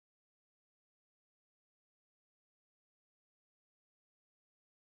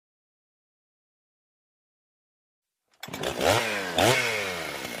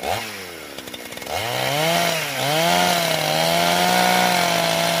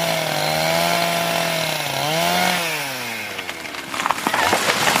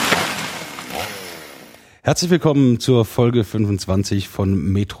Herzlich willkommen zur Folge 25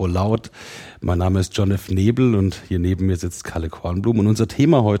 von Metronaut. Mein Name ist John F. Nebel und hier neben mir sitzt Kalle Kornblum. Und unser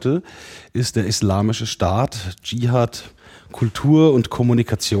Thema heute ist der islamische Staat, Dschihad, Kultur und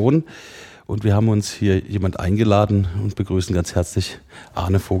Kommunikation. Und wir haben uns hier jemand eingeladen und begrüßen ganz herzlich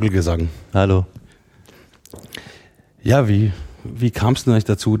Arne Vogelgesang. Hallo. Ja, wie kam es denn eigentlich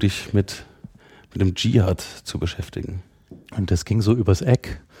dazu, dich mit dem Dschihad zu beschäftigen? Und das ging so übers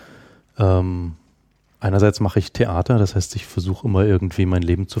Eck. Einerseits mache ich Theater, das heißt, ich versuche immer irgendwie mein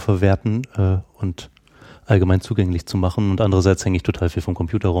Leben zu verwerten und allgemein zugänglich zu machen. Und andererseits hänge ich total viel vom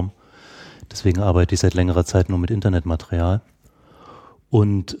Computer rum. Deswegen arbeite ich seit längerer Zeit nur mit Internetmaterial.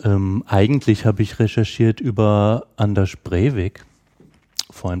 Und eigentlich habe ich recherchiert über Anders Breivik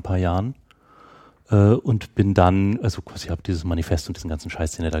vor ein paar Jahren und bin dann, also quasi habe dieses Manifest und diesen ganzen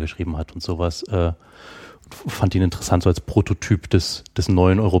Scheiß, den er da geschrieben hat und sowas, fand ihn interessant so als Prototyp des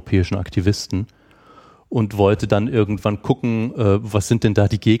neuen europäischen Aktivisten. Und wollte dann irgendwann gucken, was sind denn da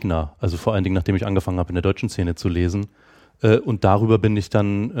die Gegner? Also vor allen Dingen, nachdem ich angefangen habe, in der deutschen Szene zu lesen. Und darüber bin ich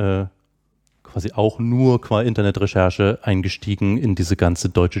dann quasi auch nur qua Internetrecherche eingestiegen in diese ganze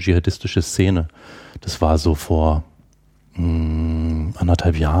deutsche dschihadistische Szene. Das war so vor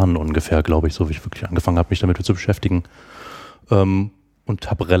 1,5 Jahren ungefähr, glaube ich, so wie ich wirklich angefangen habe, mich damit zu beschäftigen. Und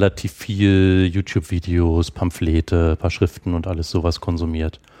habe relativ viel YouTube-Videos, Pamphlete, ein paar Schriften und alles sowas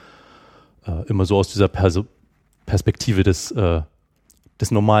konsumiert. Immer so aus dieser Perspektive des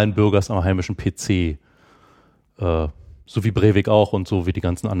normalen Bürgers am heimischen PC. So wie Breivik auch und so wie die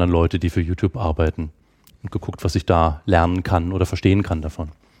ganzen anderen Leute, die für YouTube arbeiten. Und geguckt, was ich da lernen kann oder verstehen kann davon.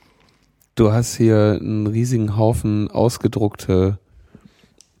 Du hast hier einen riesigen Haufen ausgedruckte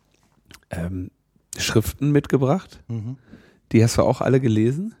Schriften mitgebracht. Mhm. Die hast du auch alle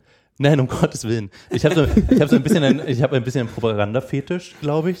gelesen? Nein, um Gottes Willen. Ich habe ein bisschen einen Propagandafetisch,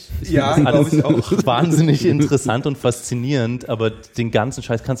 glaube ich. Ja, glaube ich auch. Wahnsinnig interessant und faszinierend, aber den ganzen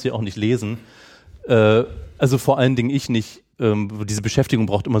Scheiß kannst du ja auch nicht lesen. Also vor allen Dingen ich nicht. Diese Beschäftigung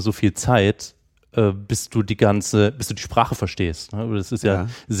braucht immer so viel Zeit, bis du die Sprache verstehst. Das ist ja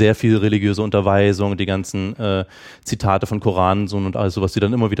sehr viel religiöse Unterweisung, die ganzen Zitate von Koran und alles sowas, die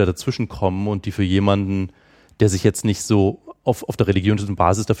dann immer wieder dazwischen kommen und die für jemanden, der sich jetzt nicht so auf der religiösen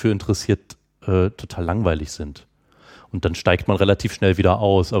Basis dafür interessiert, total langweilig sind. Und dann steigt man relativ schnell wieder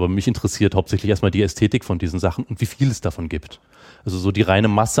aus. Aber mich interessiert hauptsächlich erstmal die Ästhetik von diesen Sachen und wie viel es davon gibt. Also so die reine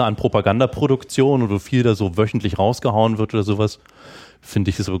Masse an Propagandaproduktion oder wie viel da so wöchentlich rausgehauen wird oder sowas, finde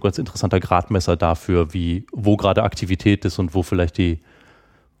ich, ist aber ein ganz interessanter Gradmesser dafür, wo gerade Aktivität ist und wo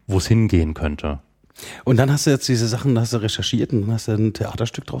es hingehen könnte. Und dann hast du jetzt diese Sachen, hast du recherchiert und dann hast du ein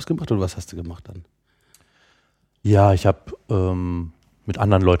Theaterstück draus gemacht oder was hast du gemacht dann? Ja, ich habe mit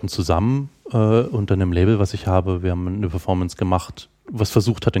anderen Leuten zusammen unter einem Label, was ich habe, wir haben eine Performance gemacht, was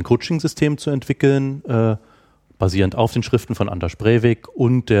versucht hat, ein Coaching-System zu entwickeln, basierend auf den Schriften von Anders Breivik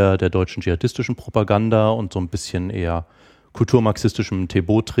und der deutschen dschihadistischen Propaganda und so ein bisschen eher kulturmarxistischem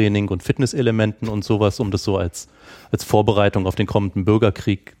Tebo-Training und Fitnesselementen und sowas, um das so als Vorbereitung auf den kommenden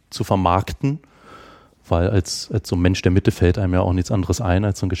Bürgerkrieg zu vermarkten. Weil als so ein Mensch der Mitte fällt einem ja auch nichts anderes ein,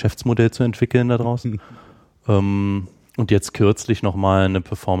 als so ein Geschäftsmodell zu entwickeln da draußen. Und jetzt kürzlich nochmal eine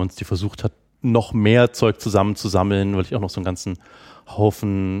Performance, die versucht hat, noch mehr Zeug zusammenzusammeln, weil ich auch noch so einen ganzen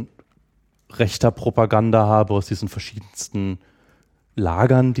Haufen rechter Propaganda habe aus diesen verschiedensten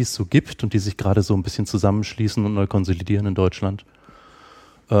Lagern, die es so gibt und die sich gerade so ein bisschen zusammenschließen und neu konsolidieren in Deutschland.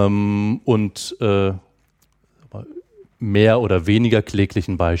 Und mehr oder weniger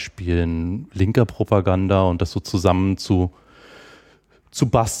kläglichen Beispielen linker Propaganda und das so zusammen zu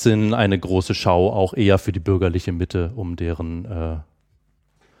basteln, eine große Schau auch eher für die bürgerliche Mitte, um deren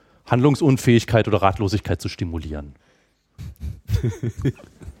Handlungsunfähigkeit oder Ratlosigkeit zu stimulieren.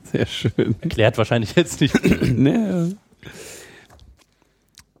 Sehr schön. Erklärt wahrscheinlich jetzt nicht. Nee.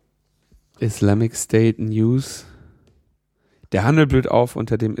 Islamic State News. Der Handel blüht auf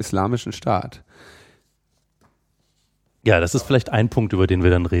unter dem islamischen Staat. Ja, das ist vielleicht ein Punkt, über den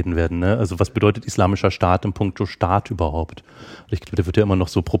wir dann reden werden. Ne? Also was bedeutet islamischer Staat im Punkto Staat überhaupt? Ich glaube, der wird ja immer noch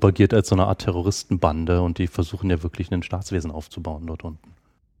so propagiert als so eine Art Terroristenbande und die versuchen ja wirklich ein Staatswesen aufzubauen dort unten.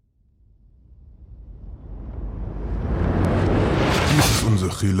 Dies ist unsere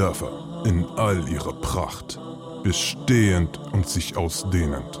Khilafa in all ihrer Pracht, bestehend und sich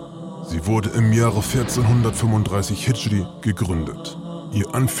ausdehnend. Sie wurde im Jahre 1435 Hijri gegründet.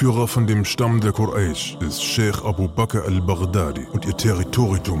 Ihr Anführer von dem Stamm der Quraysh ist Sheikh Abu Bakr al-Baghdadi und ihr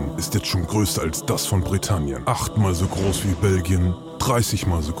Territorium ist jetzt schon größer als das von Britannien. 8-mal so groß wie Belgien,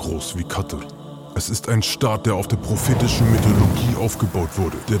 30-mal so groß wie Katar. Es ist ein Staat, der auf der prophetischen Mythologie aufgebaut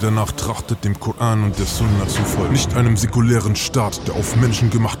wurde, der danach trachtet, dem Koran und der Sunna zu folgen. Nicht einem säkulären Staat, der auf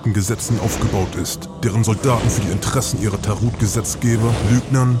menschengemachten Gesetzen aufgebaut ist, deren Soldaten für die Interessen ihrer Tarut-Gesetzgeber,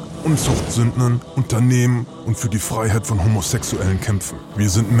 Lügnern, Unzuchtsündnern, Unternehmen und für die Freiheit von Homosexuellen kämpfen. Wir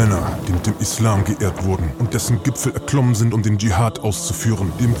sind Männer, die mit dem Islam geehrt wurden und dessen Gipfel erklommen sind, um den Dschihad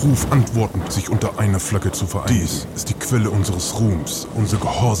auszuführen, dem Ruf antwortend, sich unter einer Flagge zu vereinigen. Dies ist die Quelle unseres Ruhms, unser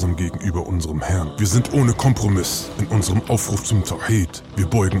Gehorsam gegenüber unserem Herrn. Wir sind ohne Kompromiss in unserem Aufruf zum Tawhid. Wir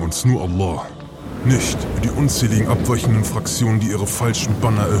beugen uns nur Allah. Nicht wie die unzähligen abweichenden Fraktionen, die ihre falschen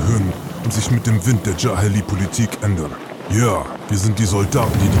Banner erhöhen und sich mit dem Wind der Jahili-Politik ändern. Ja, wir sind die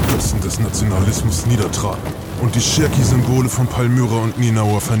Soldaten, die die Götzen des Nationalismus niedertraten und die Cherki-Symbole von Palmyra und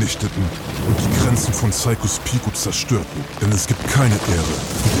Ninauer vernichteten und die Grenzen von Psychos Pico zerstörten. Denn es gibt keine Ehre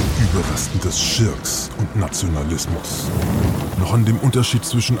für den Überresten des Schirks und Nationalismus. Noch an dem Unterschied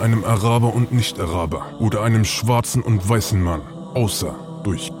zwischen einem Araber und Nicht-Araber oder einem schwarzen und weißen Mann, außer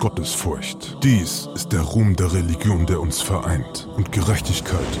durch Gottesfurcht. Dies ist der Ruhm der Religion, der uns vereint. Und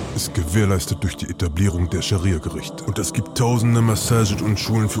Gerechtigkeit ist gewährleistet durch die Etablierung der Scharia-Gerichte. Und es gibt tausende Masajid und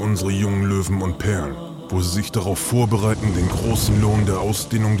Schulen für unsere jungen Löwen und Perlen, wo sie sich darauf vorbereiten, den großen Lohn der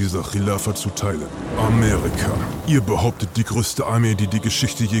Ausdehnung dieser Khilafa zu teilen. Amerika. Ihr behauptet, die größte Armee, die die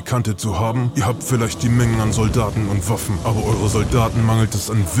Geschichte je kannte, zu haben. Ihr habt vielleicht die Mengen an Soldaten und Waffen, aber eure Soldaten mangelt es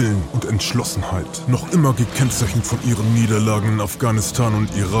an Willen und Entschlossenheit. Noch immer gekennzeichnet von ihren Niederlagen in Afghanistan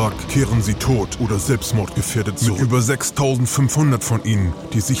und Irak, kehren sie tot oder selbstmordgefährdet zurück. Mit über 6.500 von ihnen,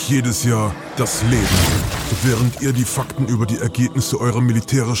 die sich jedes Jahr das Leben nehmen. Und während ihr die Fakten über die Ergebnisse eurer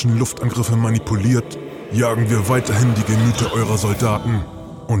militärischen Luftangriffe manipuliert, jagen wir weiterhin die Gemüter eurer Soldaten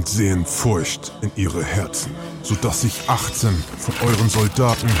und sehen Furcht in ihre Herzen, sodass sich 18 von euren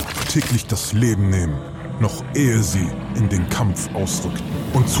Soldaten täglich das Leben nehmen, noch ehe sie in den Kampf ausrückten.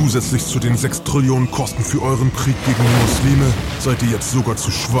 Und zusätzlich zu den 6 Trillionen Kosten für euren Krieg gegen die Muslime seid ihr jetzt sogar zu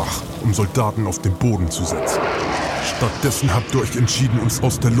schwach, um Soldaten auf den Boden zu setzen. Stattdessen habt ihr euch entschieden, uns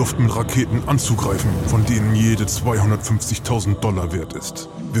aus der Luft mit Raketen anzugreifen, von denen jede $250.000 wert ist.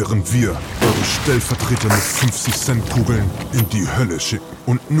 Während wir eure Stellvertreter mit 50-Cent-Kugeln in die Hölle schicken.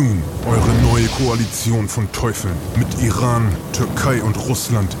 Und nun eure neue Koalition von Teufeln mit Iran, Türkei und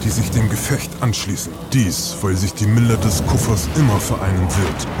Russland, die sich dem Gefecht anschließen. Dies, weil sich die Milder des Kuffers immer vereinen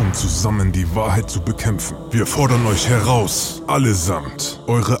wird, um zusammen die Wahrheit zu bekämpfen. Wir fordern euch heraus, allesamt.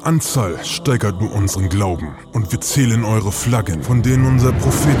 Eure Anzahl steigert nur unseren Glauben. Und wir zählen eure Flaggen, von denen unser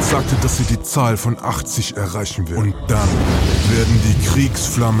Prophet sagte, dass sie die Zahl von 80 erreichen werden. Und dann werden die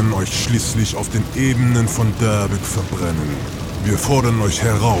Kriegsflammen euch schließlich auf den Ebenen von Darbek verbrennen. Wir fordern euch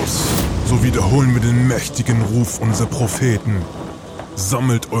heraus, so wiederholen wir den mächtigen Ruf unserer Propheten.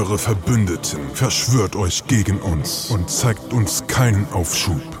 Sammelt eure Verbündeten, verschwört euch gegen uns und zeigt uns keinen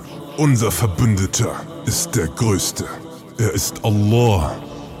Aufschub. Unser Verbündeter ist der Größte. Er ist Allah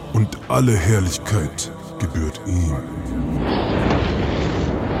und alle Herrlichkeit gebührt ihm.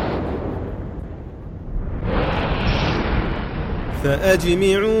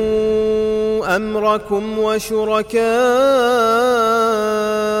 فأجمعوا أمركم وشركاءكم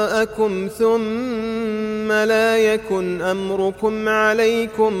ثم لا يكن أمركم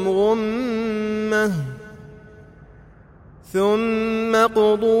عليكم غمة ثم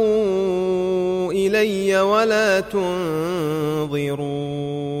قضوا إلي ولا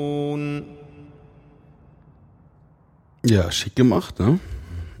تنظرون. Ja, schick gemacht, ne?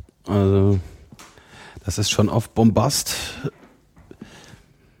 Also, das ist schon auf Bombast.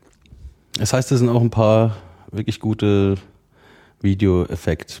 Das heißt, es sind auch ein paar wirklich gute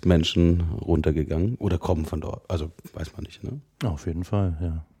Videoeffekt-Menschen runtergegangen oder kommen von dort. Also, weiß man nicht, ne? Auf jeden Fall,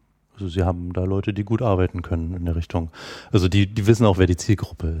 ja. Also sie haben da Leute, die gut arbeiten können in der Richtung. Also die wissen auch, wer die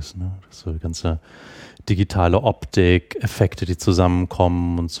Zielgruppe ist, ne? Das ist so die ganze digitale Optik, Effekte, die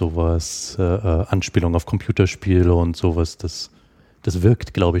zusammenkommen und sowas, Anspielung auf Computerspiele und sowas, das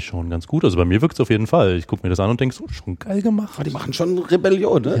wirkt, glaube ich, schon ganz gut. Also bei mir wirkt es auf jeden Fall. Ich gucke mir das an und denke, so, schon geil gemacht. Aber die machen schon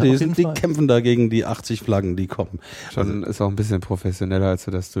Rebellion, ne? Ja, Die kämpfen da gegen die 80 Flaggen, die kommen. Schon ist auch ein bisschen professioneller als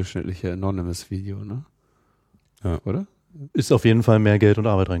so das durchschnittliche Anonymous-Video, ne? Ja. Oder? Ist auf jeden Fall mehr Geld und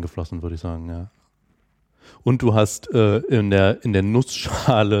Arbeit reingeflossen, würde ich sagen, ja. Und du hast in der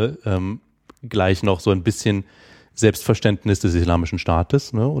Nussschale gleich noch so ein bisschen Selbstverständnis des Islamischen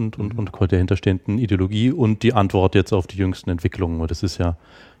Staates, ne, und der hinterstehenden Ideologie und die Antwort jetzt auf die jüngsten Entwicklungen. Und das ist ja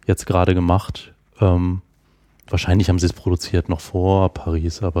jetzt gerade gemacht. Wahrscheinlich haben sie es produziert noch vor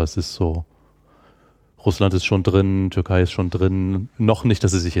Paris, aber es ist so, Russland ist schon drin, Türkei ist schon drin. Noch nicht,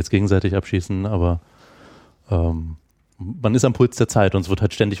 dass sie sich jetzt gegenseitig abschießen, aber man ist am Puls der Zeit und es wird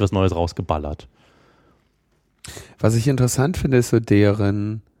halt ständig was Neues rausgeballert. Was ich interessant finde, ist so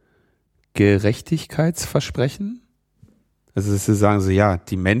deren Gerechtigkeitsversprechen. Also sie sagen so, ja,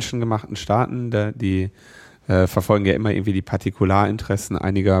 die menschengemachten Staaten, die verfolgen ja immer irgendwie die Partikularinteressen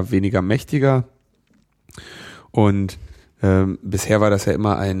einiger weniger Mächtiger. Und bisher war das ja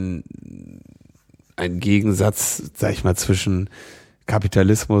immer ein Gegensatz, sag ich mal, zwischen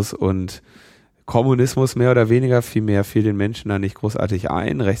Kapitalismus und Kommunismus mehr oder weniger. Vielmehr fiel den Menschen da nicht großartig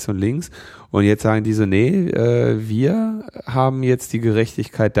ein, rechts und links. Und jetzt sagen die so, nee, wir haben jetzt die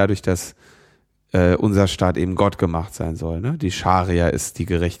Gerechtigkeit dadurch, dass unser Staat eben Gott gemacht sein soll. Ne? Die Scharia ist die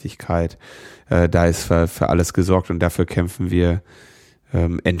Gerechtigkeit. Da ist für alles gesorgt und dafür kämpfen wir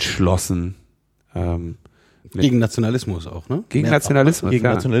entschlossen. Gegen Nationalismus auch, ne? Gegen Nationalismus, Gegen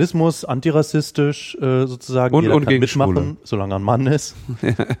Nationalismus, antirassistisch sozusagen. Und jeder kann gegen mitmachen, Schwule. solange er ein Mann ist.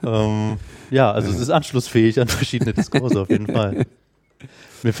 Also es ist anschlussfähig an verschiedene Diskurse auf jeden Fall.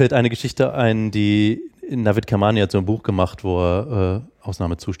 Mir fällt eine Geschichte ein, die Navid Kermani hat so ein Buch gemacht, wo er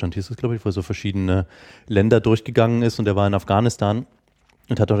Ausnahmezustand hieß es, glaube ich, wo er so verschiedene Länder durchgegangen ist und er war in Afghanistan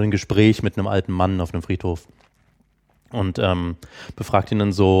und hat dort ein Gespräch mit einem alten Mann auf einem Friedhof und befragt ihn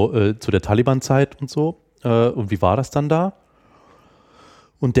dann so zu der Taliban-Zeit und so. Und wie war das dann da?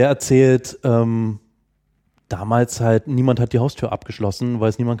 Und der erzählt, damals halt, niemand hat die Haustür abgeschlossen, weil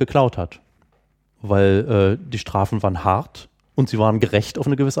es niemand geklaut hat. Weil die Strafen waren hart und sie waren gerecht auf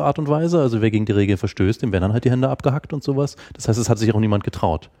eine gewisse Art und Weise. Also wer gegen die Regeln verstößt, dem werden dann halt die Hände abgehackt und sowas. Das heißt, es hat sich auch niemand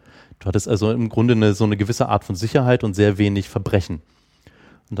getraut. Du hattest also im Grunde so eine gewisse Art von Sicherheit und sehr wenig Verbrechen.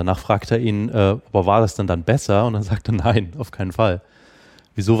 Und danach fragt er ihn, aber war das denn dann besser? Und dann sagt er, nein, auf keinen Fall.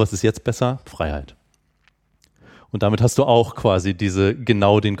 Wieso, was ist jetzt besser? Freiheit. Und damit hast du auch quasi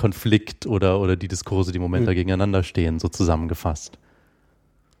genau den Konflikt oder die Diskurse, die im Moment da gegeneinander stehen, so zusammengefasst.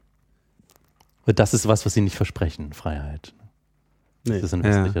 Und das ist was sie nicht versprechen, Freiheit. Nee. Das ist ein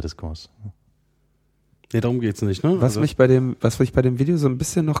westlicher Diskurs. Nee, darum geht's nicht, ne? Was mich bei dem Video so ein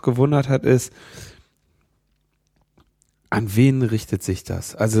bisschen noch gewundert hat, ist, an wen richtet sich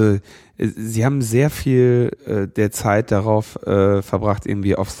das? Also sie haben sehr viel der Zeit darauf verbracht,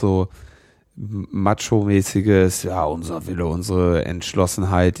 irgendwie auf so macho-mäßiges, ja, unser Wille, unsere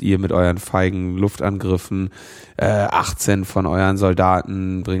Entschlossenheit, ihr mit euren feigen Luftangriffen, 18 von euren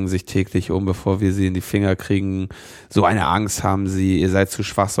Soldaten bringen sich täglich um, bevor wir sie in die Finger kriegen. So eine Angst haben sie, ihr seid zu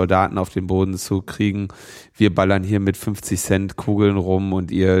schwach, Soldaten auf den Boden zu kriegen. Wir ballern hier mit 50 Cent Kugeln rum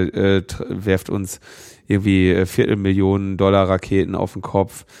und ihr werft uns irgendwie $250.000 Raketen auf den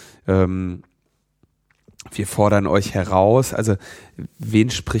Kopf. Wir fordern euch heraus. Also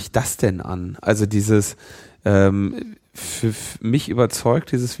wen spricht das denn an? Also dieses, für mich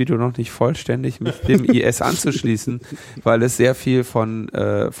überzeugt dieses Video noch nicht vollständig mit dem IS anzuschließen, weil es sehr viel von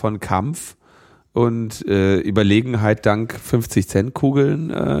Kampf und Überlegenheit dank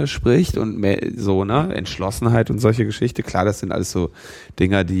 50-Cent-Kugeln spricht und mehr, so, ne, Entschlossenheit und solche Geschichte. Klar, das sind alles so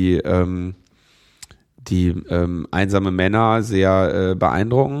Dinger, die einsame Männer sehr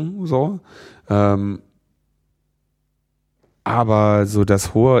beeindrucken, so. Aber so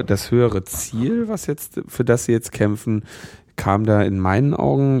das höhere Ziel, für das sie jetzt kämpfen, kam da in meinen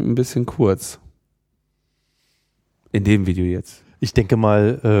Augen ein bisschen kurz. In dem Video jetzt. Ich denke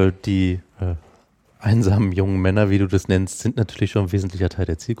mal, die einsamen jungen Männer, wie du das nennst, sind natürlich schon ein wesentlicher Teil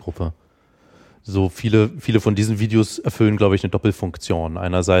der Zielgruppe. So viele von diesen Videos erfüllen, glaube ich, eine Doppelfunktion.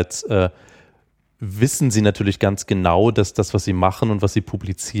 Einerseits wissen sie natürlich ganz genau, dass das, was sie machen und was sie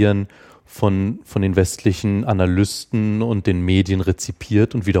publizieren, von den westlichen Analysten und den Medien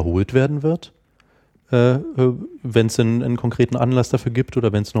rezipiert und wiederholt werden wird, wenn es einen konkreten Anlass dafür gibt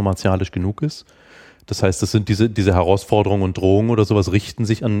oder wenn es nur martialisch genug ist. Das heißt, das sind diese Herausforderungen und Drohungen oder sowas richten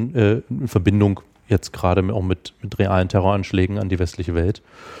sich in Verbindung jetzt gerade auch mit realen Terroranschlägen an die westliche Welt.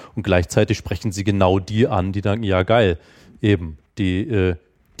 Und gleichzeitig sprechen sie genau die an, die denken, ja geil, eben, die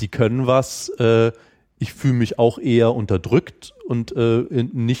können was, ich fühle mich auch eher unterdrückt und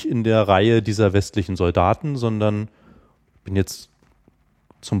nicht in der Reihe dieser westlichen Soldaten, sondern bin jetzt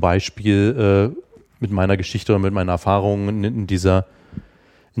zum Beispiel mit meiner Geschichte oder mit meinen Erfahrungen in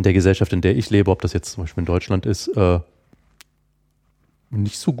der Gesellschaft, in der ich lebe, ob das jetzt zum Beispiel in Deutschland ist,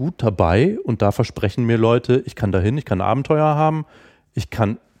 nicht so gut dabei. Und da versprechen mir Leute, ich kann dahin, ich kann Abenteuer haben, ich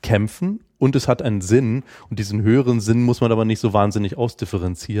kann kämpfen und es hat einen Sinn. Und diesen höheren Sinn muss man aber nicht so wahnsinnig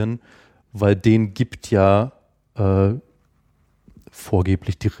ausdifferenzieren, weil den gibt ja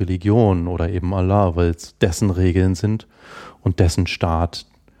vorgeblich die Religion oder eben Allah, weil es dessen Regeln sind und dessen Staat,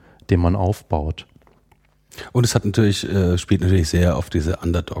 den man aufbaut. Und es hat natürlich, spielt natürlich sehr auf diese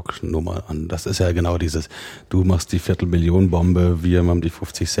Underdog-Nummer an. Das ist ja genau dieses, du machst die Viertelmillion-Bombe, wir machen die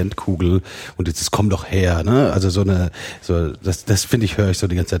 50-Cent-Kugel und jetzt komm doch her, ne? Also das finde ich, höre ich so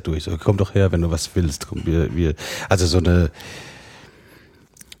die ganze Zeit durch. So, komm doch her, wenn du was willst. Komm, also so eine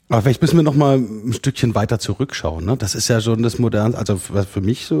Aber vielleicht müssen wir noch mal ein Stückchen weiter zurückschauen. Ne? Das ist ja schon das Modernste, also für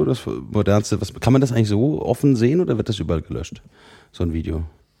mich so das Modernste. Kann man das eigentlich so offen sehen oder wird das überall gelöscht, so ein Video?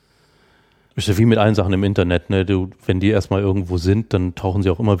 Ist ja wie mit allen Sachen im Internet. Ne? Wenn die erstmal irgendwo sind, dann tauchen sie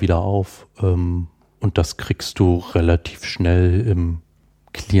auch immer wieder auf. Und das kriegst du relativ schnell im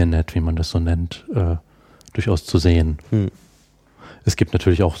Clearnet, wie man das so nennt, durchaus zu sehen. Es gibt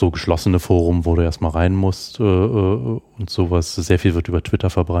natürlich auch so geschlossene Foren, wo du erstmal rein musst und sowas. Sehr viel wird über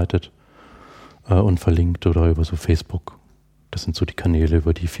Twitter verbreitet und verlinkt oder über so Facebook. Das sind so die Kanäle,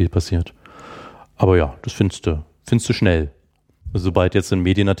 über die viel passiert. Aber ja, das findest du schnell. Also sobald jetzt einen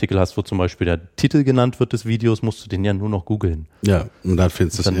Medienartikel hast, wo zum Beispiel der Titel genannt wird des Videos, musst du den ja nur noch googeln. Ja, und dann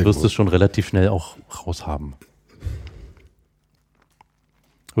findest du es. Dann wirst du es schon relativ schnell auch raushaben.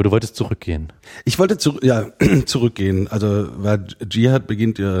 Aber du wolltest zurückgehen. Ich wollte zurückgehen. Also, weil Dschihad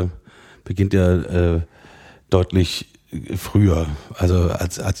beginnt ja deutlich früher. Also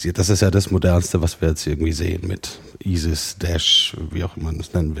das ist ja das Modernste, was wir jetzt irgendwie sehen mit ISIS, Daesh, wie auch immer man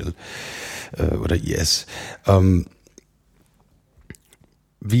das nennen will, oder IS.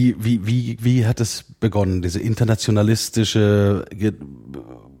 Wie hat es begonnen? Diese internationalistische,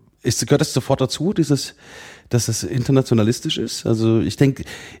 gehört das sofort dazu, dass es internationalistisch ist? Also ich denke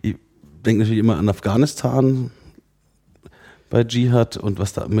natürlich immer an Afghanistan bei Dschihad und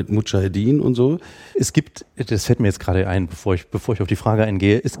was da mit Mujahedin und so. Es gibt, das fällt mir jetzt gerade ein, bevor ich auf die Frage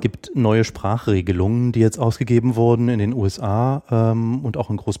eingehe, es gibt neue Sprachregelungen, die jetzt ausgegeben wurden in den USA und auch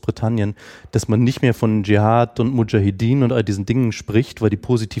in Großbritannien, dass man nicht mehr von Dschihad und Mujahedin und all diesen Dingen spricht, weil die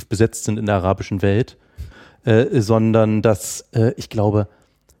positiv besetzt sind in der arabischen Welt, sondern dass, ich glaube,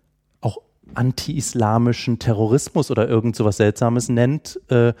 auch anti-islamischen Terrorismus oder irgend sowas Seltsames nennt,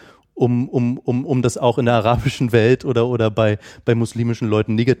 um das auch in der arabischen Welt oder bei muslimischen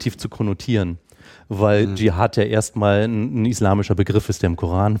Leuten negativ zu konnotieren. Weil Dschihad ja erstmal ein islamischer Begriff ist, der im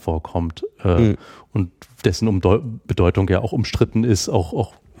Koran vorkommt und dessen Bedeutung ja auch umstritten ist,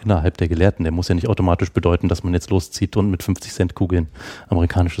 auch innerhalb der Gelehrten. Der muss ja nicht automatisch bedeuten, dass man jetzt loszieht und mit 50-Cent-Kugeln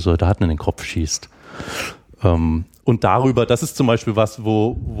amerikanische Soldaten in den Kopf schießt. Und darüber, das ist zum Beispiel was,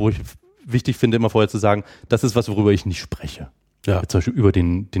 wo ich wichtig finde, immer vorher zu sagen, das ist was, worüber ich nicht spreche. Ja. Zum Beispiel über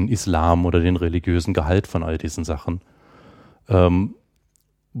den Islam oder den religiösen Gehalt von all diesen Sachen.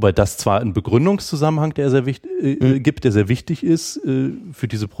 Weil das zwar einen Begründungszusammenhang, der sehr gibt, der sehr wichtig ist für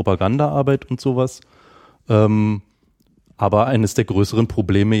diese Propagandaarbeit und sowas, aber eines der größeren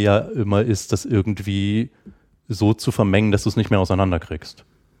Probleme ja immer ist, das irgendwie so zu vermengen, dass du es nicht mehr auseinanderkriegst.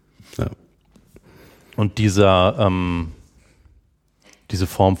 Ja. Und diese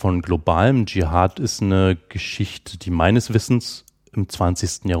Form von globalem Dschihad ist eine Geschichte, die meines Wissens im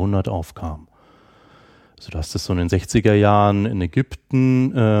 20. Jahrhundert aufkam. Also du hast es so in den 60er Jahren in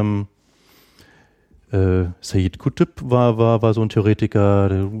Ägypten. Sayyid Qutb war so ein Theoretiker,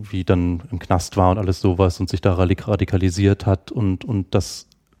 der wie dann im Knast war und alles sowas und sich da radikalisiert hat und das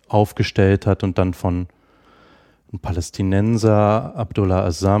aufgestellt hat und dann von einem Palästinenser, Abdullah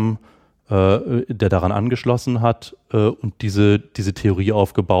Azzam, der daran angeschlossen hat und diese Theorie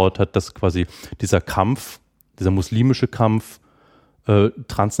aufgebaut hat, dass quasi dieser muslimische Kampf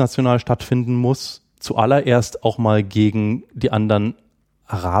transnational stattfinden muss. Zuallererst auch mal gegen die anderen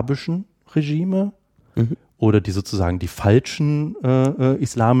arabischen Regime oder die sozusagen die falschen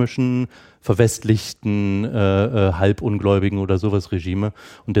islamischen, verwestlichten, halbungläubigen oder sowas Regime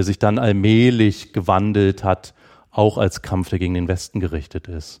und der sich dann allmählich gewandelt hat, auch als Kampf, der gegen den Westen gerichtet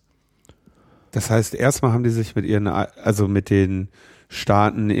ist. Das heißt, erstmal haben die sich mit den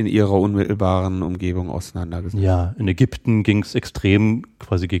Staaten in ihrer unmittelbaren Umgebung auseinandergesetzt. Ja, in Ägypten ging es extrem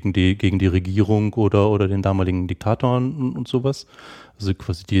quasi gegen die Regierung oder den damaligen Diktator und sowas. Also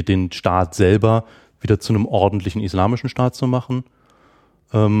quasi den Staat selber wieder zu einem ordentlichen islamischen Staat zu machen.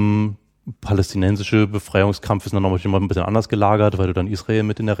 Palästinensische Befreiungskampf ist dann noch mal ein bisschen anders gelagert, weil du dann Israel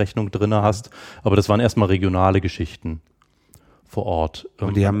mit in der Rechnung drin hast. Aber das waren erstmal regionale Geschichten vor Ort.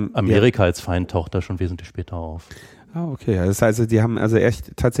 Und Amerika als Feind taucht da schon wesentlich später auf. Ah, okay. Das heißt, die haben also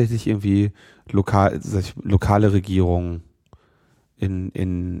echt tatsächlich irgendwie lokale Regierungen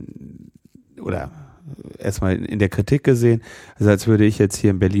oder erstmal in der Kritik gesehen. Also als würde ich jetzt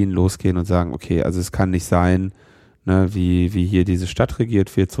hier in Berlin losgehen und sagen, okay, also es kann nicht sein, ne, wie hier diese Stadt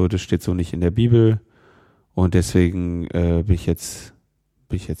regiert wird, so, das steht so nicht in der Bibel und deswegen bin ich jetzt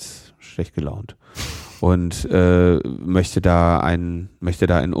schlecht gelaunt. Und möchte da einen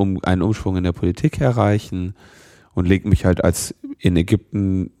Umschwung in der Politik erreichen und legt mich halt als in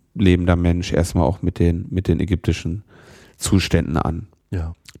Ägypten lebender Mensch erstmal auch mit den ägyptischen Zuständen an.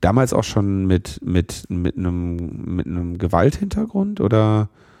 Ja. Damals auch schon mit einem Gewalthintergrund oder?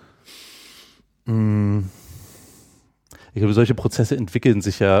 Ich glaube, solche Prozesse entwickeln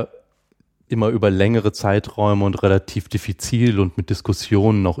sich ja immer über längere Zeiträume und relativ diffizil und mit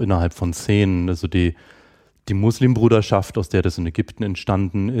Diskussionen auch innerhalb von Szenen. Also die Muslimbruderschaft, aus der das in Ägypten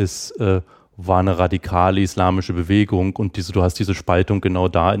entstanden ist, war eine radikale islamische Bewegung und du hast diese Spaltung genau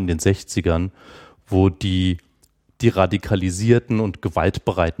da in den 60ern, wo die radikalisierten und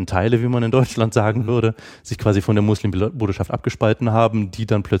gewaltbereiten Teile, wie man in Deutschland sagen würde, sich quasi von der Muslimbruderschaft abgespalten haben, die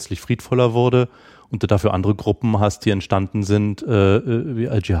dann plötzlich friedvoller wurde und du dafür andere Gruppen hast, die entstanden sind, wie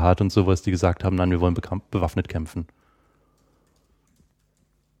Al-Dschihad und sowas, die gesagt haben, nein, wir wollen bewaffnet kämpfen.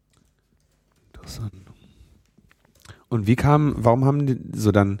 Interessant. Und warum haben die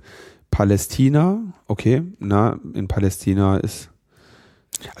so dann Palästina, okay, in Palästina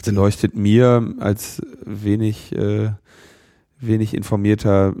also leuchtet mir als wenig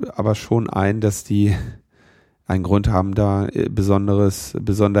informierter aber schon ein, dass die einen Grund haben, da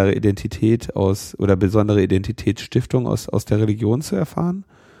besondere Identitätsstiftung aus der Religion zu erfahren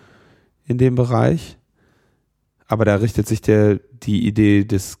in dem Bereich. Aber da richtet sich die Idee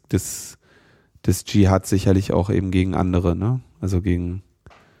des Dschihad sicherlich auch eben gegen andere, ne? Also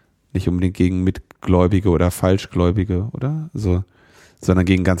nicht unbedingt gegen Mitgläubige oder Falschgläubige, oder? Sondern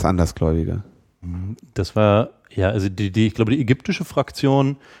gegen ganz Andersgläubige. Das war, also ich glaube, die ägyptische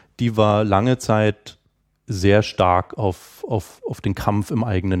Fraktion, die war lange Zeit sehr stark auf den Kampf im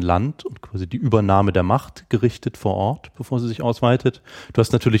eigenen Land und quasi die Übernahme der Macht gerichtet vor Ort, bevor sie sich ausweitet. Du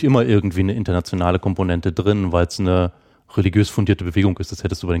hast natürlich immer irgendwie eine internationale Komponente drin, weil es eine religiös fundierte Bewegung ist. Das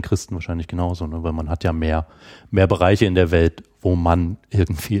hättest du bei den Christen wahrscheinlich genauso, ne? Weil man hat ja mehr Bereiche in der Welt, wo man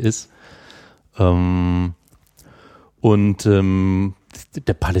irgendwie ist. Der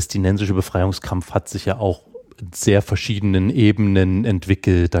palästinensische Befreiungskampf hat sich ja auch in sehr verschiedenen Ebenen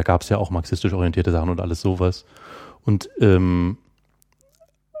entwickelt. Da gab es ja auch marxistisch orientierte Sachen und alles sowas. Und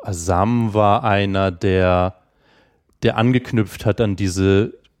Assam war einer, der angeknüpft hat an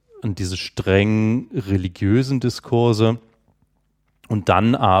diese streng religiösen Diskurse und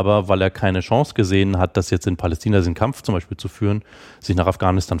dann aber, weil er keine Chance gesehen hat, das jetzt in Palästina diesen Kampf zum Beispiel zu führen, sich nach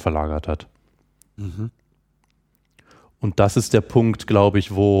Afghanistan verlagert hat. Mhm. Und das ist der Punkt, glaube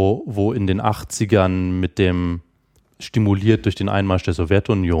ich, wo in den 80ern stimuliert durch den Einmarsch der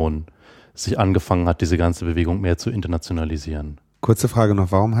Sowjetunion, sich angefangen hat, diese ganze Bewegung mehr zu internationalisieren. Kurze Frage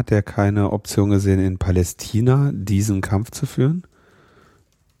noch, warum hat er keine Option gesehen, in Palästina diesen Kampf zu führen?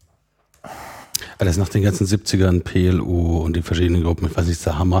 Alles nach den ganzen 70ern, PLO und die verschiedenen Gruppen. Ich weiß nicht, ist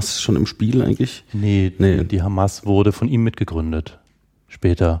der Hamas schon im Spiel eigentlich? Nee, die Hamas wurde von ihm mitgegründet.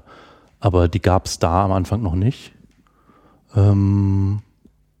 Später. Aber die gab es da am Anfang noch nicht. Wir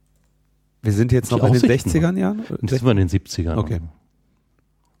sind jetzt noch in den 60er Jahren? Das sind wir in den 70ern. Okay.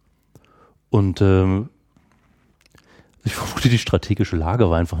 Und ich vermute, die strategische Lage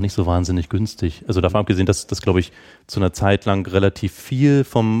war einfach nicht so wahnsinnig günstig. Also davon abgesehen, dass das, glaube ich, zu einer Zeit lang relativ viel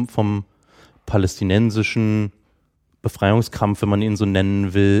vom palästinensischen Befreiungskampf, wenn man ihn so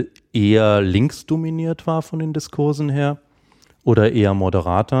nennen will, eher links dominiert war von den Diskursen her oder eher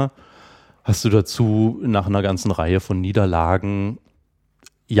moderater. Hast du dazu nach einer ganzen Reihe von Niederlagen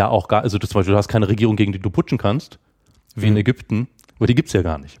ja auch also zum Beispiel, du hast keine Regierung, gegen die du putschen kannst, wie in Ägypten, aber die gibt's ja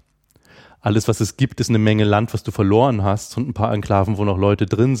gar nicht. Alles, was es gibt, ist eine Menge Land, was du verloren hast und ein paar Enklaven, wo noch Leute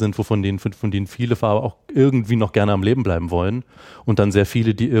drin sind, von denen viele aber auch irgendwie noch gerne am Leben bleiben wollen und dann sehr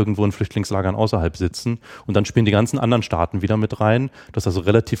viele, die irgendwo in Flüchtlingslagern außerhalb sitzen und dann spielen die ganzen anderen Staaten wieder mit rein. Das ist also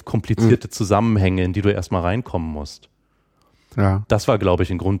relativ komplizierte Zusammenhänge, in die du erstmal reinkommen musst. Ja. Das war, glaube ich,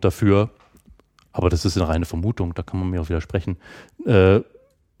 ein Grund dafür, aber das ist eine reine Vermutung, da kann man mir auch widersprechen,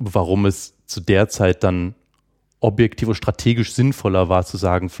 warum es zu der Zeit dann objektiv und strategisch sinnvoller war zu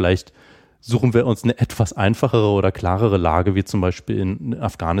sagen, vielleicht suchen wir uns eine etwas einfachere oder klarere Lage, wie zum Beispiel in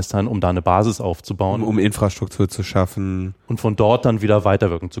Afghanistan, um da eine Basis aufzubauen. Um Infrastruktur zu schaffen. Und von dort dann wieder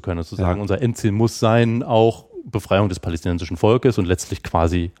weiterwirken zu können. Also zu sagen, unser Endziel muss sein, auch Befreiung des palästinensischen Volkes und letztlich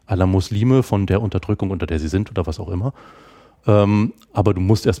quasi aller Muslime von der Unterdrückung, unter der sie sind oder was auch immer. Aber du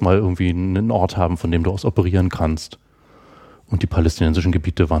musst erstmal irgendwie einen Ort haben, von dem du aus operieren kannst. Und die palästinensischen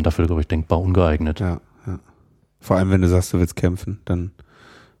Gebiete waren dafür, glaube ich, denkbar ungeeignet. Ja. Vor allem, wenn du sagst, du willst kämpfen, dann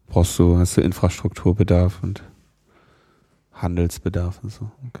hast du Infrastrukturbedarf und Handelsbedarf und so.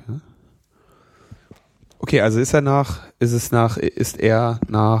 Okay, also ist er nach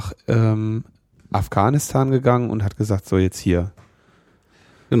Afghanistan gegangen und hat gesagt, so jetzt hier.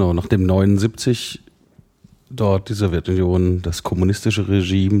 Genau, nachdem 79 dort die Sowjetunion das kommunistische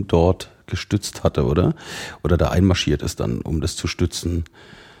Regime dort gestützt hatte, oder? Oder da einmarschiert ist dann, um das zu stützen.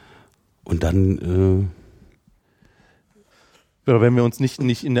 Und dann Wenn wir uns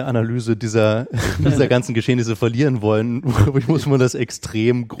nicht in der Analyse dieser ganzen Geschehnisse verlieren wollen, muss man das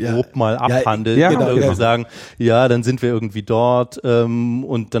extrem grob mal abhandeln. Irgendwie sagen, dann sind wir irgendwie dort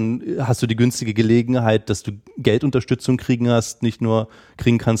und dann hast du die günstige Gelegenheit, dass du Geldunterstützung kriegen kannst, nicht nur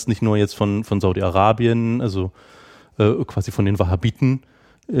jetzt von Saudi-Arabien, also quasi von den Wahhabiten,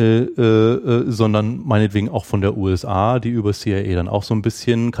 sondern meinetwegen auch von der USA, die über CIA dann auch so ein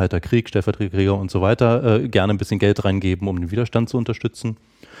bisschen, Kalter Krieg, Stellvertreterkrieger und so weiter, gerne ein bisschen Geld reingeben, um den Widerstand zu unterstützen.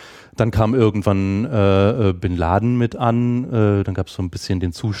 Dann kam irgendwann Bin Laden mit an, dann gab es so ein bisschen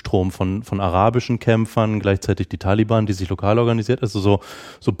den Zustrom von arabischen Kämpfern, gleichzeitig die Taliban, die sich lokal organisiert, also so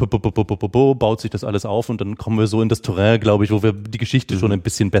baut sich das alles auf und dann kommen wir so in das Terrain, glaube ich, wo wir die Geschichte schon ein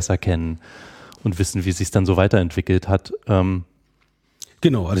bisschen besser kennen und wissen, wie es sich dann so weiterentwickelt hat.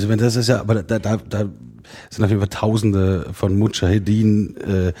 Genau, also wenn das ist ja, aber da sind auf jeden Fall Tausende von Mujahedin,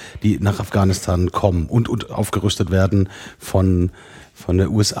 die nach Afghanistan kommen und aufgerüstet werden von der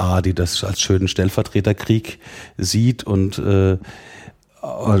USA, die das als schönen Stellvertreterkrieg sieht und da,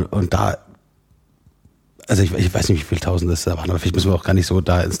 also ich weiß nicht, wie viele Tausende es da waren, aber vielleicht müssen wir auch gar nicht so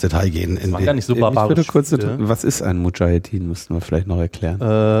da ins Detail gehen. Das war gar nicht so barbarisch. Was ist ein Mujahedin, müssten wir vielleicht noch erklären.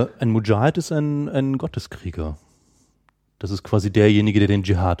 Ein Mujahid ist ein Gotteskrieger. Das ist quasi derjenige, der den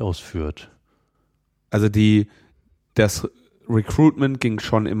Dschihad ausführt. Also das Recruitment ging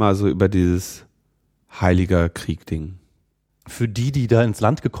schon immer so über dieses heiliger Krieg-Ding. Für die da ins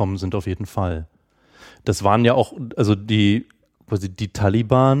Land gekommen sind, auf jeden Fall. Das waren ja auch, also die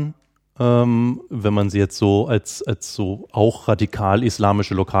Taliban, wenn man sie jetzt so als so auch radikal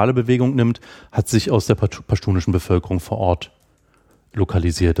islamische lokale Bewegung nimmt, hat sich aus der paschtunischen Bevölkerung vor Ort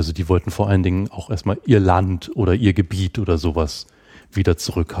lokalisiert. Also die wollten vor allen Dingen auch erstmal ihr Land oder ihr Gebiet oder sowas wieder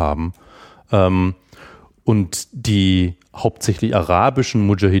zurückhaben. Und die hauptsächlich arabischen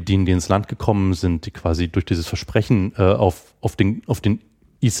Mujahedin, die ins Land gekommen sind, die quasi durch dieses Versprechen auf den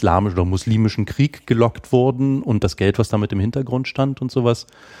islamischen oder muslimischen Krieg gelockt wurden und das Geld, was damit im Hintergrund stand und sowas,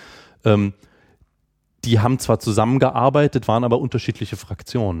 die haben zwar zusammengearbeitet, waren aber unterschiedliche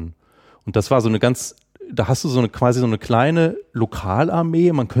Fraktionen. Und das war so da hast du quasi so eine kleine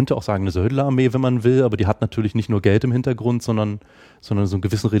Lokalarmee, man könnte auch sagen eine Söldnerarmee, wenn man will, aber die hat natürlich nicht nur Geld im Hintergrund, sondern so eine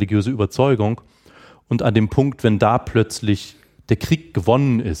gewisse religiöse Überzeugung. Und an dem Punkt, wenn da plötzlich der Krieg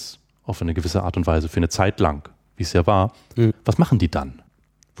gewonnen ist, auf eine gewisse Art und Weise, für eine Zeit lang, wie es ja war, was machen die dann?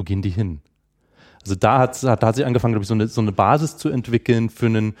 Wo gehen die hin? Also da hat sie angefangen, glaube ich, so eine Basis zu entwickeln für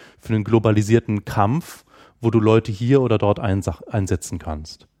einen globalisierten Kampf, wo du Leute hier oder dort einsetzen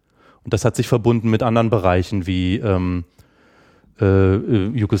kannst. Und das hat sich verbunden mit anderen Bereichen wie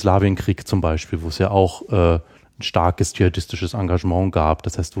Jugoslawienkrieg zum Beispiel, wo es ja auch ein starkes dschihadistisches Engagement gab.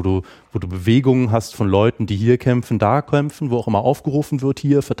 Das heißt, wo du Bewegungen hast von Leuten, die hier kämpfen, da kämpfen, wo auch immer aufgerufen wird,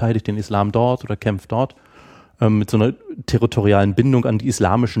 hier verteidigt den Islam dort oder kämpft dort, mit so einer territorialen Bindung an die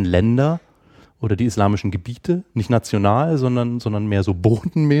islamischen Länder oder die islamischen Gebiete, nicht national, sondern mehr so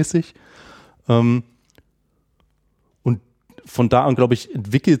bodenmäßig. Von da an, glaube ich,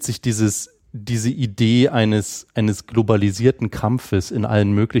 entwickelt sich diese Idee eines globalisierten Kampfes in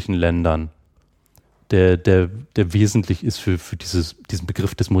allen möglichen Ländern, der wesentlich ist für diesen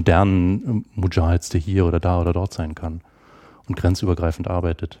Begriff des modernen Mujahids, der hier oder da oder dort sein kann und grenzübergreifend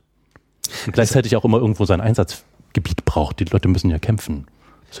arbeitet. Und gleichzeitig auch immer irgendwo sein Einsatzgebiet braucht. Die Leute müssen ja kämpfen.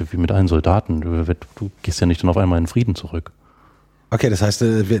 So wie mit allen Soldaten. Du gehst ja nicht dann auf einmal in Frieden zurück. Okay, das heißt,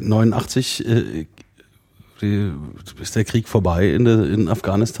 89 ist der Krieg vorbei in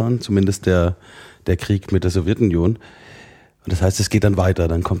Afghanistan, zumindest der Krieg mit der Sowjetunion. Und das heißt, es geht dann weiter.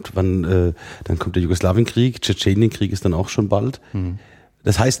 Dann kommt der Jugoslawienkrieg, Tschetschenienkrieg ist dann auch schon bald.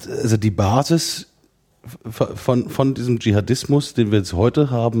 Das heißt, also die Basis von diesem Dschihadismus, den wir jetzt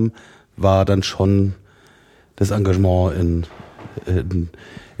heute haben, war dann schon das Engagement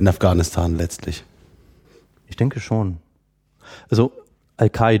in Afghanistan letztlich. Ich denke schon. Also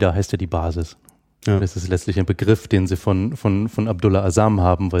Al-Qaida heißt ja die Basis. Ja. Das ist letztlich ein Begriff, den sie von Abdullah Azzam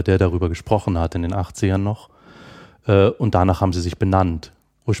haben, weil der darüber gesprochen hat in den 80ern noch. Und danach haben sie sich benannt.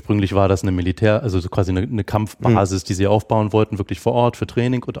 Ursprünglich war das also so quasi eine Kampfbasis, die sie aufbauen wollten, wirklich vor Ort für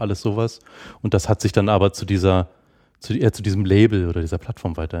Training und alles sowas. Und das hat sich dann aber zu diesem Label oder dieser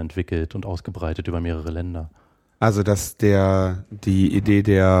Plattform weiterentwickelt und ausgebreitet über mehrere Länder. Also dass die Idee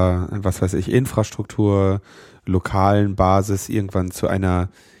der, was weiß ich, Infrastruktur, lokalen Basis irgendwann zu einer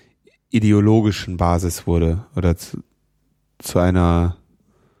ideologischen Basis wurde oder zu einer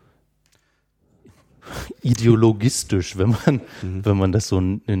ideologistisch, wenn man das so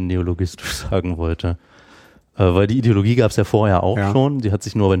neologistisch sagen wollte. Weil die Ideologie gab es ja vorher auch schon, die hat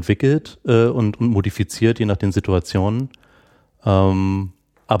sich nur entwickelt und modifiziert, je nach den Situationen.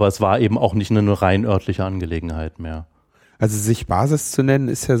 Aber es war eben auch nicht eine rein örtliche Angelegenheit mehr. Also sich Basis zu nennen,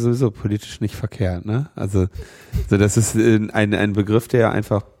 ist ja sowieso politisch nicht verkehrt, ne? Also das ist ein Begriff, der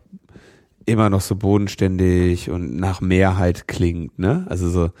einfach immer noch so bodenständig und nach Mehrheit klingt, ne? Also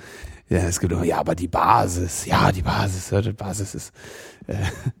so, ja, es gibt immer, aber die Basis ist,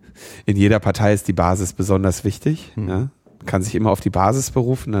 in jeder Partei ist die Basis besonders wichtig, ne? Man kann sich immer auf die Basis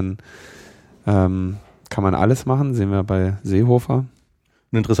berufen, dann kann man alles machen, sehen wir bei Seehofer.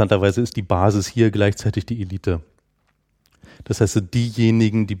 Und interessanterweise ist die Basis hier gleichzeitig die Elite. Das heißt,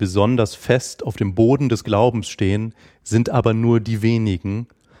 diejenigen, die besonders fest auf dem Boden des Glaubens stehen, sind aber nur die wenigen,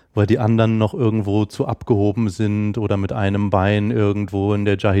 weil die anderen noch irgendwo zu abgehoben sind oder mit einem Bein irgendwo in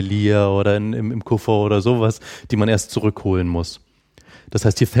der Jahiliya oder im Kuffer oder sowas, die man erst zurückholen muss. Das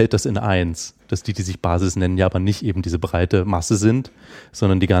heißt, hier fällt das in eins, dass die sich Basis nennen, ja aber nicht eben diese breite Masse sind,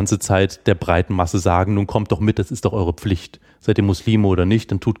 sondern die ganze Zeit der breiten Masse sagen, nun kommt doch mit, das ist doch eure Pflicht. Seid ihr Muslime oder nicht,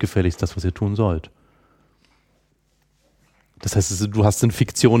 dann tut gefälligst das, was ihr tun sollt. Das heißt, du hast eine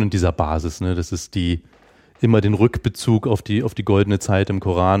Fiktion in dieser Basis, ne? Das ist immer den Rückbezug auf die goldene Zeit im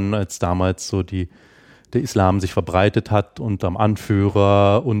Koran, als damals so der Islam sich verbreitet hat und am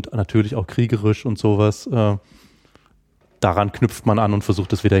Anführer und natürlich auch kriegerisch und sowas. Daran knüpft man an und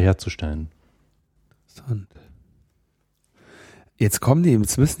versucht es wiederherzustellen. Jetzt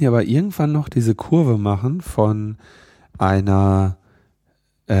müssen die aber irgendwann noch diese Kurve machen von einer,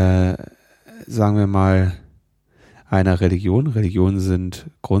 sagen wir mal, einer Religion. Religionen sind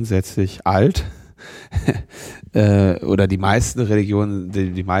grundsätzlich alt. Oder die meisten Religionen,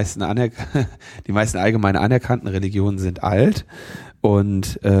 die meisten allgemein anerkannten Religionen sind alt.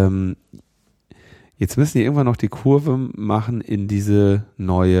 Und jetzt müssen die irgendwann noch die Kurve machen in diese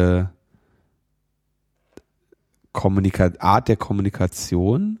neue Art der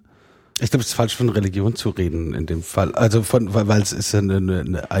Kommunikation. Ich glaube, es ist falsch, von Religion zu reden in dem Fall. Also weil es ist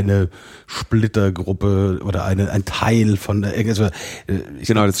eine Splittergruppe oder ein Teil von der. Also,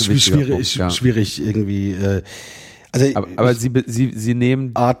 genau, das ist schwierig irgendwie. Aber sie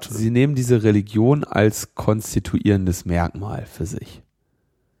nehmen diese Religion als konstituierendes Merkmal für sich.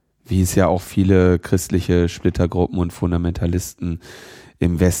 Wie es ja auch viele christliche Splittergruppen und Fundamentalisten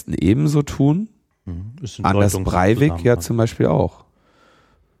im Westen ebenso tun. Anders Breivik ja zum Beispiel auch.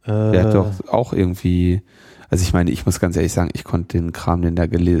 Der hat doch auch irgendwie, also ich meine, ich muss ganz ehrlich sagen, ich konnte den Kram, den der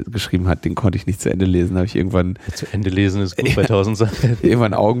geschrieben hat, den konnte ich nicht zu Ende lesen, habe ich irgendwann... Zu Ende lesen ist gut bei 1000 Seiten.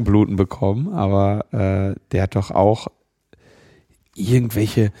 Irgendwann Augenbluten bekommen, aber der hat doch auch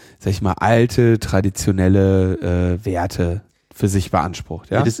irgendwelche, sag ich mal, alte, traditionelle Werte für sich beansprucht.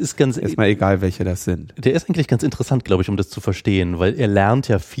 Ja, das ist ganz erstmal egal, welche das sind. Der ist eigentlich ganz interessant, glaube ich, um das zu verstehen, weil er lernt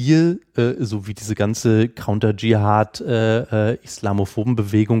ja viel, so wie diese ganze Counter-Dschihad, islamophoben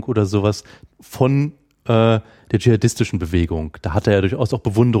Bewegung oder sowas von der dschihadistischen Bewegung. Da hat er ja durchaus auch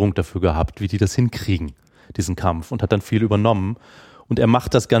Bewunderung dafür gehabt, wie die das hinkriegen, diesen Kampf, und hat dann viel übernommen. Und er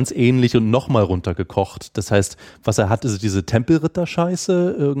macht das ganz ähnlich und nochmal runtergekocht. Das heißt, was er hat, ist diese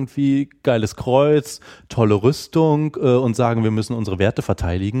Tempelritter-Scheiße, irgendwie geiles Kreuz, tolle Rüstung und sagen, wir müssen unsere Werte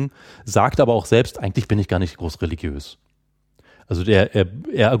verteidigen. Sagt aber auch selbst, eigentlich bin ich gar nicht groß religiös. Also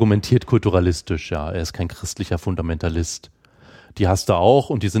er argumentiert kulturalistisch, ja. Er ist kein christlicher Fundamentalist. Die hast du auch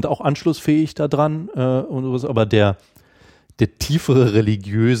und die sind auch anschlussfähig da dran. Aber der tiefere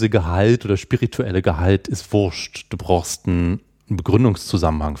religiöse Gehalt oder spirituelle Gehalt ist wurscht. Du brauchst einen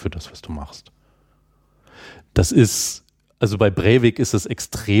Begründungszusammenhang für das, was du machst. Das ist, also bei Breivik ist es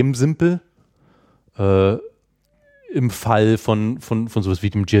extrem simpel. Im Fall von sowas wie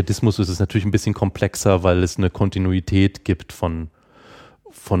dem Dschihadismus ist es natürlich ein bisschen komplexer, weil es eine Kontinuität gibt von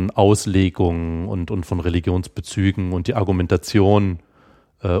Auslegungen und von Religionsbezügen und die Argumentation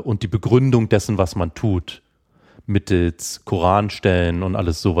und die Begründung dessen, was man tut, mittels Koranstellen und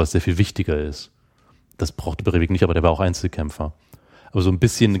alles sowas sehr viel wichtiger ist. Das brauchte Breivik nicht, aber der war auch Einzelkämpfer. Aber so ein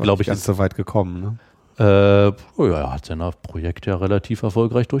bisschen, glaube ich, ganz so weit gekommen, ne? Er hat sein Projekt ja relativ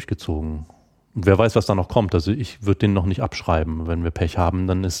erfolgreich durchgezogen. Und wer weiß, was da noch kommt. Also ich würde den noch nicht abschreiben. Wenn wir Pech haben,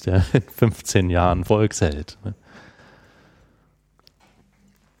 dann ist der in 15 Jahren Volksheld.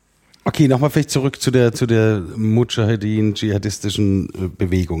 Okay, nochmal vielleicht zurück zu der Mujahedin dschihadistischen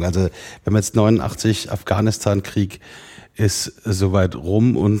Bewegung. Also wenn man jetzt 89 Afghanistan-Krieg ist soweit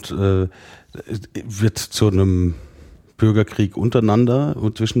rum und wird zu einem Bürgerkrieg untereinander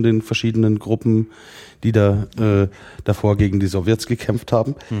und zwischen den verschiedenen Gruppen, die da davor gegen die Sowjets gekämpft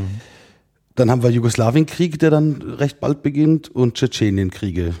haben. Mhm. Dann haben wir Jugoslawienkrieg, der dann recht bald beginnt, und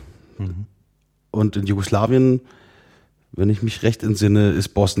Tschetschenienkriege. Mhm. Und in Jugoslawien, wenn ich mich recht entsinne, ist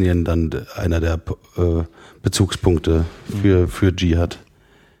Bosnien dann einer der Bezugspunkte für Dschihad.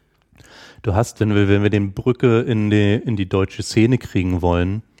 Du hast, wenn wir den Brücke in die deutsche Szene kriegen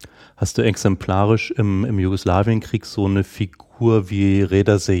wollen, hast du exemplarisch im Jugoslawienkrieg so eine Figur wie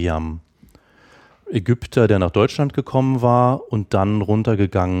Reda Sejam. Ägypter, der nach Deutschland gekommen war und dann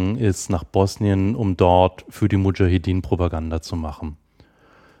runtergegangen ist nach Bosnien, um dort für die Mujahedin Propaganda zu machen.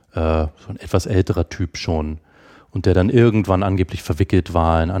 So ein etwas älterer Typ schon. Und der dann irgendwann angeblich verwickelt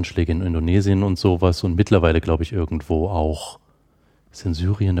war in Anschläge in Indonesien und sowas und mittlerweile, glaube ich, irgendwo auch ist in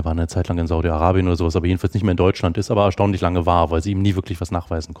Syrien, der war eine Zeit lang in Saudi-Arabien oder sowas, aber jedenfalls nicht mehr in Deutschland ist, aber erstaunlich lange war, weil sie ihm nie wirklich was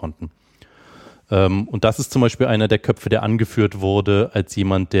nachweisen konnten. Und das ist zum Beispiel einer der Köpfe, der angeführt wurde als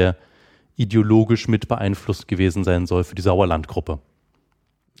jemand, der ideologisch mit beeinflusst gewesen sein soll für die Sauerland-Gruppe.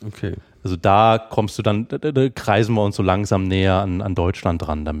 Okay. Also da kommst du dann, da kreisen wir uns so langsam näher an Deutschland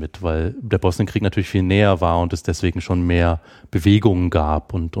dran damit, weil der Bosnienkrieg natürlich viel näher war und es deswegen schon mehr Bewegungen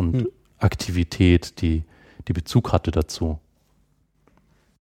gab und Aktivität, die Bezug hatte dazu.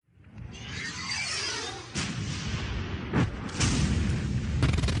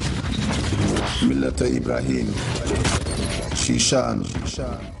 Millata Ibrahim, Shishan. Guck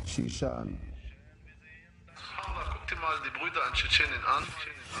dir mal die Brüder in Tschetschenien an.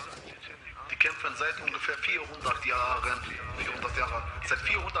 Die kämpfen seit ungefähr 400 Jahren. Seit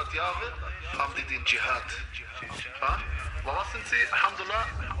 400 Jahren haben die den Dschihad. Ja? Aber was sind sie? Alhamdulillah,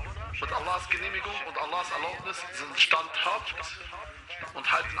 mit Allahs Genehmigung und Allahs Erlaubnis sind standhaft und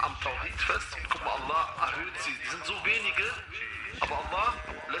halten am Tawhid fest. Und guck mal, Allah erhöht sie. Die sind so wenige, aber Allah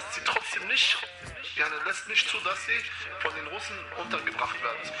lässt sie trotzdem nicht, lässt nicht zu, dass sie von den Russen untergebracht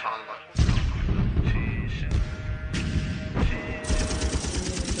werden, subhanallah.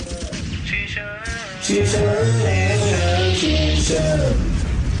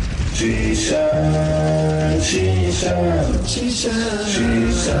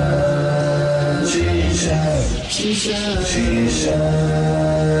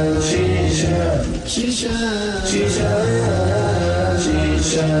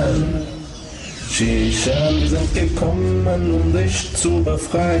 Shishan, wir sind gekommen, um dich zu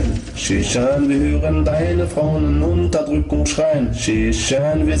befreien. Shishan, wir hören deine Frauen in Unterdrückung schreien.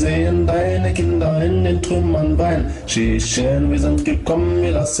 Shishan, wir sehen deine Kinder in den Trümmern weinen. Shishan, wir sind gekommen,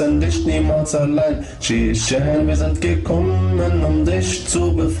 wir lassen dich niemals allein. Shishan, wir sind gekommen, um dich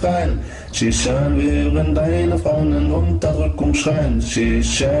zu befreien. Shishan, wir hören deine Frauen in Unterdrückung schreien.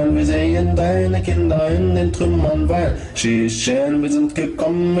 Shishan, wir sehen deine Kinder in den Trümmern weinen. Shishan, wir sind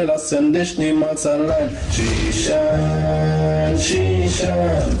gekommen, wir lassen dich niemals allein. Shishan,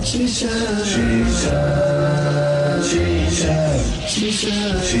 Shishan, Shishan, Shishan, Shishan,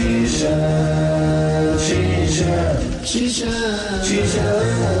 Shishan, Shishan, Shishan, Shishan,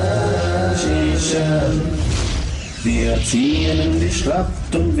 Shishan. Wir ziehen in die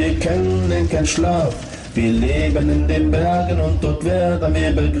Schlacht und wir kennen keinen Schlaf. Wir leben in den Bergen und dort werden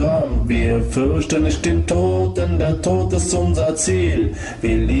wir begraben. Wir fürchten nicht den Tod, denn der Tod ist unser Ziel.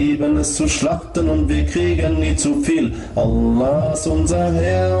 Wir lieben es zu schlachten und wir kriegen nie zu viel. Allah ist unser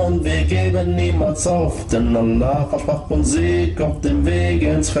Herr und wir geben niemals auf, denn Allah versprach uns Sieg auf dem Weg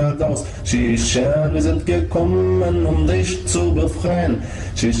ins Verdaus. Shishan, wir sind gekommen, um dich zu befreien.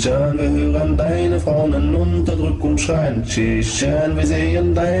 Shishan, wir hören deine Frauen in Unterdrückung schreien. Shishan, wir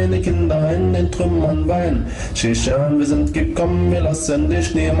sehen deine Kinder in den Trümmern weinen. Shishan, wir sind gekommen, wir lassen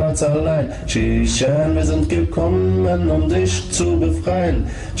dich niemals allein. Shishan, wir sind gekommen, um dich zu befreien.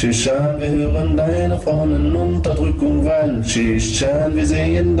 Shishan, wir hören deine Frauen in Unterdrückung weinen. Shishan, wir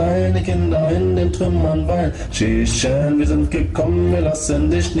sehen deine Kinder in den Trümmern weinen. Shishan, wir sind gekommen, wir lassen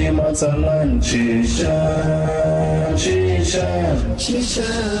dich niemals allein. Shishan, Shishan, Shishan,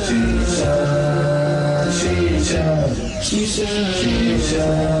 Shishan, Shishan,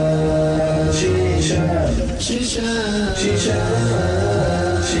 Shishan, Shishan, Shishan,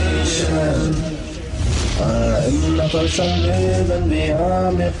 Shishan. In Deutschland leben wir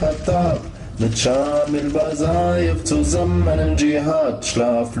Amir Khattab, mit Shamil Basayev zusammen im Dschihad.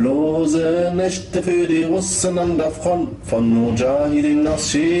 Schlaflose Nächte für die Russen an der Front. Von Mujahidin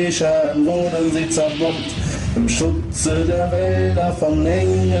aus Shishan wurden sie zerbombt. Im Schutze der Wälder von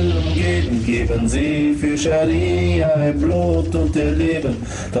Engeln umgeben, geben sie für Scharia ihr Blut und ihr Leben.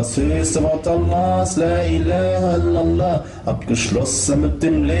 Das höchste Wort Allahs, La ilaha illallah, abgeschlossen mit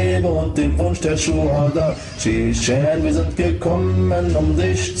dem Leben und dem Wunsch der Shuhada. Shishan, wir sind gekommen, um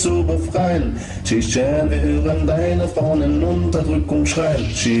dich zu befreien. Shishan, wir hören deine Frauen in Unterdrückung schreien.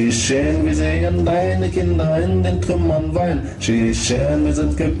 Shishan, wir sehen deine Kinder in den Trümmern weinen. Shishan, wir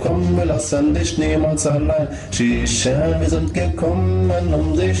sind gekommen, wir lassen dich niemals allein.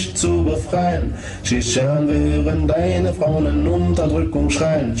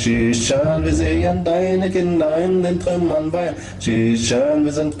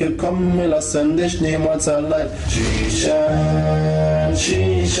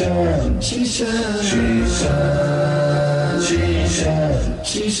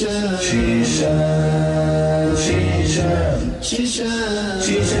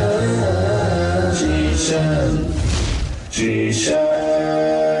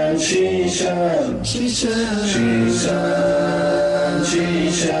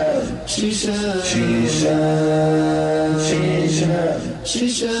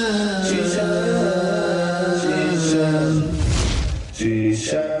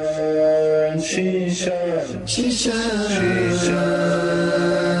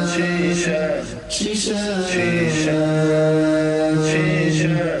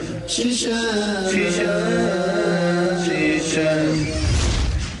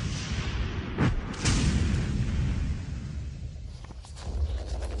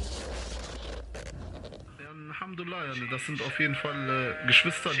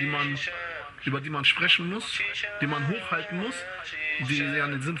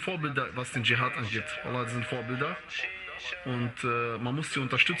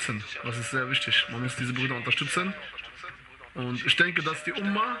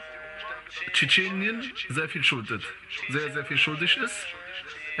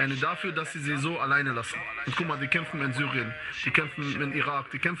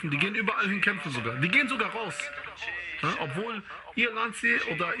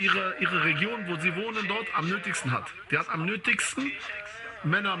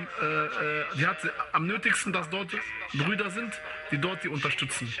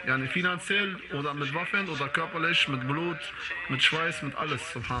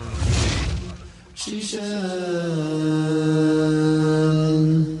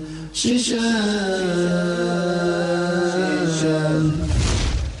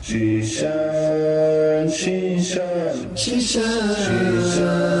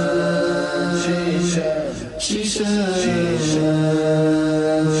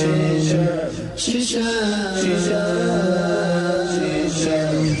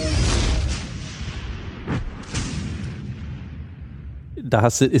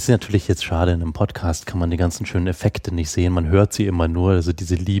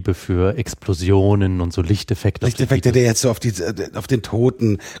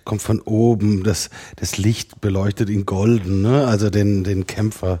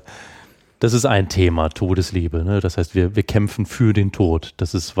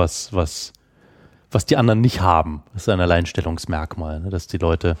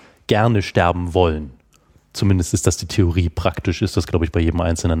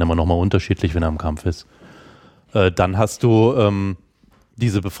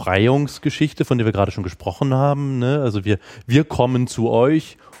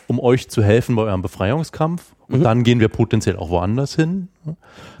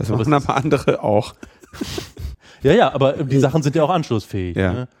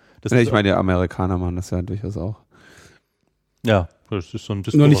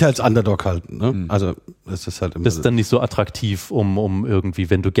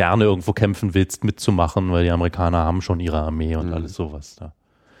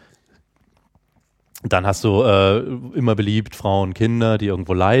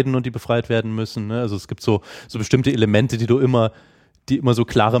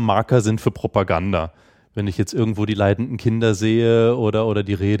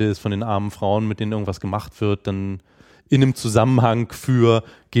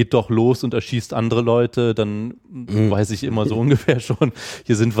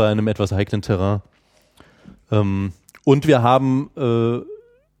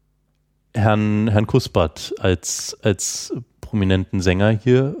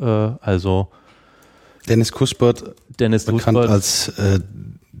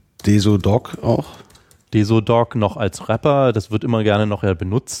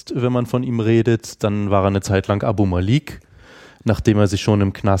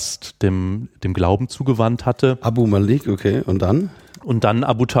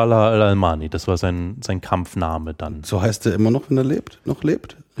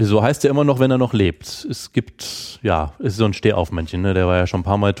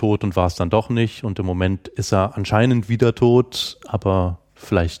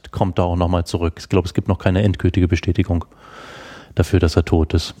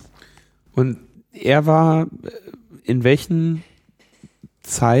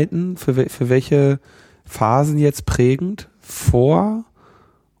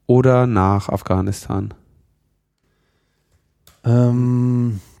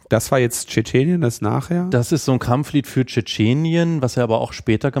 Das war jetzt Tschetschenien, das nachher? Das ist so ein Kampflied für Tschetschenien, was ja aber auch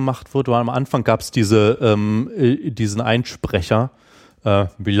später gemacht wurde. Am Anfang gab es diesen Einsprecher,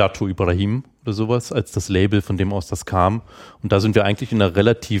 Milatu Ibrahim oder sowas, als das Label, von dem aus das kam. Und da sind wir eigentlich in einer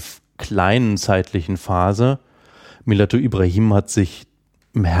relativ kleinen zeitlichen Phase. Milatu Ibrahim hat sich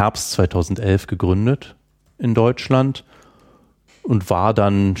im Herbst 2011 gegründet in Deutschland und war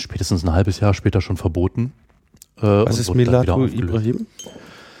dann spätestens ein halbes Jahr später schon verboten. Was ist Milatu Ibrahim?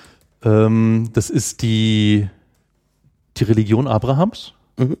 Das ist die Religion Abrahams,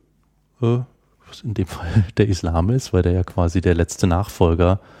 was in dem Fall der Islam ist, weil der ja quasi der letzte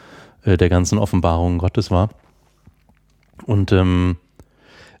Nachfolger der ganzen Offenbarungen Gottes war. Und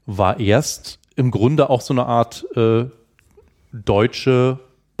war erst im Grunde auch so eine Art deutsche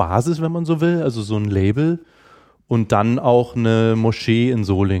Basis, wenn man so will, also so ein Label. Und dann auch eine Moschee in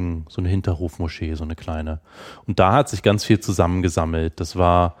Solingen, so eine Hinterhofmoschee, so eine kleine. Und da hat sich ganz viel zusammengesammelt. Das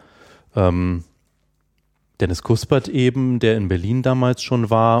war Dennis Kuspert eben, der in Berlin damals schon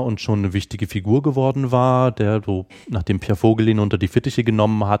war und schon eine wichtige Figur geworden war, der so, nachdem Pierre Vogel ihn unter die Fittiche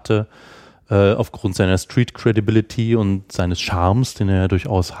genommen hatte, aufgrund seiner Street Credibility und seines Charmes, den er ja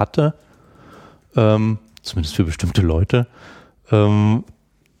durchaus hatte, zumindest für bestimmte Leute, so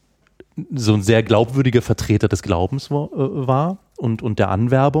ein sehr glaubwürdiger Vertreter des Glaubens war und der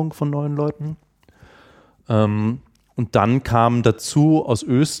Anwerbung von neuen Leuten. Und dann kam dazu aus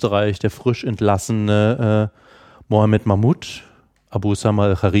Österreich der frisch entlassene Mohammed Mahmoud, Abu Usama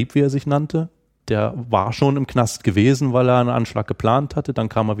al-Gharib, wie er sich nannte. Der war schon im Knast gewesen, weil er einen Anschlag geplant hatte. Dann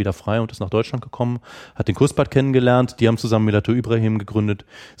kam er wieder frei und ist nach Deutschland gekommen, hat den Kuspert kennengelernt. Die haben zusammen Milatu Ibrahim gegründet,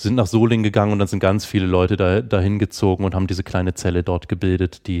 sind nach Solingen gegangen und dann sind ganz viele Leute dahin gezogen und haben diese kleine Zelle dort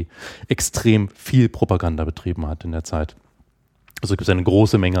gebildet, die extrem viel Propaganda betrieben hat in der Zeit. Also es gibt eine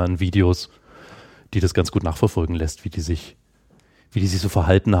große Menge an Videos, die das ganz gut nachverfolgen lässt, wie die sich so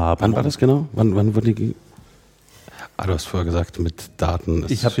verhalten haben. Wann war das genau? Wann wurde die... du hast vorher gesagt, mit Daten.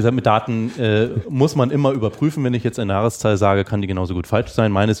 Ich habe gesagt, mit Daten muss man immer überprüfen. Wenn ich jetzt eine Jahreszahl sage, kann die genauso gut falsch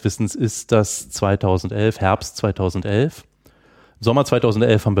sein. Meines Wissens ist das 2011, Herbst 2011. Im Sommer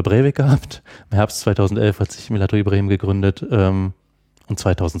 2011 haben wir Breivik gehabt. Im Herbst 2011 hat sich Milatu Ibrahim gegründet und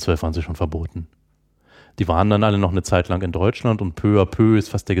 2012 waren sie schon verboten. Die waren dann alle noch eine Zeit lang in Deutschland und peu à peu ist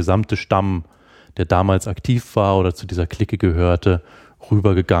fast der gesamte Stamm, der damals aktiv war oder zu dieser Clique gehörte,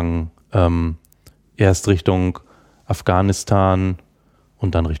 rübergegangen. Erst Richtung Afghanistan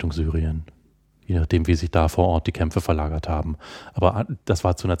und dann Richtung Syrien. Je nachdem, wie sich da vor Ort die Kämpfe verlagert haben. Aber das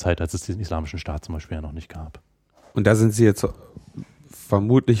war zu einer Zeit, als es den Islamischen Staat zum Beispiel ja noch nicht gab. Und da sind Sie jetzt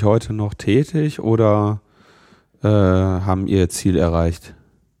vermutlich heute noch tätig oder haben Ihr Ziel erreicht?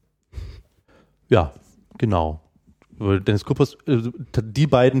 Ja, genau. Dennis Kuppers, die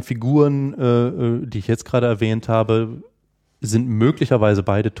beiden Figuren, die ich jetzt gerade erwähnt habe, sind möglicherweise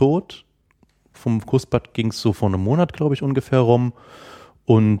beide tot. Vom Kuspert ging es so vor einem Monat, glaube ich, ungefähr rum.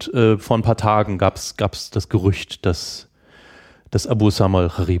 Und vor ein paar Tagen gab es das Gerücht, dass Abu Usama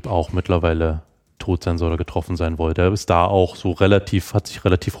al-Gharib auch mittlerweile tot sein soll oder getroffen sein wollte. Er ist da auch so hat sich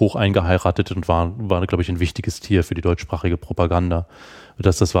relativ hoch eingeheiratet und war, glaube ich, ein wichtiges Tier für die deutschsprachige Propaganda.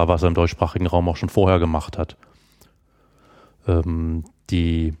 Das war, was er im deutschsprachigen Raum auch schon vorher gemacht hat.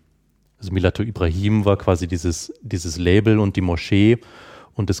 Milatu Ibrahim war quasi dieses Label und die Moschee.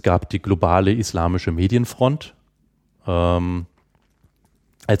 Und es gab die globale islamische Medienfront als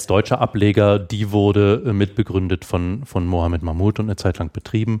deutscher Ableger. Die wurde mitbegründet von Mohammed Mahmoud und eine Zeit lang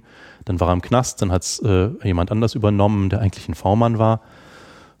betrieben. Dann war er im Knast, dann hat es jemand anders übernommen, der eigentlich ein V-Mann war.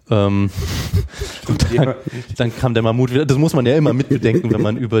 Und dann kam der Mahmoud wieder. Das muss man ja immer mitbedenken, wenn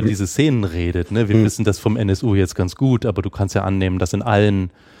man über diese Szenen redet. Ne? Wir wissen das vom NSU jetzt ganz gut, aber du kannst ja annehmen, dass in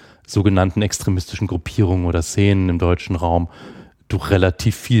allen sogenannten extremistischen Gruppierungen oder Szenen im deutschen Raum du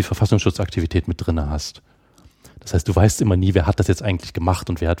relativ viel Verfassungsschutzaktivität mit drin hast. Das heißt, du weißt immer nie, wer hat das jetzt eigentlich gemacht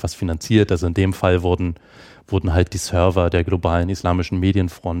und wer hat was finanziert. Also in dem Fall wurden halt die Server der globalen islamischen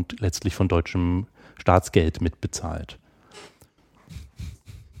Medienfront letztlich von deutschem Staatsgeld mitbezahlt.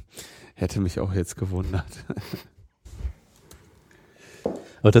 Hätte mich auch jetzt gewundert.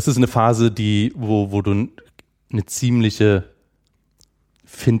 Aber das ist eine Phase, wo du eine ziemliche,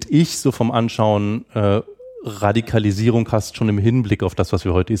 finde ich, so vom Anschauen, Radikalisierung hast, schon im Hinblick auf das, was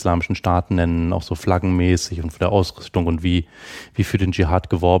wir heute islamischen Staat nennen, auch so flaggenmäßig und für der Ausrüstung und wie für den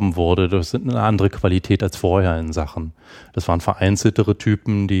Dschihad geworben wurde. Das ist eine andere Qualität als vorher in Sachen. Das waren vereinzeltere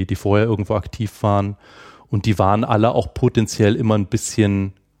Typen, die vorher irgendwo aktiv waren und die waren alle auch potenziell immer ein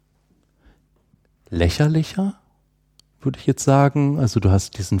bisschen lächerlicher, würde ich jetzt sagen. Also du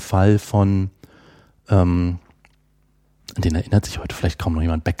hast diesen Fall von, an den erinnert sich heute vielleicht kaum noch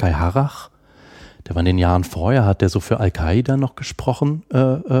jemand, Bekkay Harrach, der war in den Jahren vorher, hat der so für Al-Qaida noch gesprochen,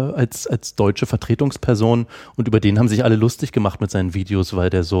 als deutsche Vertretungsperson, und über den haben sich alle lustig gemacht mit seinen Videos, weil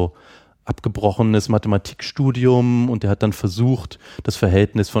der so abgebrochenes Mathematikstudium, und der hat dann versucht, das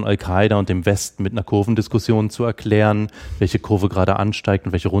Verhältnis von Al-Qaida und dem Westen mit einer Kurvendiskussion zu erklären, welche Kurve gerade ansteigt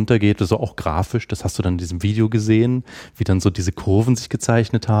und welche runtergeht, also auch grafisch, das hast du dann in diesem Video gesehen, wie dann so diese Kurven sich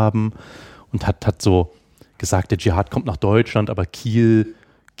gezeichnet haben, und hat so gesagt, der Dschihad kommt nach Deutschland, aber Kiel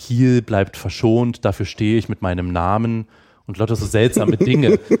bleibt verschont, dafür stehe ich mit meinem Namen, und lauter so seltsame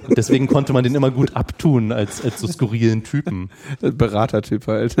Dinge. Und deswegen konnte man den immer gut abtun als so skurrilen Typen. Beratertyp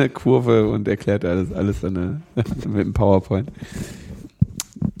halt, eine Kurve, und erklärt alles mit einem PowerPoint.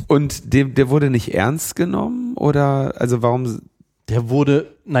 Und der wurde nicht ernst genommen, oder, also warum? Der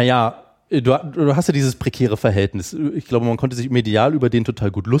wurde, du hast ja dieses prekäre Verhältnis. Ich glaube, man konnte sich medial über den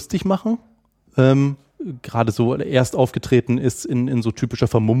total gut lustig machen. Gerade so erst aufgetreten ist in so typischer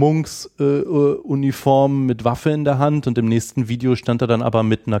Vermummungsuniform mit Waffe in der Hand, und im nächsten Video stand er dann aber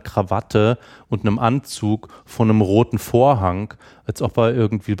mit einer Krawatte und einem Anzug vor einem roten Vorhang, als ob er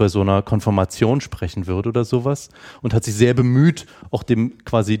irgendwie bei so einer Konfirmation sprechen würde oder sowas, und hat sich sehr bemüht, auch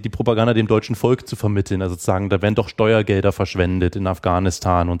quasi die Propaganda dem deutschen Volk zu vermitteln, also zu sagen, da werden doch Steuergelder verschwendet in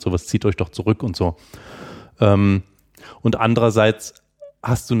Afghanistan und sowas, zieht euch doch zurück und so. Und andererseits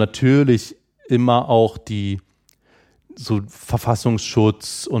hast du natürlich immer auch die so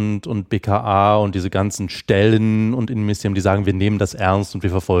Verfassungsschutz und BKA und diese ganzen Stellen und Innenministerium, die sagen, wir nehmen das ernst und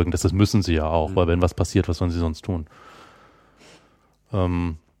wir verfolgen das. Das müssen sie ja auch, weil wenn was passiert, was sollen sie sonst tun?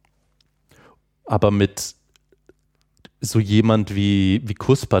 Aber mit so jemand wie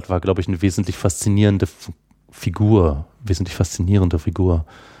Kuspert war, glaube ich, eine wesentlich faszinierende Figur,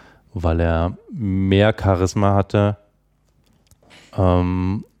 weil er mehr Charisma hatte,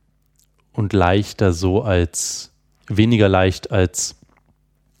 und weniger leicht als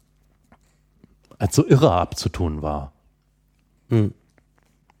so irre abzutun war. Mhm.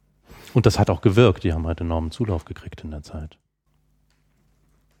 Und das hat auch gewirkt. Die haben halt enormen Zulauf gekriegt in der Zeit.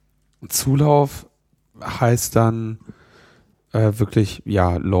 Zulauf heißt dann wirklich,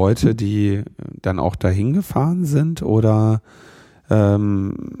 ja, Leute, die dann auch dahin gefahren sind, oder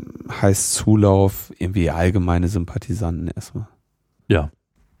heißt Zulauf irgendwie allgemeine Sympathisanten erstmal? Ja.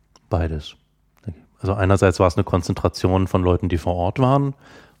 Beides. Also einerseits war es eine Konzentration von Leuten, die vor Ort waren,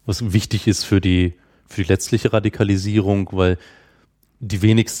 was wichtig ist für die letztliche Radikalisierung, weil die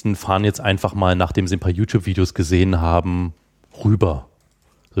wenigsten fahren jetzt einfach mal, nachdem sie ein paar YouTube-Videos gesehen haben, rüber.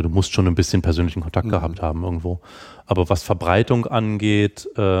 Also du musst schon ein bisschen persönlichen Kontakt gehabt haben irgendwo. Aber was Verbreitung angeht,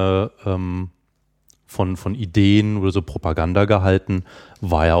 von Ideen oder so Propaganda gehalten,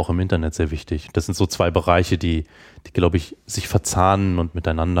 war ja auch im Internet sehr wichtig. Das sind so zwei Bereiche, die glaube ich, sich verzahnen und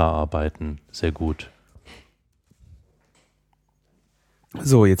miteinander arbeiten sehr gut.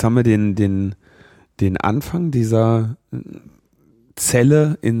 So, jetzt haben wir den Anfang dieser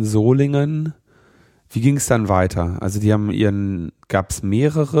Zelle in Solingen. Wie ging es dann weiter? Also gab es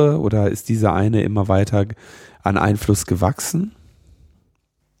mehrere, oder ist diese eine immer weiter an Einfluss gewachsen?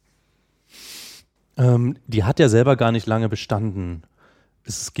 Die hat ja selber gar nicht lange bestanden.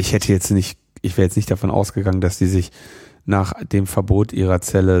 Ich wäre jetzt nicht davon ausgegangen, dass die sich nach dem Verbot ihrer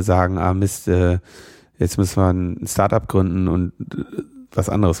Zelle sagen, Mist, jetzt müssen wir ein Startup gründen und was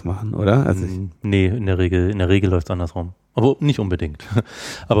anderes machen, oder? Also nee, in der Regel läuft es andersrum. Aber nicht unbedingt.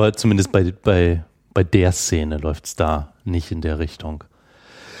 Aber zumindest bei der Szene läuft es da nicht in der Richtung.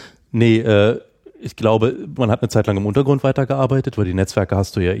 Nee, ich glaube, man hat eine Zeit lang im Untergrund weitergearbeitet, weil die Netzwerke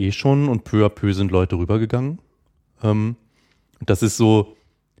hast du ja eh schon, und peu à peu sind Leute rübergegangen. Das ist so,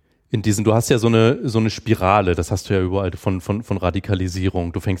 du hast ja so eine Spirale, das hast du ja überall von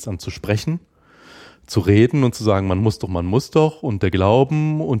Radikalisierung. Du fängst an zu sprechen, zu reden und zu sagen, man muss doch, und der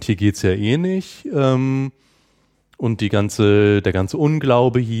Glauben, und hier geht's ja eh nicht, und der ganze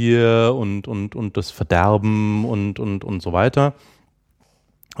Unglaube hier und das Verderben und so weiter.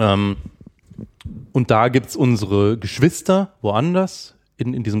 Und da gibt's unsere Geschwister woanders,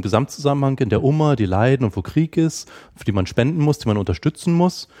 in diesem Gesamtzusammenhang, in der Umma, die leiden und wo Krieg ist, für die man spenden muss, die man unterstützen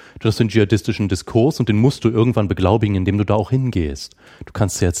muss. Du hast den dschihadistischen Diskurs, und den musst du irgendwann beglaubigen, indem du da auch hingehst. Du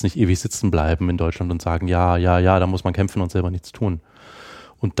kannst ja jetzt nicht ewig sitzen bleiben in Deutschland und sagen, ja, da muss man kämpfen und selber nichts tun.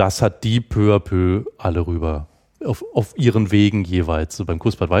 Und das hat die peu à peu alle rüber, auf ihren Wegen jeweils. So, beim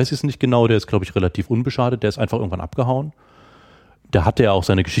Kuspert weiß ich es nicht genau, der ist, glaube ich, relativ unbeschadet, der ist einfach irgendwann abgehauen. Der hatte ja auch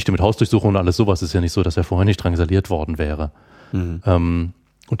seine Geschichte mit Hausdurchsuchung und alles sowas. Ist ja nicht so, dass er vorher nicht drangsaliert worden wäre. Und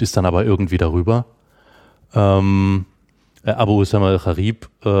ist dann aber irgendwie darüber. Abu Usama al-Gharib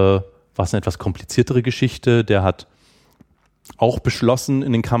war es eine etwas kompliziertere Geschichte. Der hat auch beschlossen,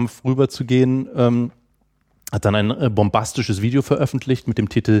 in den Kampf rüberzugehen, hat dann ein bombastisches Video veröffentlicht mit dem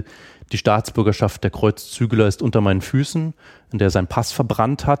Titel "Die Staatsbürgerschaft der Kreuzzügler ist unter meinen Füßen", in der er seinen Pass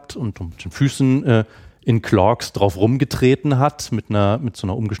verbrannt hat und mit den Füßen in Clarks drauf rumgetreten hat, mit so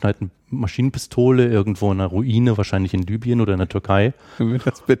einer umgeschneiten Maschinenpistole irgendwo in einer Ruine, wahrscheinlich in Libyen oder in der Türkei. Können wir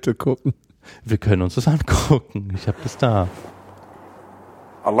das bitte gucken? Wir können uns das angucken. Ich habe das da.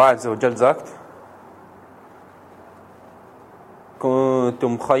 Allah Azza wa Jal sagt: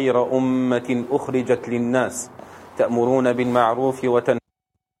 كنتم خير أمة أخرجت للناس تأمرون بالمعروف وتنهون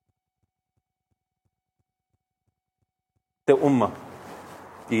der Umma,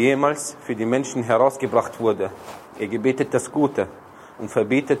 die jemals für die Menschen herausgebracht wurde. Ihr gebetet das Gute und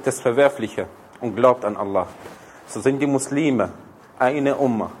verbietet das Verwerfliche und glaubt an Allah. So sind die Muslime eine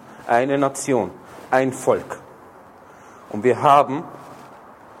Umma, eine Nation, ein Volk. Und wir haben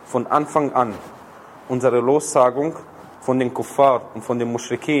von Anfang an unsere Lossagung von den Kuffar und von den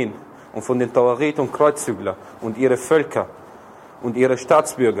Muschrikin und von den Tawarit und Kreuzzügler und ihre Völker und ihre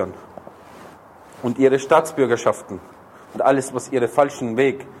Staatsbürger und ihre Staatsbürgerschaften und alles, was ihre falschen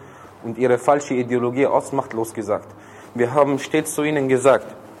Weg und ihre falsche Ideologie ausmacht, losgesagt. Wir haben stets zu ihnen gesagt: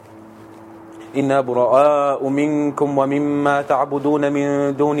 Inna bura'a'u minkum wa mimma ta'buduna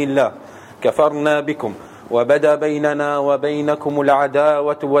min dunillah kafarna bikum وبدا بيننا وبينكم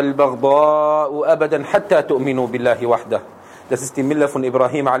العداوة والبغضاء أبدا حتى تؤمنوا بالله وحده. Das ist die Milla von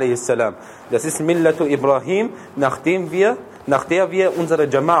Ibrahim a.s. Das ist Millatu Ibrahim, nach der wir unsere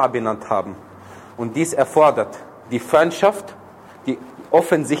Jama'a benannt haben. Und dies erfordert die Feindschaft, die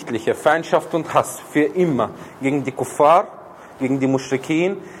offensichtliche Feindschaft und Hass für immer gegen die Kuffar, gegen die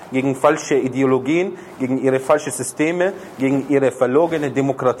Muschrikin, gegen falsche Ideologien, gegen ihre falschen Systeme, gegen ihre verlogene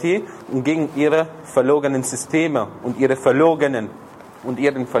Demokratie und gegen ihre verlogenen Systeme und ihren verlogenen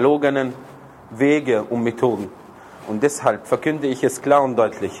Wege und Methoden. Und deshalb verkünde ich es klar und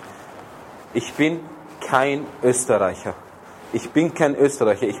deutlich: Ich bin kein Österreicher. Ich bin kein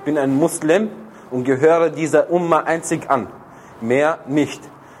Österreicher. Ich bin ein Muslim und gehöre dieser Umma einzig an. Mehr nicht.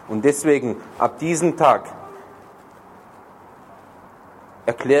 Und deswegen, ab diesem Tag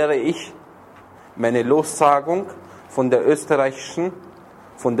erkläre ich meine Lossagung von der österreichischen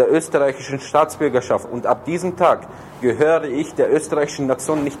Staatsbürgerschaft. Und ab diesem Tag gehöre ich der österreichischen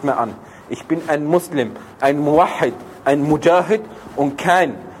Nation nicht mehr an. Ich bin ein Muslim, ein Muwahhid, ein Mujahid und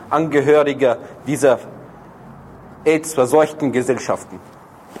kein Angehöriger dieser AIDS-verseuchten Gesellschaften.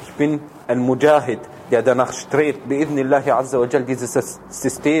 Ich bin ein Mujahid, der danach strebt, bi'idhnillahi azza wa jal, diese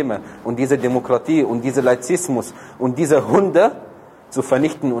Systeme und diese Demokratie und dieser Laizismus und diese Hunde zu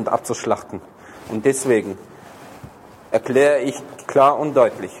vernichten und abzuschlachten. Und deswegen erkläre ich klar und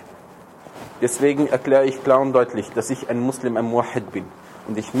deutlich, dass ich ein Muslim, ein Muwahhid bin.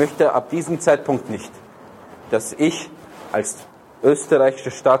 Und ich möchte ab diesem Zeitpunkt nicht, dass ich als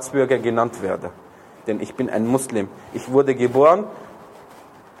österreichischer Staatsbürger genannt werde. Denn ich bin ein Muslim. Ich wurde geboren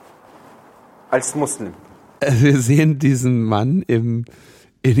als Muslim. Wir sehen diesen Mann in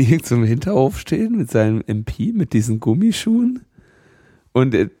irgendeinem Hinterhof stehen mit seinem MP, mit diesen Gummischuhen.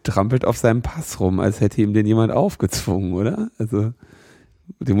 Und er trampelt auf seinem Pass rum, als hätte ihm den jemand aufgezwungen, oder? Also,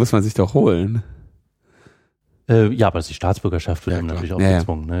 den muss man sich doch holen. Ja, aber die Staatsbürgerschaft wird ihm natürlich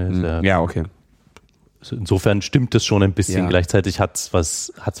aufgezwungen. Ne? Ja, okay. Insofern stimmt es schon ein bisschen. Ja. Gleichzeitig hat's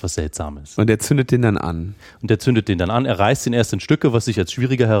was Seltsames. Und er zündet den dann an. Er reißt ihn erst in Stücke, was sich als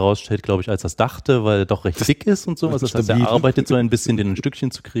schwieriger herausstellt, glaube ich, als er es dachte, weil er doch recht dick ist und so. Also das heißt, er arbeitet so ein bisschen, den in Stückchen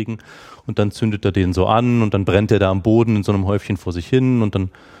zu kriegen. Und dann zündet er den so an und dann brennt er da am Boden in so einem Häufchen vor sich hin und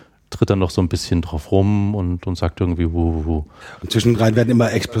dann tritt er noch so ein bisschen drauf rum und sagt irgendwie wuhu. Und zwischendrin werden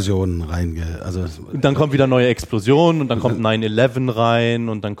immer Explosionen dann kommt wieder neue Explosionen und dann kommt 9/11 rein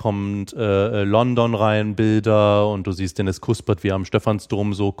und dann kommt London rein, Bilder und du siehst Dennis Kuspert, wie er am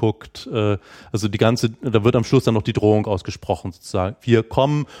Stephansdom so guckt. Also da wird am Schluss dann noch die Drohung ausgesprochen, sozusagen. Wir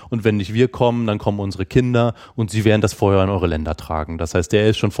kommen und wenn nicht wir kommen, dann kommen unsere Kinder und sie werden das Feuer in eure Länder tragen. Das heißt, der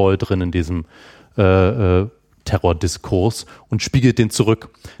ist schon voll drin in diesem Terrordiskurs und spiegelt den zurück.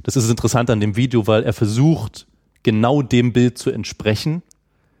 Das ist interessant an dem Video, weil er versucht, genau dem Bild zu entsprechen,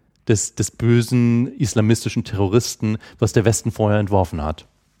 des bösen islamistischen Terroristen, was der Westen vorher entworfen hat.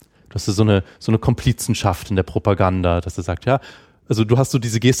 Das ist so eine Komplizenschaft in der Propaganda, dass er sagt, ja, also du hast so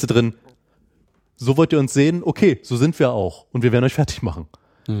diese Geste drin, so wollt ihr uns sehen? Okay, so sind wir auch und wir werden euch fertig machen.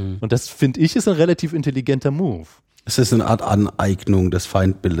 Mhm. Und das, finde ich, ist ein relativ intelligenter Move. Es ist eine Art Aneignung des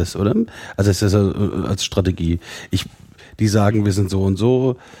Feindbildes, oder? Also es ist als Strategie. Die sagen, wir sind so und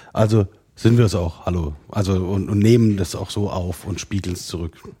so, also sind wir es auch, hallo. Also und nehmen das auch so auf und spiegeln es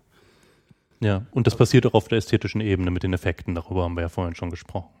zurück. Ja, und das passiert auch auf der ästhetischen Ebene mit den Effekten, darüber haben wir ja vorhin schon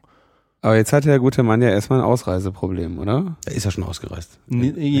gesprochen. Aber jetzt hat der gute Mann ja erstmal ein Ausreiseproblem, oder? Er ist ja schon ausgereist.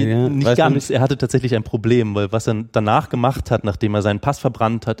 Nicht ganz. Er hatte tatsächlich ein Problem, weil was er danach gemacht hat, nachdem er seinen Pass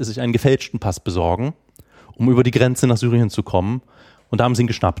verbrannt hat, ist sich einen gefälschten Pass besorgen, um über die Grenze nach Syrien zu kommen. Und da haben sie ihn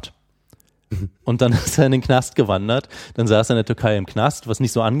geschnappt. Und dann ist er in den Knast gewandert. Dann saß er in der Türkei im Knast, was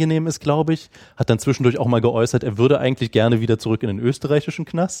nicht so angenehm ist, glaube ich. Hat dann zwischendurch auch mal geäußert, er würde eigentlich gerne wieder zurück in den österreichischen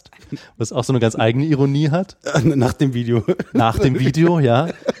Knast, was auch so eine ganz eigene Ironie hat. Nach dem Video. Nach dem Video, ja.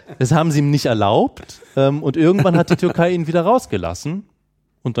 Das haben sie ihm nicht erlaubt. Und irgendwann hat die Türkei ihn wieder rausgelassen.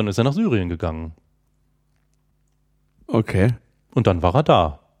 Und dann ist er nach Syrien gegangen. Okay. Und dann war er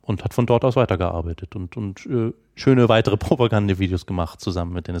da und hat von dort aus weitergearbeitet und schöne weitere Propagandavideos gemacht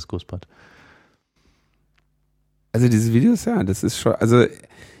zusammen mit Dennis Guspert. Also diese Videos, ja, das ist schon, also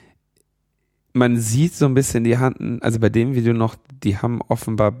man sieht so ein bisschen die Hand, also bei dem Video noch, die haben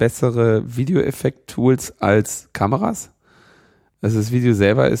offenbar bessere Videoeffekt-Tools als Kameras. Also das Video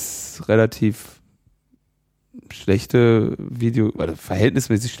selber ist relativ schlechte oder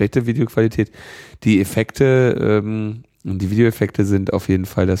verhältnismäßig schlechte Videoqualität. Die Effekte und die Videoeffekte sind auf jeden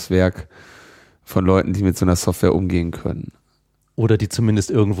Fall das Werk von Leuten, die mit so einer Software umgehen können. Oder die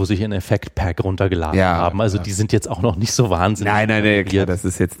zumindest irgendwo sich ein Effekt-Pack runtergeladen haben. Also die sind jetzt auch noch nicht so wahnsinnig. Nein, klar, das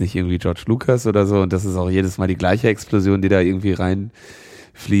ist jetzt nicht irgendwie George Lucas oder so und das ist auch jedes Mal die gleiche Explosion, die da irgendwie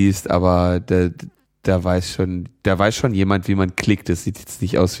reinfließt, aber da weiß schon jemand, wie man klickt. Das sieht jetzt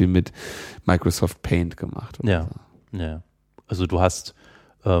nicht aus wie mit Microsoft Paint gemacht. Ja, so. Ja. Also du hast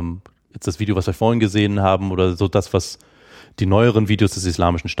jetzt das Video, was wir vorhin gesehen haben oder so das, was die neueren Videos des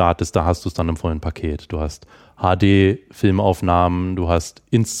Islamischen Staates, da hast du es dann im vollen Paket. Du hast HD-Filmaufnahmen, du hast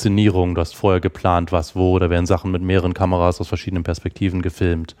Inszenierung, du hast vorher geplant, was wo, da werden Sachen mit mehreren Kameras aus verschiedenen Perspektiven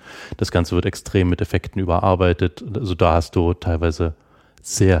gefilmt. Das Ganze wird extrem mit Effekten überarbeitet. Also da hast du teilweise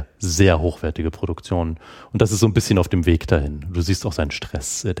sehr, sehr hochwertige Produktionen. Und das ist so ein bisschen auf dem Weg dahin. Du siehst auch seinen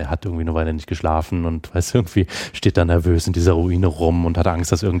Stress. Der hat irgendwie eine Weile nicht geschlafen und weiß irgendwie, steht da nervös in dieser Ruine rum und hat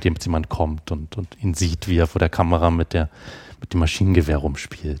Angst, dass irgendjemand kommt und ihn sieht, wie er vor der Kamera mit dem Maschinengewehr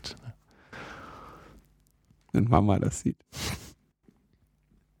rumspielt. Wenn Mama das sieht.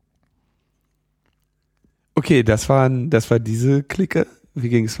 Okay, das war diese Clique. Wie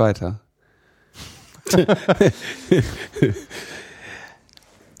ging es weiter?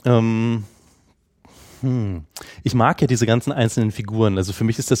 Ich mag ja diese ganzen einzelnen Figuren. Also für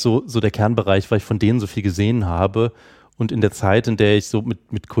mich ist das so der Kernbereich, weil ich von denen so viel gesehen habe. Und in der Zeit, in der ich so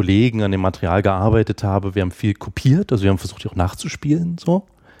mit Kollegen an dem Material gearbeitet habe, wir haben viel kopiert. Also wir haben versucht, die auch nachzuspielen. So.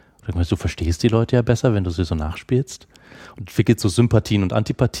 Du verstehst die Leute ja besser, wenn du sie so nachspielst. Und entwickelt so Sympathien und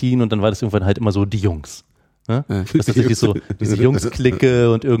Antipathien. Und dann war das irgendwann halt immer so die Jungs. Ne? Das ist natürlich so diese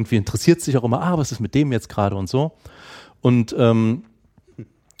Jungs-Clique und irgendwie interessiert sich auch immer, was ist mit dem jetzt gerade und so. Und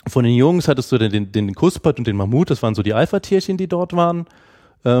von den Jungs hattest du den Kuspert und den Mammut, das waren so die Alpha-Tierchen, die dort waren.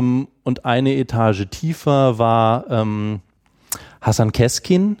 Und eine Etage tiefer war Hasan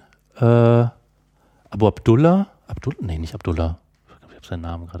Keskin, Abu Abdullah, nicht Abdullah, ich habe seinen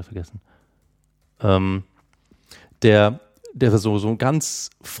Namen gerade vergessen. Der so ein ganz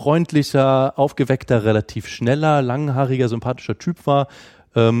freundlicher, aufgeweckter, relativ schneller, langhaariger, sympathischer Typ war.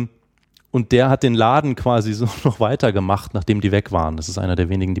 Und der hat den Laden quasi so noch weitergemacht, nachdem die weg waren. Das ist einer der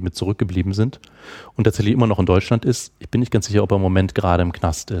wenigen, die mit zurückgeblieben sind und tatsächlich immer noch in Deutschland ist. Ich bin nicht ganz sicher, ob er im Moment gerade im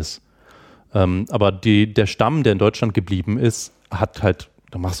Knast ist. Aber der Stamm, der in Deutschland geblieben ist, hat halt,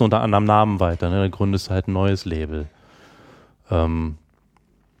 da machst du unter anderem Namen weiter, ne? Da gründest halt ein neues Label.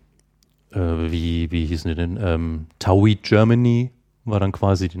 Wie hießen die denn? Tawhid Germany war dann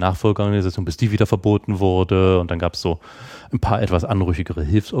quasi die Nachfolgeorganisation, bis die wieder verboten wurde. Und dann gab es so ein paar etwas anrüchigere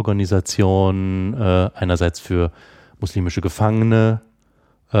Hilfsorganisationen, einerseits für muslimische Gefangene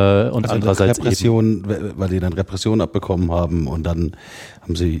und also andererseits Repression, weil die dann Repression abbekommen haben und dann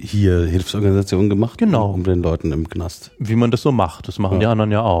haben sie hier Hilfsorganisationen gemacht, genau, um den Leuten im Knast. Wie man das so macht, das machen die anderen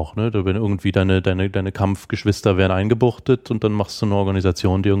ja auch. Ne? Da werden irgendwie deine Kampfgeschwister werden eingebuchtet und dann machst du eine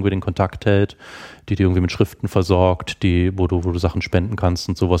Organisation, die irgendwie den Kontakt hält, die dir irgendwie mit Schriften versorgt, wo du Sachen spenden kannst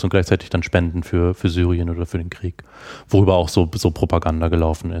und sowas und gleichzeitig dann Spenden für Syrien oder für den Krieg, worüber auch so Propaganda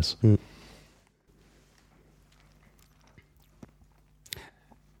gelaufen ist.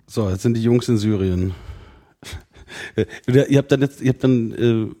 So, jetzt sind die Jungs in Syrien. Ihr habt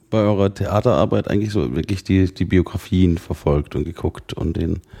dann bei eurer Theaterarbeit eigentlich so wirklich die Biografien verfolgt und geguckt und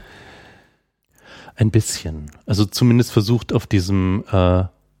den. Ein bisschen. Also zumindest versucht auf diesem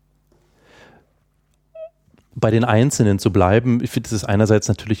bei den Einzelnen zu bleiben. Ich finde, es ist einerseits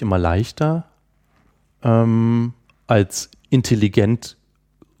natürlich immer leichter, als intelligent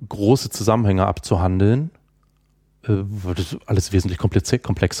große Zusammenhänge abzuhandeln, weil das alles wesentlich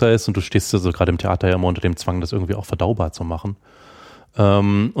komplexer ist und du stehst also gerade im Theater ja immer unter dem Zwang, das irgendwie auch verdaubar zu machen.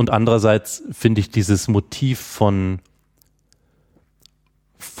 Und andererseits finde ich dieses Motiv von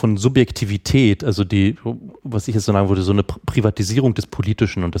Subjektivität, also was ich jetzt so sagen würde, so eine Privatisierung des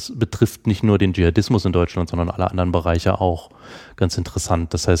Politischen, und das betrifft nicht nur den Dschihadismus in Deutschland, sondern alle anderen Bereiche auch. Ganz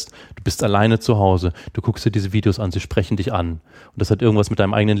interessant. Das heißt, du bist alleine zu Hause, du guckst dir diese Videos an, sie sprechen dich an. Und das hat irgendwas mit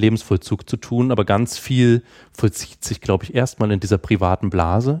deinem eigenen Lebensvollzug zu tun, aber ganz viel vollzieht sich, glaube ich, erstmal in dieser privaten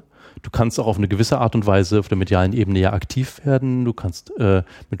Blase. Du kannst auch auf eine gewisse Art und Weise auf der medialen Ebene ja aktiv werden. Du kannst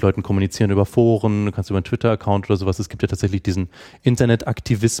mit Leuten kommunizieren über Foren, du kannst über einen Twitter-Account oder sowas. Es gibt ja tatsächlich diesen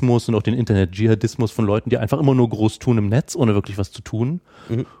Internetaktivismus und auch den Internet-Dschihadismus von Leuten, die einfach immer nur groß tun im Netz, ohne wirklich was zu tun.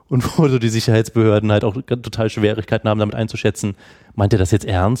 Mhm. Und wo so die Sicherheitsbehörden halt auch total Schwierigkeiten haben, damit einzuschätzen, meint er das jetzt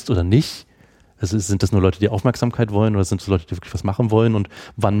ernst oder nicht? Also sind das nur Leute, die Aufmerksamkeit wollen, oder sind das Leute, die wirklich was machen wollen? Und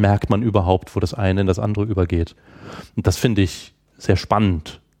wann merkt man überhaupt, wo das eine in das andere übergeht? Und das finde ich sehr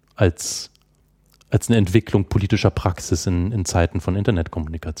spannend als eine Entwicklung politischer Praxis in Zeiten von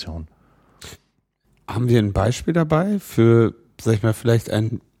Internetkommunikation. Haben wir ein Beispiel dabei für, sag ich mal, vielleicht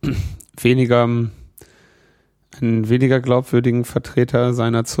einen weniger glaubwürdigen Vertreter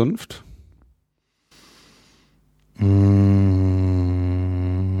seiner Zunft? Einen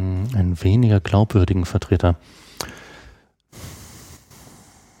weniger glaubwürdigen Vertreter.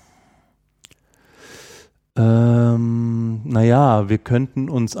 Naja, wir könnten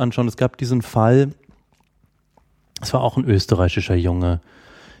uns anschauen, es gab diesen Fall, es war auch ein österreichischer Junge,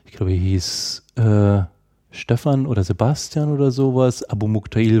 ich glaube, er hieß Stefan oder Sebastian oder sowas, Abu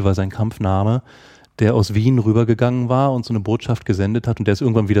Muktail war sein Kampfname, der aus Wien rübergegangen war und so eine Botschaft gesendet hat, und der ist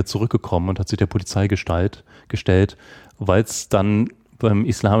irgendwann wieder zurückgekommen und hat sich der Polizei gestellt, weil es dann beim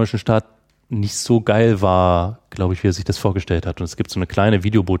Islamischen Staat nicht so geil war, glaube ich, wie er sich das vorgestellt hat. Und es gibt so eine kleine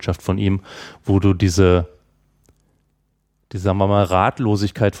Videobotschaft von ihm, wo du diese, sagen wir mal,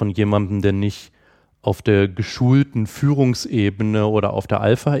 Ratlosigkeit von jemandem, der nicht auf der geschulten Führungsebene oder auf der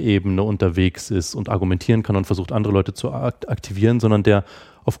Alpha-Ebene unterwegs ist und argumentieren kann und versucht, andere Leute zu aktivieren, sondern der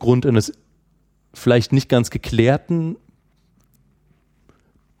aufgrund eines vielleicht nicht ganz geklärten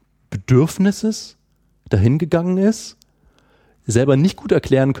Bedürfnisses dahingegangen ist, selber nicht gut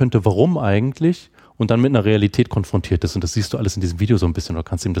erklären könnte, warum eigentlich, und dann mit einer Realität konfrontiert ist. Und das siehst du alles in diesem Video so ein bisschen, oder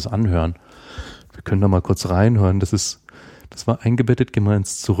kannst ihm das anhören. Wir können da mal kurz reinhören. Das war eingebettet, geh mal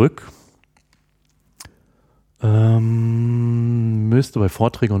ins Zurück. Müsste bei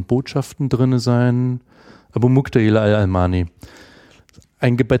Vorträgen und Botschaften drin sein. Abu Muktail al-Almani.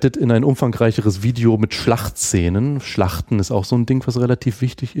 Eingebettet in ein umfangreicheres Video mit Schlachtszenen. Schlachten ist auch so ein Ding, was relativ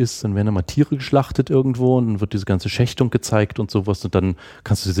wichtig ist. Dann werden da mal Tiere geschlachtet irgendwo und dann wird diese ganze Schächtung gezeigt und sowas. Und dann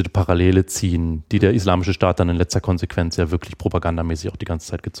kannst du diese Parallele ziehen, die der Islamische Staat dann in letzter Konsequenz ja wirklich propagandamäßig auch die ganze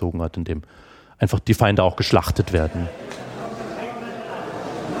Zeit gezogen hat, indem einfach die Feinde auch geschlachtet werden.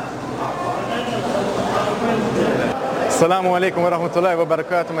 Assalamu alaikum wa rahmatullahi wa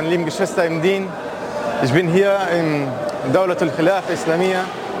barakatuh, meine lieben Geschwister im Dien. Ich bin hier in Dawlatul Khilaf Islamiyya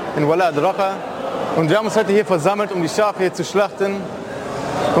in Walad Raqqa und wir haben uns heute hier versammelt, um die Schafe hier zu schlachten.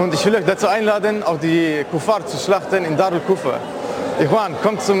 Und ich will euch dazu einladen, auch die Kuffar zu schlachten in Darul Kufr. Ikhwan,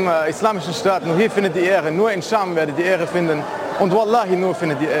 kommt zum Islamischen Staat, nur hier findet die Ehre, nur in Scham werdet ihr die Ehre finden. Und Wallahi, nur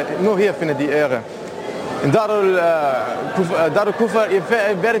hier findet die Ehre. In Darul Kufr, ihr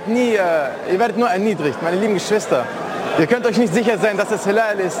werdet nur erniedrigt, meine lieben Geschwister. Ihr könnt euch nicht sicher sein, dass es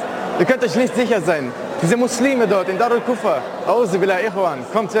halal ist. Ihr könnt euch nicht sicher sein. Diese Muslime dort in Darul Kufr, Auzu billah Ikhwan,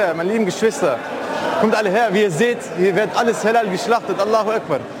 kommt her, meine lieben Geschwister. Kommt alle her, wie ihr seht, hier wird alles halal geschlachtet, Allahu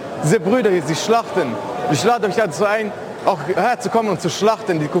Akbar. Diese Brüder hier, sie schlachten. Ich lade euch dazu ein, auch herzukommen und zu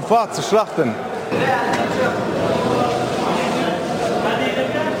schlachten, die Kuffar zu schlachten.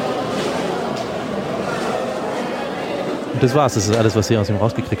 Das war's. Das ist alles, was sie aus ihm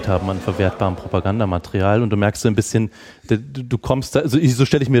rausgekriegt haben an verwertbarem Propagandamaterial. Und du merkst so ein bisschen, du kommst da, also so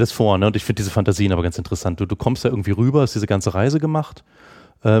stelle ich mir das vor, ne? Und ich finde diese Fantasien aber ganz interessant. Du kommst da irgendwie rüber, hast diese ganze Reise gemacht,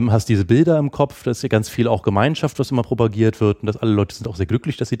 hast diese Bilder im Kopf, da ist ja ganz viel auch Gemeinschaft, was immer propagiert wird. Und dass alle Leute sind auch sehr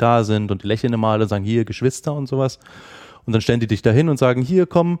glücklich, dass sie da sind und lächeln immer alle und sagen, hier, Geschwister und sowas. Und dann stellen die dich dahin und sagen, hier,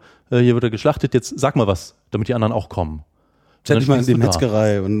 komm, hier wird er geschlachtet, jetzt sag mal was, damit die anderen auch kommen. Stell dich mal in die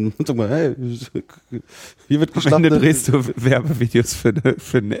Metzgerei und sag mal, hey, hier wird geschlachtet. Am Ende drehst du Werbevideos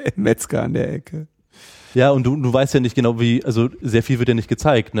für einen Metzger an der Ecke. Ja, und du weißt ja nicht genau wie, also sehr viel wird ja nicht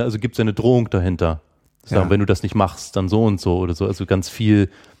gezeigt, ne? Also gibt es ja eine Drohung dahinter. Sagen, wenn du das nicht machst, dann so und so oder so. Also ganz viel,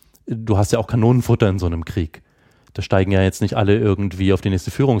 du hast ja auch Kanonenfutter in so einem Krieg. Da steigen ja jetzt nicht alle irgendwie auf die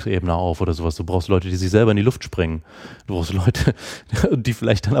nächste Führungsebene auf oder sowas. Du brauchst Leute, die sich selber in die Luft springen. Du brauchst Leute, die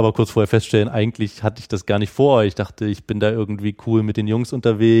vielleicht dann aber kurz vorher feststellen, eigentlich hatte ich das gar nicht vor. Ich dachte, ich bin da irgendwie cool mit den Jungs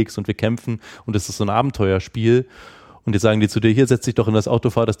unterwegs und wir kämpfen und es ist so ein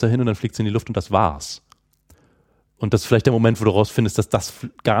Und das ist vielleicht der Moment, wo du rausfindest, dass das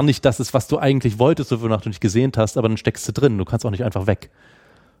gar nicht das ist, was du eigentlich wolltest, wonach du dich gesehnt hast, aber dann steckst du drin. Du kannst auch nicht einfach weg.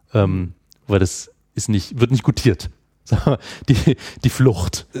 Weil das wird nicht gutiert. Die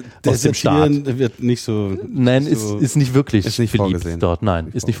Flucht aus dem Staat. Wird nicht so... Nein, ist nicht wirklich ist nicht beliebt vorgesehen. dort. Nein,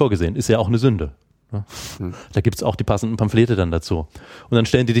 ist nicht vorgesehen. Ist ja auch eine Sünde. Ja. Da gibt's auch die passenden Pamphlete dann dazu. Und dann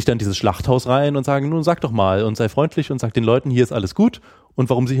stellen die dich dann in dieses Schlachthaus rein und sagen, nun sag doch mal und sei freundlich und sag den Leuten, hier ist alles gut und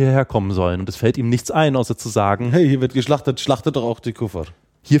warum sie hierher kommen sollen. Und es fällt ihm nichts ein, außer zu sagen, Hey, hier wird geschlachtet, schlachtet doch auch die Kuffer.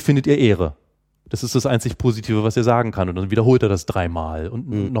 hier findet ihr Ehre. Das ist das einzig Positive, was er sagen kann. Und dann wiederholt er das 3-mal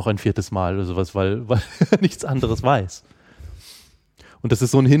und noch ein 4. Mal oder sowas, weil er nichts anderes weiß. Und das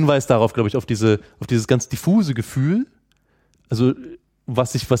ist so ein Hinweis darauf, glaube ich, auf dieses ganz diffuse Gefühl, also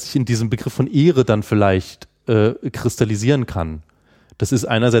was sich in diesem Begriff von Ehre dann vielleicht kristallisieren kann. Das ist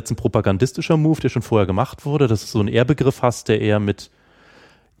einerseits ein propagandistischer Move, der schon vorher gemacht wurde, dass du so einen Ehrbegriff hast, der eher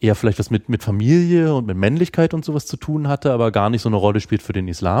vielleicht was mit Familie und mit Männlichkeit und sowas zu tun hatte, aber gar nicht so eine Rolle spielt für den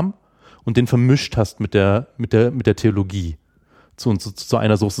Islam und den vermischt hast mit der Theologie zu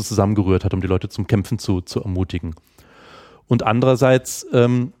einer Soße zusammengerührt hat, um die Leute zum Kämpfen zu ermutigen. Und andererseits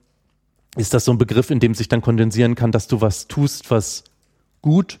ist das so ein Begriff, in dem sich dann kondensieren kann, dass du was tust, was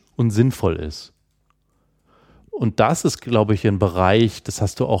gut und sinnvoll ist. Und das ist, glaube ich, ein Bereich, das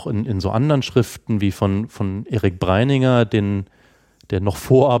hast du auch in so anderen Schriften wie von Erik Breininger, der noch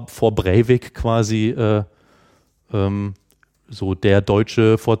vor Breivik quasi so der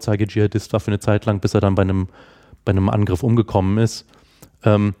deutsche Vorzeige-Dschihadist war für eine Zeit lang, bis er dann bei einem Angriff umgekommen ist,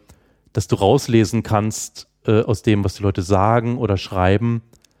 dass du rauslesen kannst aus dem, was die Leute sagen oder schreiben,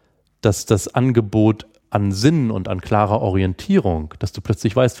 dass das Angebot an Sinn und an klarer Orientierung, dass du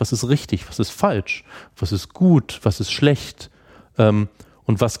plötzlich weißt, was ist richtig, was ist falsch, was ist gut, was ist schlecht und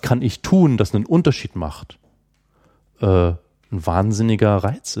was kann ich tun, das einen Unterschied macht, ein wahnsinniger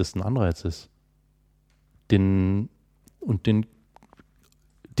Reiz ist, ein Anreiz ist. Die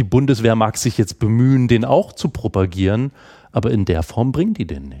Bundeswehr mag sich jetzt bemühen, den auch zu propagieren, aber in der Form bringen die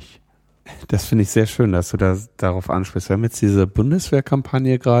den nicht. Das finde ich sehr schön, dass du darauf ansprichst. Wir haben jetzt diese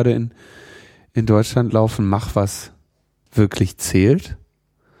Bundeswehrkampagne gerade in Deutschland laufen, mach was wirklich zählt.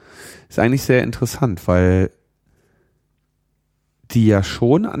 Ist eigentlich sehr interessant, weil die ja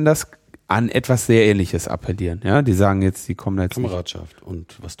schon an etwas sehr Ähnliches appellieren. Ja, die sagen jetzt, die kommen jetzt Kameradschaft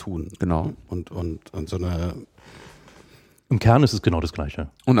und was tun. Genau. Und so eine... Im Kern ist es genau das Gleiche.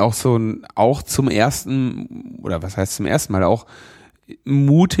 Und auch zum ersten, oder was heißt zum ersten Mal, auch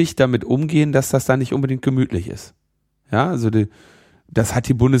mutig damit umgehen, dass das da nicht unbedingt gemütlich ist. Ja, also das hat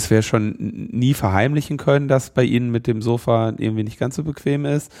die Bundeswehr schon nie verheimlichen können, dass bei ihnen mit dem Sofa irgendwie nicht ganz so bequem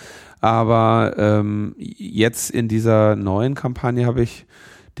ist. Aber jetzt in dieser neuen Kampagne habe ich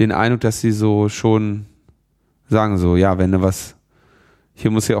den Eindruck, dass sie so schon sagen so, ja, wenn du was,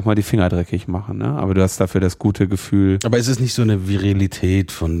 hier muss ja auch mal die Finger dreckig machen, ne? Aber du hast dafür das gute Gefühl. Aber ist es nicht so eine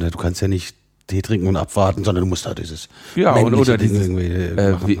Virilität du kannst ja nicht Tee trinken und abwarten, sondern du musst da dieses oder Ding dieses,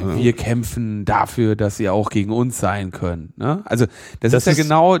 irgendwie machen, wir kämpfen dafür, dass ihr auch gegen uns sein könnt. Ne? Also das ist ja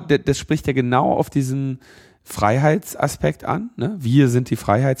genau, das spricht ja genau auf diesen Freiheitsaspekt an. Ne? Wir sind die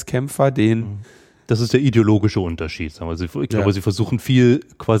Freiheitskämpfer, Das ist der ideologische Unterschied. Ich glaube, sie versuchen viel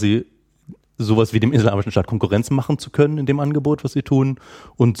quasi sowas wie dem Islamischen Staat Konkurrenz machen zu können in dem Angebot, was sie tun,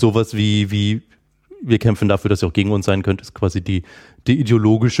 und sowas wie wir kämpfen dafür, dass ihr auch gegen uns sein könnt, ist quasi die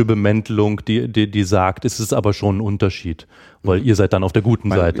ideologische Bemäntelung, die sagt, es ist aber schon ein Unterschied, weil ihr seid dann auf der guten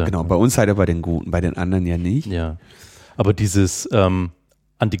Seite. Genau, bei uns seid ihr bei den Guten, bei den anderen ja nicht. Ja, aber dieses an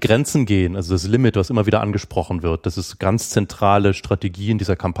die Grenzen gehen, also das Limit, was immer wieder angesprochen wird, das ist ganz zentrale Strategie in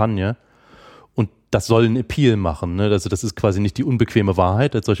dieser Kampagne. Und das soll einen Appeal machen. Ne? Also das ist quasi nicht die unbequeme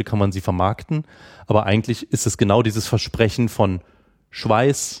Wahrheit, als solche kann man sie vermarkten, aber eigentlich ist es genau dieses Versprechen von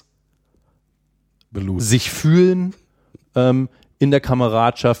Schweiß, sich fühlen, in der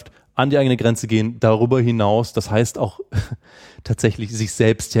Kameradschaft, an die eigene Grenze gehen, darüber hinaus, das heißt auch tatsächlich sich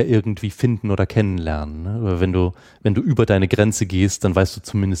selbst ja irgendwie finden oder kennenlernen. Ne? Oder wenn du über deine Grenze gehst, dann weißt du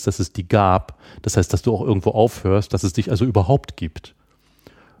zumindest, dass es die gab. Das heißt, dass du auch irgendwo aufhörst, dass es dich also überhaupt gibt.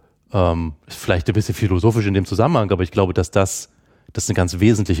 Ist vielleicht ein bisschen philosophisch in dem Zusammenhang, aber ich glaube, dass das eine ganz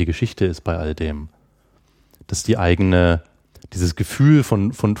wesentliche Geschichte ist bei all dem. Dass dieses Gefühl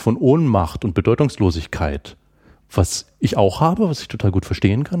von Ohnmacht und Bedeutungslosigkeit, was ich auch habe, was ich total gut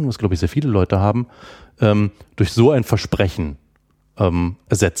verstehen kann, was glaube ich sehr viele Leute haben, durch so ein Versprechen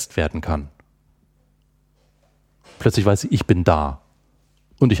ersetzt werden kann. Plötzlich weiß ich bin da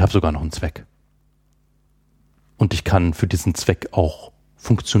und ich habe sogar noch einen Zweck. Und ich kann für diesen Zweck auch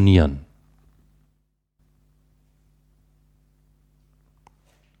funktionieren.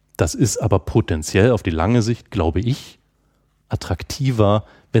 Das ist aber potenziell auf die lange Sicht, glaube ich, attraktiver,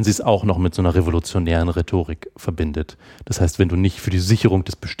 wenn sie es auch noch mit so einer revolutionären Rhetorik verbindet. Das heißt, wenn du nicht für die Sicherung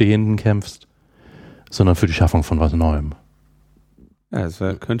des Bestehenden kämpfst, sondern für die Schaffung von was Neuem. Ja, das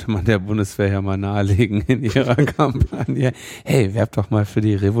könnte man der Bundeswehr ja mal nahelegen in ihrer Kampagne. Hey, werbt doch mal für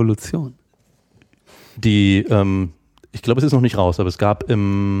die Revolution. Ich glaube, es ist noch nicht raus, aber es gab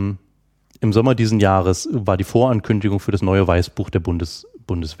im Sommer diesen Jahres war die Vorankündigung für das neue Weißbuch der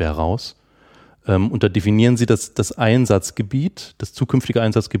Bundeswehr raus. Und da definieren sie das Einsatzgebiet, das zukünftige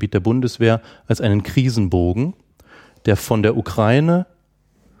Einsatzgebiet der Bundeswehr als einen Krisenbogen, der von der Ukraine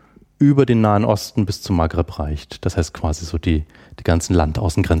über den Nahen Osten bis zum Maghreb reicht. Das heißt quasi so die ganzen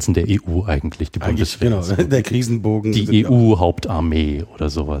Landaußengrenzen der EU eigentlich, die Bundeswehr. Genau, so der Krisenbogen. die EU-Hauptarmee oder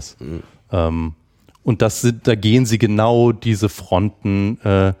sowas. Und da gehen sie genau diese Fronten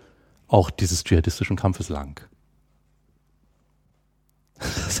auch dieses dschihadistischen Kampfes lang.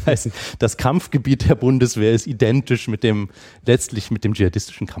 Das heißt, das Kampfgebiet der Bundeswehr ist identisch letztlich mit dem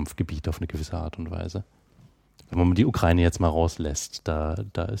dschihadistischen Kampfgebiet auf eine gewisse Art und Weise. Wenn man die Ukraine jetzt mal rauslässt, da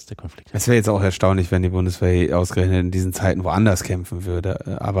ist der Konflikt. Es wäre jetzt auch erstaunlich, wenn die Bundeswehr ausgerechnet in diesen Zeiten woanders kämpfen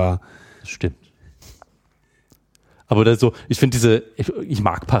würde, aber... Das stimmt. Aber ich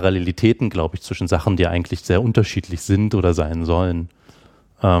mag Parallelitäten, glaube ich, zwischen Sachen, die eigentlich sehr unterschiedlich sind oder sein sollen,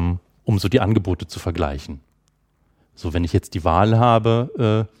 um so die Angebote zu vergleichen. So, wenn ich jetzt die Wahl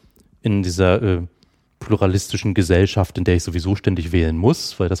habe, in dieser pluralistischen Gesellschaft, in der ich sowieso ständig wählen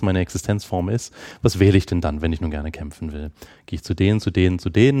muss, weil das meine Existenzform ist, was wähle ich denn dann, wenn ich nun gerne kämpfen will? Gehe ich zu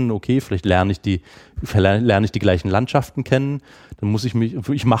denen, okay, vielleicht lerne ich die gleichen Landschaften kennen, dann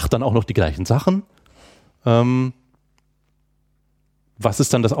ich mache dann auch noch die gleichen Sachen. Was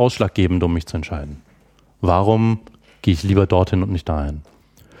ist dann das Ausschlaggebende, um mich zu entscheiden? Warum gehe ich lieber dorthin und nicht dahin?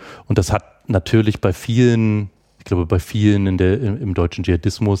 Und das hat natürlich bei vielen im deutschen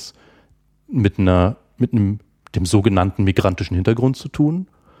Dschihadismus mit dem sogenannten migrantischen Hintergrund zu tun,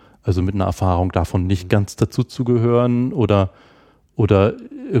 also mit einer Erfahrung davon, nicht ganz dazu zu gehören oder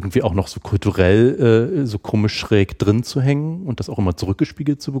irgendwie auch noch so kulturell so komisch schräg drin zu hängen und das auch immer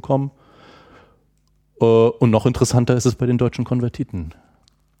zurückgespiegelt zu bekommen. Und noch interessanter ist es bei den deutschen Konvertiten,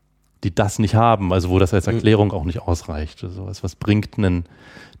 die das nicht haben, also wo das als Erklärung auch nicht ausreicht. Also was bringt einen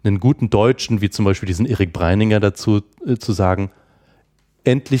guten Deutschen, wie zum Beispiel diesen Erik Breininger dazu, zu sagen,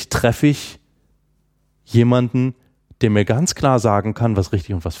 endlich treffe ich jemanden, der mir ganz klar sagen kann, was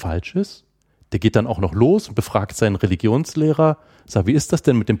richtig und was falsch ist. Der geht dann auch noch los und befragt seinen Religionslehrer, sagt, wie ist das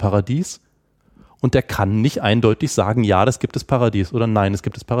denn mit dem Paradies? Und der kann nicht eindeutig sagen, ja, das gibt es Paradies oder nein, es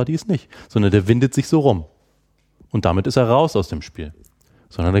gibt das Paradies nicht, sondern der windet sich so rum. Und damit ist er raus aus dem Spiel.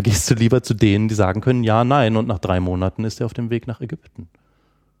 Sondern da gehst du lieber zu denen, die sagen können, ja, nein, und nach 3 Monaten ist er auf dem Weg nach Ägypten.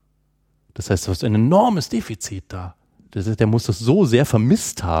 Das heißt, du hast ein enormes Defizit da. Der muss das so sehr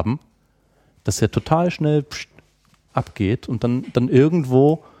vermisst haben, dass er total schnell abgeht und dann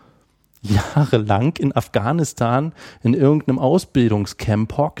irgendwo jahrelang in Afghanistan in irgendeinem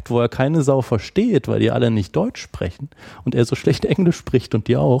Ausbildungscamp hockt, wo er keine Sau versteht, weil die alle nicht Deutsch sprechen und er so schlecht Englisch spricht und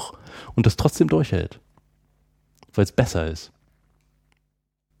die auch und das trotzdem durchhält, weil es besser ist.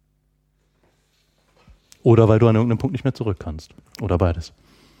 Oder weil du an irgendeinem Punkt nicht mehr zurück kannst. Oder beides.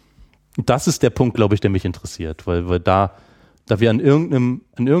 Und das ist der Punkt, glaube ich, der mich interessiert, weil da wir an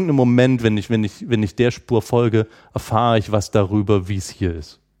irgendeinem Moment, wenn ich der Spur folge, erfahre ich was darüber, wie es hier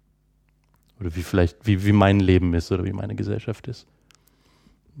ist. Oder wie mein Leben ist oder wie meine Gesellschaft ist.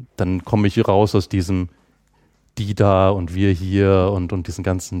 Dann komme ich raus aus diesem die da und wir hier und dieser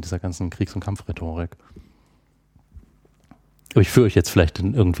ganzen Kriegs- und Kampfrhetorik. Aber ich führe euch jetzt vielleicht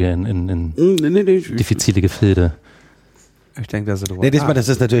irgendwie in diffizile Gefilde. Ich denke, dass du das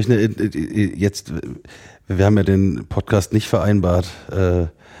ist natürlich jetzt, wir haben ja den Podcast nicht vereinbart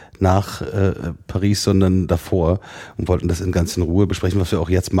nach Paris, sondern davor und wollten das in ganz in Ruhe besprechen, was wir auch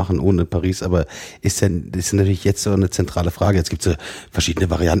jetzt machen ohne Paris, aber das ist natürlich jetzt so eine zentrale Frage. Jetzt gibt es verschiedene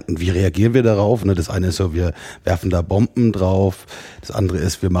Varianten. Wie reagieren wir darauf? Das eine ist so, wir werfen da Bomben drauf. Das andere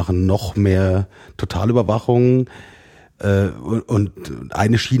ist, wir machen noch mehr Totalüberwachung. Und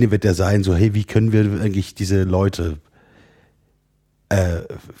eine Schiene wird ja sein, so, hey, wie können wir eigentlich diese Leute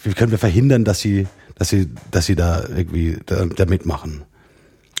wie können wir verhindern, dass sie da irgendwie da mitmachen?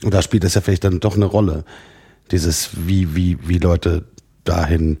 Und da spielt das ja vielleicht dann doch eine Rolle. Dieses, wie Leute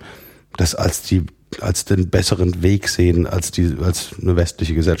dahin das als den besseren Weg sehen, als eine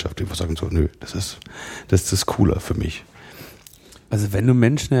westliche Gesellschaft, die sagen so, nö, das ist cooler für mich. Also wenn du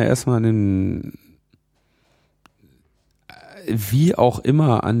Menschen ja erstmal wie auch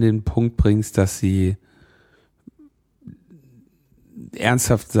immer an den Punkt bringst, dass sie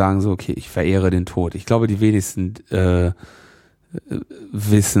ernsthaft sagen so, okay, ich verehre den Tod. Ich glaube, die wenigsten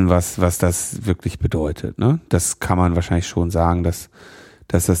wissen, was das wirklich bedeutet. Ne? Das kann man wahrscheinlich schon sagen, dass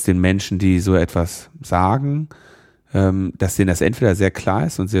das den Menschen, die so etwas sagen, dass denen das entweder sehr klar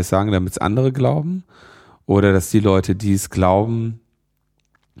ist und sie das sagen, damit es andere glauben, oder dass die Leute, die es glauben,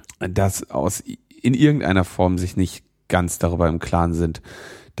 dass in irgendeiner Form sich nicht ganz darüber im Klaren sind,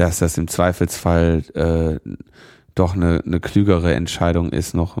 dass das im Zweifelsfall doch eine klügere Entscheidung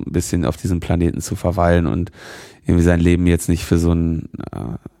ist, noch ein bisschen auf diesem Planeten zu verweilen und irgendwie sein Leben jetzt nicht für so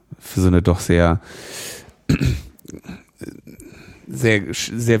eine doch sehr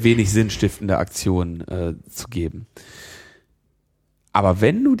sehr wenig sinnstiftende Aktion zu geben. Aber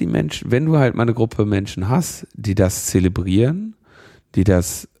wenn du halt mal eine Gruppe Menschen hast, die das zelebrieren, die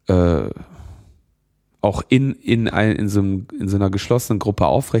das auch in so einer geschlossenen Gruppe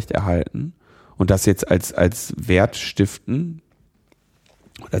aufrechterhalten und das jetzt als Wert stiften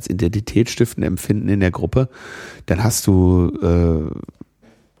oder als Identität stiften empfinden in der Gruppe, dann hast du,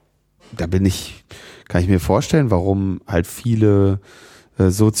 kann ich mir vorstellen, warum halt viele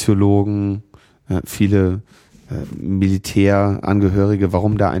Soziologen, viele Militärangehörige,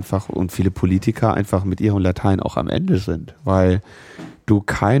 warum da einfach und viele Politiker einfach mit ihrem Latein auch am Ende sind, weil du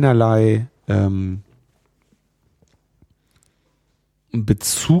keinerlei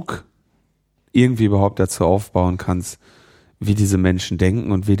Bezug irgendwie überhaupt dazu aufbauen kannst, wie diese Menschen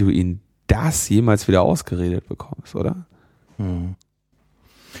denken und wie du ihnen das jemals wieder ausgeredet bekommst, oder? Nun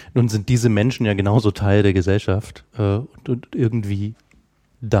sind diese Menschen ja genauso Teil der Gesellschaft und irgendwie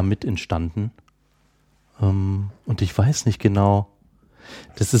damit entstanden. Und ich weiß nicht genau,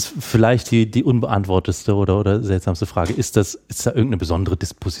 das ist vielleicht die unbeantwortetste oder seltsamste Frage. Ist da irgendeine besondere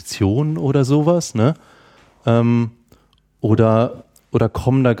Disposition oder sowas, ne? Oder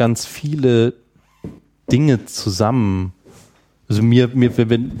kommen da ganz viele Dinge zusammen? Also mir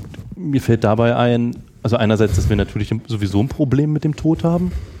fällt dabei ein, also einerseits, dass wir natürlich sowieso ein Problem mit dem Tod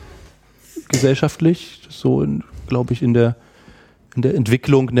haben, gesellschaftlich, so glaube ich in der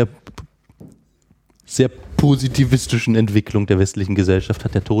Entwicklung, in der sehr positivistischen Entwicklung der westlichen Gesellschaft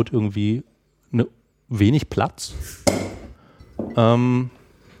hat der Tod irgendwie wenig Platz.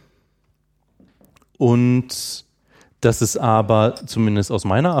 Und dass es aber, zumindest aus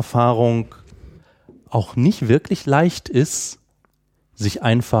meiner Erfahrung, auch nicht wirklich leicht ist, sich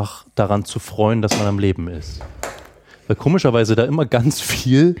einfach daran zu freuen, dass man am Leben ist. Weil komischerweise da immer ganz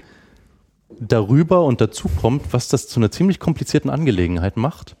viel darüber und dazu kommt, was das zu einer ziemlich komplizierten Angelegenheit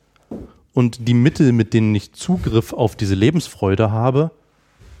macht. Und die Mittel, mit denen ich Zugriff auf diese Lebensfreude habe,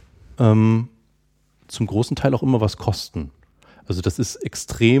 zum großen Teil auch immer was kosten. Also das ist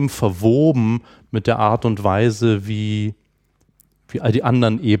extrem verwoben mit der Art und Weise, wie all die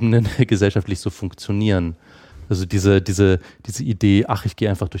anderen Ebenen gesellschaftlich so funktionieren. Also diese Idee, ach, ich gehe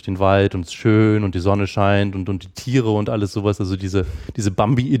einfach durch den Wald und es ist schön und die Sonne scheint und die Tiere und alles sowas, also diese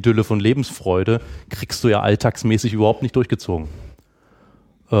Bambi-Idylle von Lebensfreude kriegst du ja alltagsmäßig überhaupt nicht durchgezogen.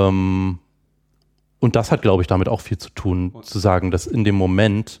 Und das hat, glaube ich, damit auch viel zu tun, zu sagen, dass in dem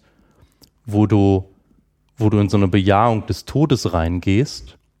Moment, wo du in so eine Bejahung des Todes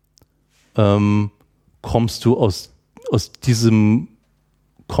reingehst, kommst du aus diesem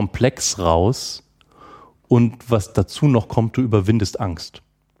Komplex raus und was dazu noch kommt, du überwindest Angst.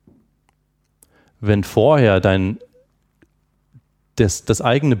 Wenn vorher das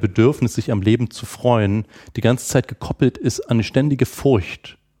eigene Bedürfnis, sich am Leben zu freuen, die ganze Zeit gekoppelt ist an eine ständige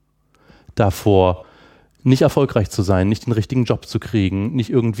Furcht davor, nicht erfolgreich zu sein, nicht den richtigen Job zu kriegen, nicht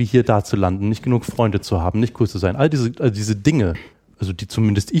irgendwie hier da zu landen, nicht genug Freunde zu haben, nicht cool zu sein. All diese Dinge, also die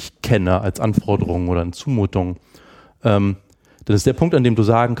zumindest ich kenne als Anforderungen oder als Zumutung, dann ist der Punkt, an dem du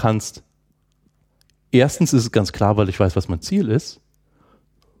sagen kannst, erstens ist es ganz klar, weil ich weiß, was mein Ziel ist.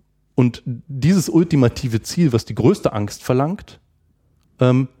 Und dieses ultimative Ziel, was die größte Angst verlangt,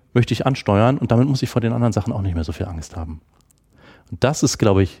 möchte ich ansteuern und damit muss ich vor den anderen Sachen auch nicht mehr so viel Angst haben. Und das ist,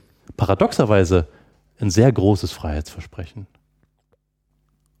 glaube ich, paradoxerweise ein sehr großes Freiheitsversprechen.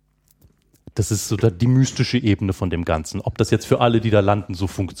 Das ist so die mystische Ebene von dem Ganzen. Ob das jetzt für alle, die da landen, so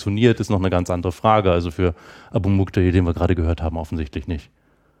funktioniert, ist noch eine ganz andere Frage. Also für Abu Muqtadir, den wir gerade gehört haben, offensichtlich nicht.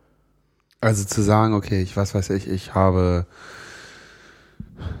 Also zu sagen, okay, ich habe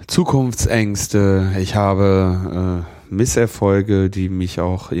Zukunftsängste, ich habe Misserfolge, die mich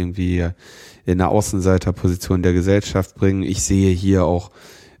auch irgendwie in eine Außenseiterposition der Gesellschaft bringen. Ich sehe hier auch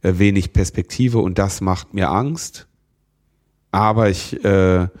wenig Perspektive und das macht mir Angst. Aber ich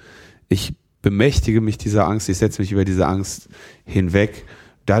bemächtige mich dieser Angst, ich setze mich über diese Angst hinweg,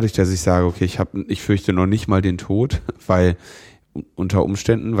 dadurch, dass ich sage, okay, ich fürchte noch nicht mal den Tod, weil unter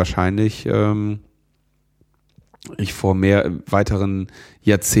Umständen wahrscheinlich ich vor weiteren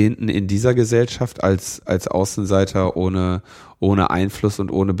Jahrzehnten in dieser Gesellschaft als Außenseiter ohne Einfluss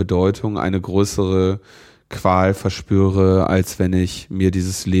und ohne Bedeutung eine größere Qual verspüre, als wenn ich mir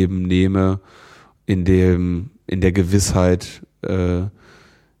dieses Leben nehme, in der Gewissheit,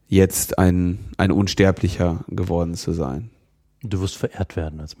 jetzt ein Unsterblicher geworden zu sein. Du wirst verehrt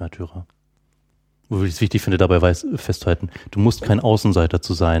werden als Märtyrer. Wo ich es wichtig finde, dabei festzuhalten, du musst kein Außenseiter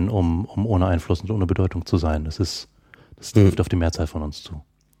zu sein, um ohne Einfluss und ohne Bedeutung zu sein. Das trifft auf die Mehrzahl von uns zu.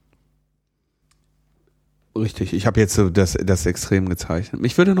 Richtig, ich habe jetzt so das Extrem gezeichnet.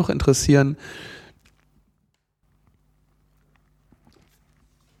 Mich würde noch interessieren,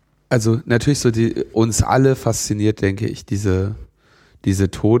 also natürlich uns alle fasziniert, denke ich, dieser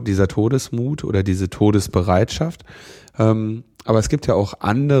Todesmut oder diese Todesbereitschaft. Aber es gibt ja auch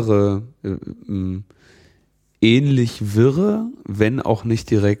andere ähnlich wirre, wenn auch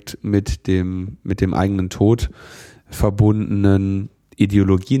nicht direkt mit dem eigenen Tod verbundenen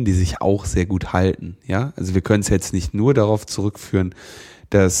Ideologien, die sich auch sehr gut halten. Ja, also wir können es jetzt nicht nur darauf zurückführen,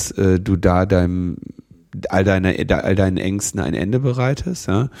 dass du da all deinen Ängsten ein Ende bereitest.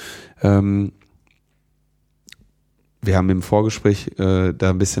 Ja? Wir haben im Vorgespräch da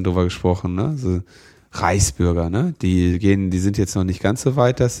ein bisschen drüber gesprochen, ne? So Reichsbürger, ne? Die sind jetzt noch nicht ganz so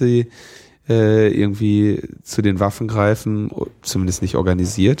weit, dass sie irgendwie zu den Waffen greifen, zumindest nicht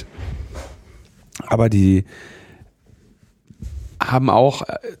organisiert. Aber die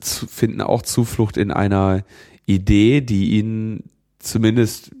finden auch Zuflucht in einer Idee, die ihnen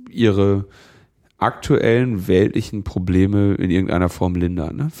zumindest ihre aktuellen weltlichen Probleme in irgendeiner Form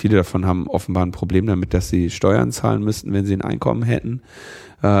lindern. Ne? Viele davon haben offenbar ein Problem damit, dass sie Steuern zahlen müssten, wenn sie ein Einkommen hätten.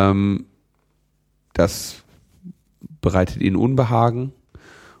 Das bereitet ihnen Unbehagen.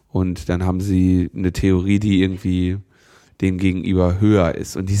 Und dann haben sie eine Theorie, die irgendwie dem gegenüber höher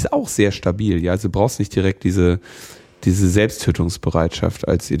ist. Und die ist auch sehr stabil. Ja, also du brauchst nicht direkt diese Selbsttötungsbereitschaft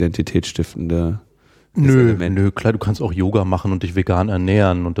als identitätsstiftende Element. Nö, klar, du kannst auch Yoga machen und dich vegan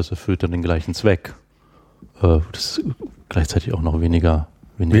ernähren und das erfüllt dann den gleichen Zweck. Das ist gleichzeitig auch noch weniger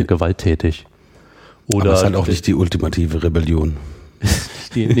gewalttätig. Oder aber es ist halt auch nicht die ultimative Rebellion.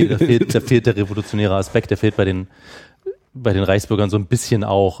 Da fehlt der revolutionäre Aspekt, der fehlt bei den Reichsbürgern so ein bisschen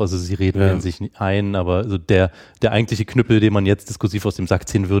auch, also sie reden in sich nicht ein, aber also der eigentliche Knüppel, den man jetzt diskursiv aus dem Sack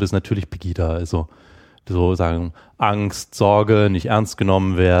ziehen würde, ist natürlich Pegida, also so sagen, Angst, Sorge, nicht ernst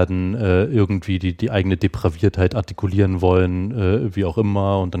genommen werden, irgendwie die eigene Depraviertheit artikulieren wollen, wie auch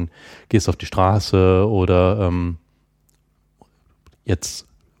immer, und dann gehst du auf die Straße oder jetzt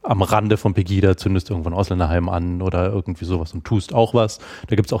am Rande von Pegida zündest irgendwo ein Ausländerheim an oder irgendwie sowas und tust auch was.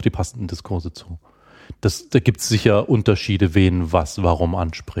 Da gibt's auch die passenden Diskurse zu. Da gibt's sicher Unterschiede, wen was warum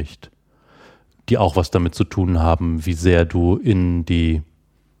anspricht, die auch was damit zu tun haben, wie sehr du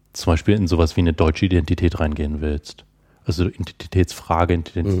zum Beispiel in sowas wie eine deutsche Identität reingehen willst. Also Identitätsfrage,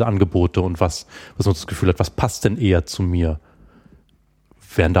 Identitätsangebote und was uns das Gefühl hat, was passt denn eher zu mir,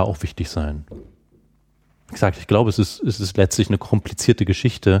 werden da auch wichtig sein. Wie gesagt, ich glaube, es ist letztlich eine komplizierte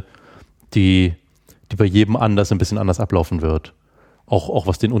Geschichte, die bei jedem ein bisschen anders ablaufen wird. Auch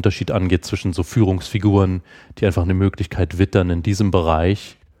was den Unterschied angeht zwischen so Führungsfiguren, die einfach eine Möglichkeit wittern, in diesem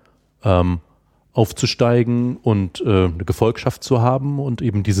Bereich aufzusteigen und eine Gefolgschaft zu haben und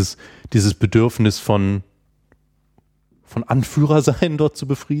eben dieses Bedürfnis von Anführersein dort zu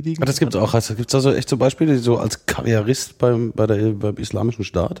befriedigen. Das gibt's auch. Also gibt's also echt so Beispiele, so als Karrierist beim Islamischen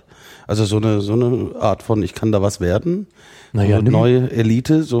Staat? Also so eine Art von, ich kann da was werden? Naja, neue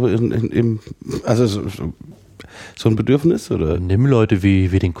Elite, so so ein Bedürfnis, oder? Nimm Leute wie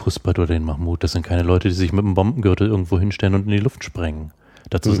den Kusbat oder den Mahmoud. Das sind keine Leute, die sich mit einem Bombengürtel irgendwo hinstellen und in die Luft sprengen.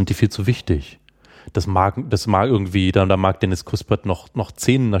 Dazu sind die viel zu wichtig. Das mag irgendwie, da mag Dennis Kusbat noch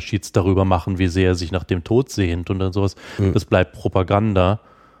 10 Naschids darüber machen, wie sehr er sich nach dem Tod sehnt und dann sowas. Das bleibt Propaganda.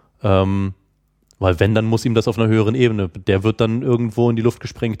 Weil wenn, dann muss ihm das auf einer höheren Ebene. Der wird dann irgendwo in die Luft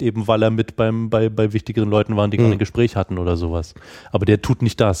gesprengt, eben weil er mit bei wichtigeren Leuten waren, die gerade ein Gespräch hatten oder sowas. Aber der tut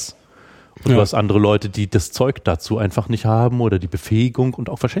nicht das. Und du hast andere Leute, die das Zeug dazu einfach nicht haben oder die Befähigung und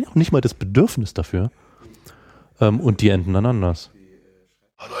auch wahrscheinlich auch nicht mal das Bedürfnis dafür. Und die enden dann anders.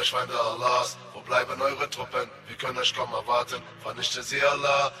 An euch Feinde Allahs, wo bleiben eure Truppen? Wir können euch kaum erwarten. Vernichte sie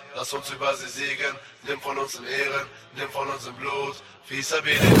Allah, lass uns über sie siegen. Nimm von uns in Ehren, nimm von uns im Blut. Wie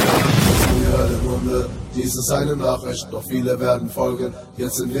hören Munde, dies ist eine Nachricht, doch viele werden folgen.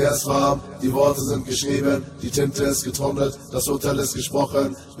 Jetzt sind wir es warm, die Worte sind geschrieben, die Tinte ist getrocknet, das Urteil ist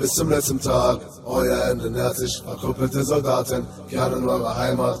gesprochen. Bis zum letzten Tag, euer Ende nährt sich, verkrüppelte Soldaten, kehren in eure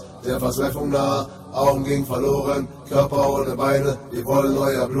Heimat, der Verzweiflung nah. Augen gingen verloren, Körper ohne Beine, wir wollen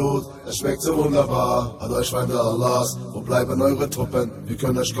euer Blut, es schmeckt so wunderbar. An euch Feinde Allahs, wo bleiben eure Truppen? Wir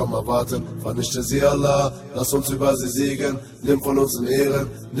können euch kaum erwarten, vernichte sie Allah, lass uns über sie siegen, nimm von uns in Ehren,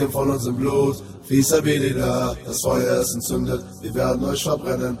 nimm von uns in Blut. Fi sabilillah, das Feuer ist entzündet, wir werden euch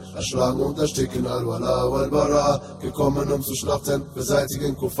verbrennen, erschlagen und ersticken, Al-Wala wal-Bara, gekommen um zu schlachten,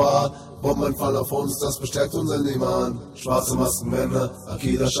 beseitigen Kuffar, Bomben fallen auf uns, das bestärkt unseren Iman, schwarze Maskenmänner,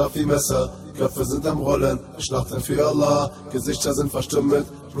 Akida Shafi Messer, Köpfe sind am Rollen, Schlachten für Allah, Gesichter sind verstümmelt,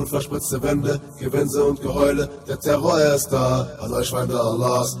 blutverspritzte Wände, Gewinse und Geheule, der Terror ist da. An euch Feinde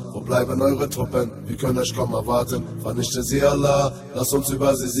Allahs, wo bleiben eure Truppen? Wir können euch kaum erwarten, vernichte sie Allah, lass uns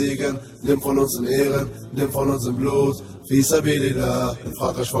über sie siegen, nimm von uns in Ehren, nimm von uns in Blut. Fi sabilillah, in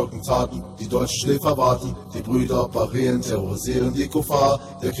Frankreich folgen Taten, die deutschen Schläfer warten, die Brüder operieren, terrorisieren die Kuffar,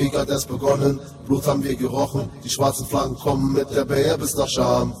 der Krieg hat erst begonnen, Blut haben wir gerochen, die schwarzen Flaggen kommen mit der Bayer bis nach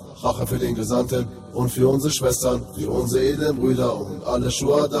Scham. Rache für den Gesandten und für unsere Schwestern, für unsere edlen Brüder und alle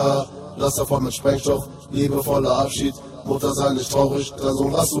Schuhada. Laster voll mit Sprengstoff, liebevoller Abschied, Mutter sei nicht traurig, dein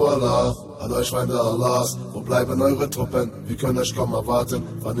Sohn Rasul Allah. An euch Feinde Allahs, wo bleiben eure Truppen? Wir können euch kaum erwarten,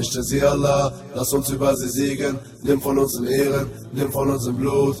 vernichte sie Allah, lass uns über sie siegen, nimm von uns in Ehren, nimm von uns in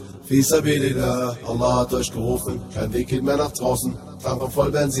Blut. Fi sabilillah, Allah hat euch gerufen, kein Weg geht mehr nach draußen, Tank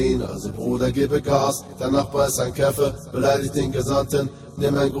voll Benzin, also Bruder gebe Gas, dein Nachbar ist ein Käfer, beleidigt den Gesandten,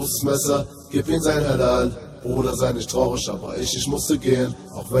 nimm ein großes Messer, gib ihm sein Halal. Bruder, sei nicht traurig, aber ich musste gehen.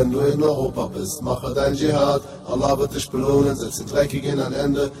 Auch wenn du in Europa bist, mache dein Dschihad. Allah wird dich belohnen, setz den Dreckigen ein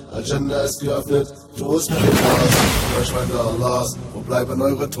Ende. Al-Jannah ist geöffnet, du es mit dem Gras. Euch Feinde Allahs, wo bleiben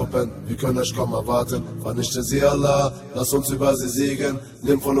eure Truppen? Wir können euch kaum erwarten, vernichte sie Allah. Lass uns über sie siegen,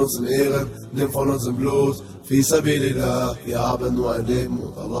 nimm von uns in Ehren, nimm von uns in Blut. Fi sabilillah, wir haben nur ein Leben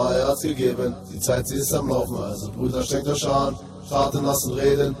und Allah, er hat's gegeben. Die Zeit, sie ist am Laufen, also Brüder, strengt euch an. Taten lassen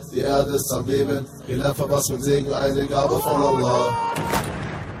reden, die Erde ist am Leben, Khilafa was mit Segen, eine Gabe von Allah.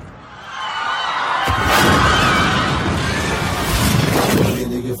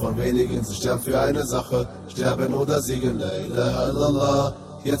 Wenige von wenigen, sie sterben für eine Sache, sterben oder siegen, la ilaha illallah.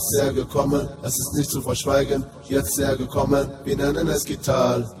 Jetzt sehr gekommen, es ist nicht zu verschweigen, jetzt sehr gekommen, wir nennen es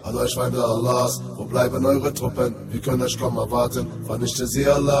Qital. An euch Feinde Allahs, wo bleiben eure Truppen? Wir können euch kaum erwarten, vernichte sie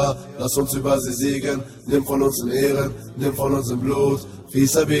Allah, lass uns über sie siegen, nimm von uns in Ehren, nimm von uns in Blut, Fi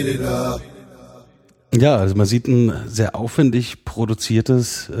sabilillah. Ja, also man sieht ein sehr aufwendig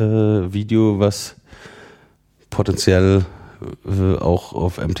produziertes Video, was potenziell auch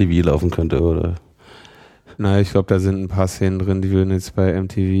auf MTV laufen könnte, oder? Na, ich glaube, da sind ein paar Szenen drin, die würden jetzt bei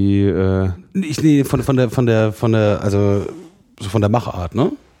MTV. Nee, von der, also so von der Machart,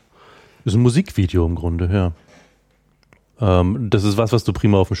 ne? Das ist ein Musikvideo im Grunde, ja. Das ist was du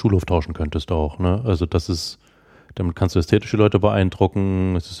prima auf dem Schulhof tauschen könntest auch, ne? Also das ist, damit kannst du ästhetische Leute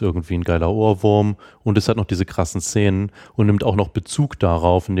beeindrucken, es ist irgendwie ein geiler Ohrwurm und es hat noch diese krassen Szenen und nimmt auch noch Bezug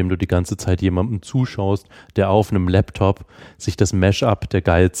darauf, indem du die ganze Zeit jemandem zuschaust, der auf einem Laptop sich das Mashup der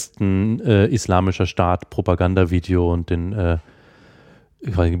geilsten islamischer Staat Propagandavideo und den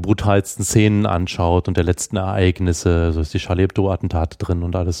brutalsten Szenen anschaut und der letzten Ereignisse, so ist die Charlie Hebdo-Attentate drin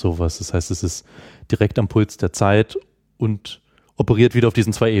und alles sowas. Das heißt, es ist direkt am Puls der Zeit und operiert wieder auf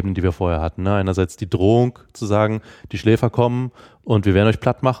diesen zwei Ebenen, die wir vorher hatten. Ne? Einerseits die Drohung zu sagen, die Schläfer kommen und wir werden euch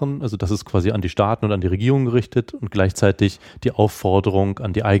platt machen. Also das ist quasi an die Staaten und an die Regierung gerichtet und gleichzeitig die Aufforderung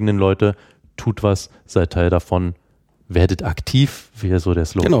an die eigenen Leute, tut was, seid Teil davon, werdet aktiv, wie so der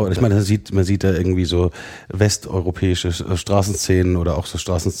Slogan. Genau, ich meine, man sieht da irgendwie so westeuropäische Straßenszenen oder auch so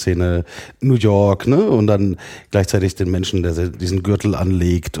Straßenszene New York, ne? Und dann gleichzeitig den Menschen, der diesen Gürtel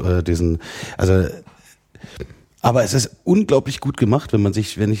anlegt, oder aber es ist unglaublich gut gemacht, wenn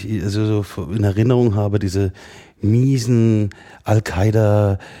ich so in Erinnerung habe, diese miesen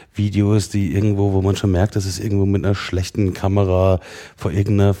Al-Qaida-Videos, die irgendwo, wo man schon merkt, dass es irgendwo mit einer schlechten Kamera vor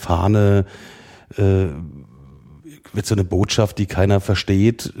irgendeiner Fahne wird so eine Botschaft, die keiner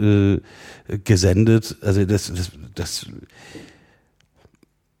versteht, gesendet. Also das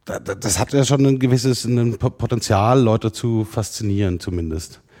hat ja schon ein gewisses Potenzial, Leute zu faszinieren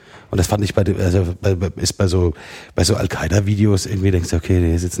zumindest. Und das fand ich bei so Al-Qaida-Videos irgendwie, denkst du, okay,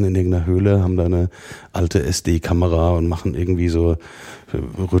 die sitzen in irgendeiner Höhle, haben da eine alte SD-Kamera und machen irgendwie so,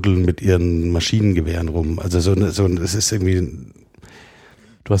 rütteln mit ihren Maschinengewehren rum. Also es ist irgendwie.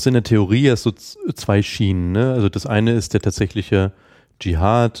 Du hast in der Theorie ja so zwei Schienen, ne? Also das eine ist der tatsächliche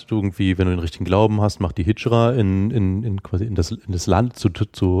Dschihad, irgendwie, wenn du den richtigen Glauben hast, mach die Hijra in das Land zu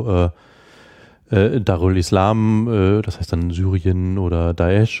Darul Islam, das heißt dann Syrien oder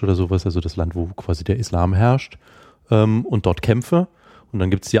Daesh oder sowas, also das Land, wo quasi der Islam herrscht, und dort Kämpfe. Und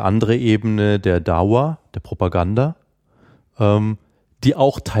dann gibt es die andere Ebene der Dawa, der Propaganda, die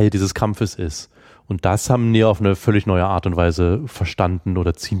auch Teil dieses Kampfes ist. Und das haben die auf eine völlig neue Art und Weise verstanden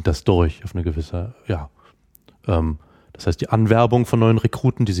oder ziehen das durch auf eine gewisse, das heißt, die Anwerbung von neuen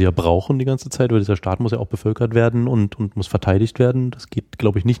Rekruten, die sie ja brauchen die ganze Zeit, weil dieser Staat muss ja auch bevölkert werden und muss verteidigt werden. Das geht,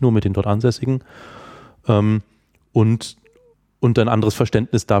 glaube ich, nicht nur mit den dort Ansässigen. Und ein anderes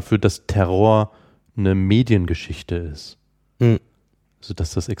Verständnis dafür, dass Terror eine Mediengeschichte ist. Also,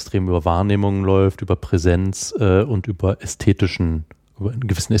 dass das extrem über Wahrnehmungen läuft, über Präsenz und über einen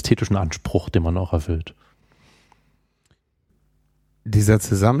gewissen ästhetischen Anspruch, den man auch erfüllt. Dieser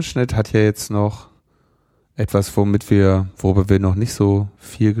Zusammenschnitt hat ja jetzt noch etwas, worüber wir noch nicht so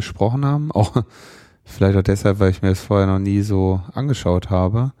viel gesprochen haben. Auch vielleicht auch deshalb, weil ich mir das vorher noch nie so angeschaut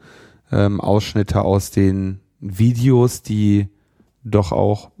habe. Ausschnitte aus den Videos, die doch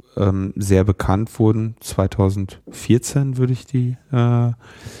auch sehr bekannt wurden. 2014 würde ich die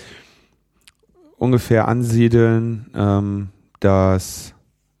ungefähr ansiedeln. Das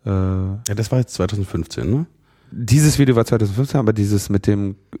war jetzt 2015, ne? Dieses Video war 2015, aber dieses mit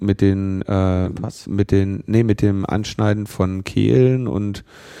dem Anschneiden von Kehlen und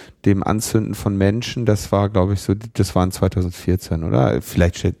dem Anzünden von Menschen, das war, glaube ich, das war in 2014, oder?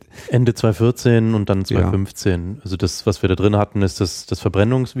 Vielleicht Ende 2014 und dann 2015. Ja. Also das, was wir da drin hatten, ist das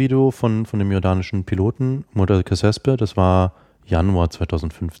Verbrennungsvideo von dem jordanischen Piloten, Model Kasespe, das war Januar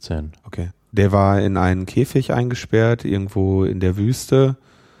 2015. Okay. Der war in einen Käfig eingesperrt, irgendwo in der Wüste.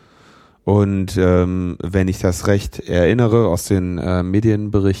 Und wenn ich das recht erinnere aus den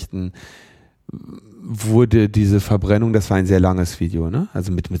Medienberichten, wurde diese Verbrennung, das war ein sehr langes Video, ne?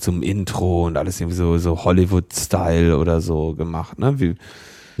 Also mit so einem Intro und alles irgendwie so Hollywood-Style oder so gemacht, ne?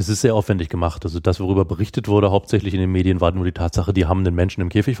 Es ist sehr aufwendig gemacht. Also das, worüber berichtet wurde, hauptsächlich in den Medien, war nur die Tatsache, die haben den Menschen im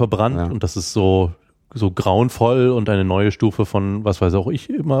Käfig verbrannt und das ist so grauenvoll und eine neue Stufe von, was weiß auch ich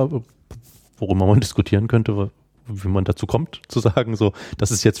immer, worüber man diskutieren könnte, wie man dazu kommt, zu sagen, so,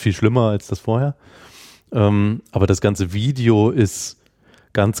 das ist jetzt viel schlimmer als das vorher. Aber das ganze Video ist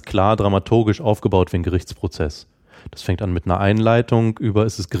ganz klar dramaturgisch aufgebaut wie ein Gerichtsprozess. Das fängt an mit einer Einleitung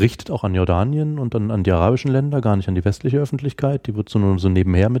es ist gerichtet auch an Jordanien und dann an die arabischen Länder, gar nicht an die westliche Öffentlichkeit. Die wird nur so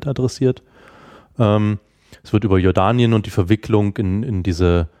nebenher mit adressiert. Es wird über Jordanien und die Verwicklung in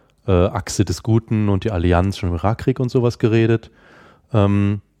diese Achse des Guten und die Allianz schon im Irakkrieg und sowas geredet.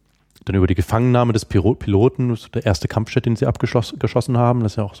 Dann über die Gefangennahme des Piloten, der erste Kampfjet, den sie abgeschossen haben,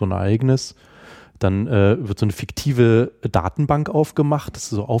 das ist ja auch so ein Ereignis. Dann wird so eine fiktive Datenbank aufgemacht, das ist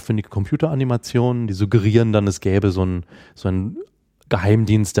so aufwendige Computeranimationen, die suggerieren dann, es gäbe so einen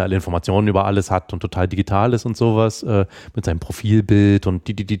Geheimdienst, der alle Informationen über alles hat und total digital ist und sowas, mit seinem Profilbild und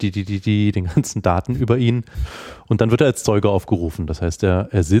den ganzen Daten über ihn. Und dann wird er als Zeuge aufgerufen. Das heißt,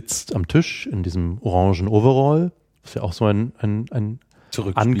 er sitzt am Tisch in diesem orangen Overall, was ja auch so ein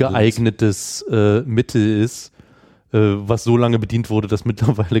angeeignetes Mittel ist, was so lange bedient wurde, dass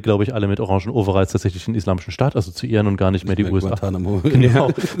mittlerweile, glaube ich, alle mit orangen Overalls tatsächlich den Islamischen Staat assoziieren und gar nicht mehr die USA.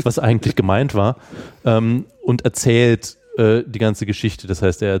 Genau, was eigentlich gemeint war. Und erzählt die ganze Geschichte. Das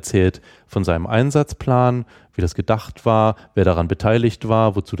heißt, er erzählt von seinem Einsatzplan, wie das gedacht war, wer daran beteiligt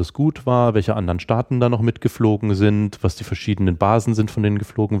war, wozu das gut war, welche anderen Staaten da noch mitgeflogen sind, was die verschiedenen Basen sind, von denen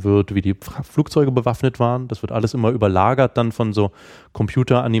geflogen wird, wie die Flugzeuge bewaffnet waren. Das wird alles immer überlagert dann von so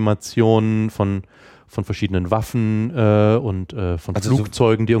Computeranimationen, von verschiedenen Waffen und von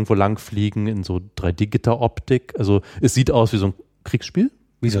Flugzeugen, die irgendwo langfliegen in so 3D-Gitter-Optik. Also es sieht aus wie so ein Kriegsspiel.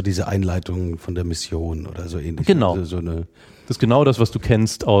 Wie so diese Einleitung von der Mission oder so ähnlich. Genau. Also das ist genau das, was du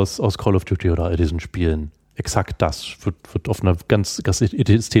kennst aus Call of Duty oder all diesen Spielen. Exakt das wird auf einer ganz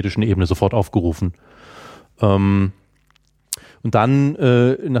ästhetischen Ebene sofort aufgerufen. Und dann,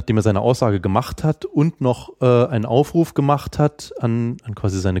 nachdem er seine Aussage gemacht hat und noch einen Aufruf gemacht hat an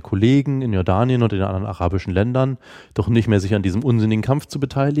quasi seine Kollegen in Jordanien und in den anderen arabischen Ländern, doch nicht mehr sich an diesem unsinnigen Kampf zu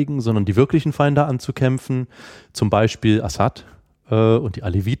beteiligen, sondern die wirklichen Feinde anzukämpfen, zum Beispiel Assad und die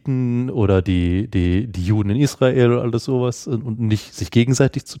Aleviten oder die Juden in Israel oder alles sowas und nicht sich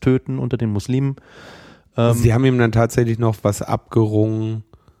gegenseitig zu töten unter den Muslimen. Sie haben ihm dann tatsächlich noch was abgerungen,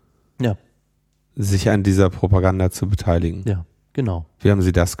 sich an dieser Propaganda zu beteiligen. Ja, genau. Wie haben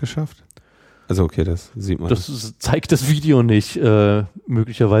Sie das geschafft? Also okay, das sieht man. Das zeigt das Video nicht,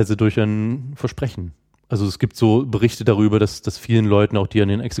 möglicherweise durch ein Versprechen. Also es gibt so Berichte darüber, dass vielen Leuten, auch die an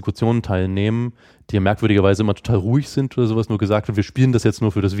den Exekutionen teilnehmen, die ja merkwürdigerweise immer total ruhig sind oder sowas, nur gesagt wird, wir spielen das jetzt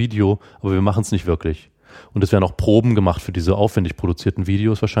nur für das Video, aber wir machen es nicht wirklich. Und es werden auch Proben gemacht für diese aufwendig produzierten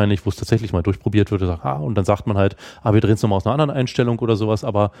Videos wahrscheinlich, wo es tatsächlich mal durchprobiert wird und dann sagt man halt, wir drehen es nochmal aus einer anderen Einstellung oder sowas,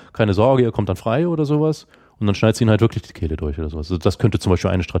 aber keine Sorge, ihr kommt dann frei oder sowas. Und dann schneidet sie ihn halt wirklich die Kehle durch oder sowas. Also das könnte zum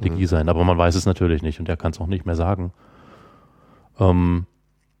Beispiel eine Strategie sein, aber man weiß es natürlich nicht und er kann es auch nicht mehr sagen.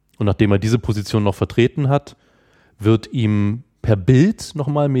 Und nachdem er diese Position noch vertreten hat, wird ihm per Bild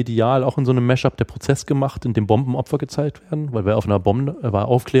nochmal medial auch in so einem Mashup der Prozess gemacht, in dem Bombenopfer gezeigt werden, weil er war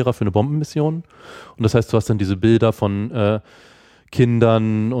Aufklärer für eine Bombenmission. Und das heißt, du hast dann diese Bilder von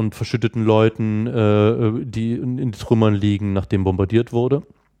Kindern und verschütteten Leuten, die in den Trümmern liegen, nachdem bombardiert wurde.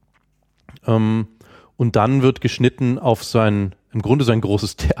 Und dann wird geschnitten auf im Grunde so ein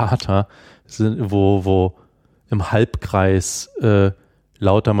großes Theater, wo im Halbkreis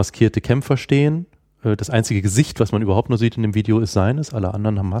lauter maskierte Kämpfer stehen. Das einzige Gesicht, was man überhaupt nur sieht in dem Video, ist seines. Alle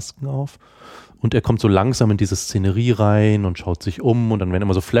anderen haben Masken auf. Und er kommt so langsam in diese Szenerie rein und schaut sich um. Und dann werden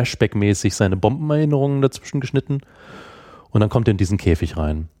immer so Flashback-mäßig seine Bombenerinnerungen dazwischen geschnitten. Und dann kommt er in diesen Käfig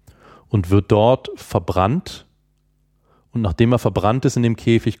rein und wird dort verbrannt. Und nachdem er verbrannt ist in dem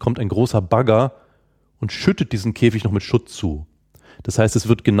Käfig, kommt ein großer Bagger und schüttet diesen Käfig noch mit Schutt zu. Das heißt, es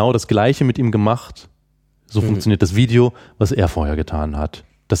wird genau das Gleiche mit ihm gemacht. So funktioniert das Video, was er vorher getan hat.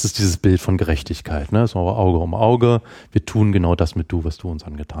 Das ist dieses Bild von Gerechtigkeit, ne? So Auge um Auge. Wir tun genau das was du uns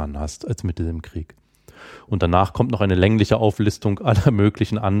angetan hast, als Mittel im Krieg. Und danach kommt noch eine längliche Auflistung aller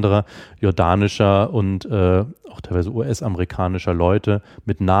möglichen anderer jordanischer und auch teilweise US-amerikanischer Leute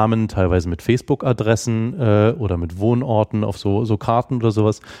mit Namen, teilweise mit Facebook-Adressen oder mit Wohnorten auf so Karten oder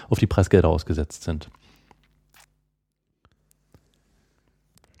sowas, auf die Preisgelder ausgesetzt sind.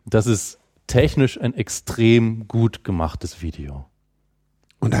 Das ist technisch ein extrem gut gemachtes Video.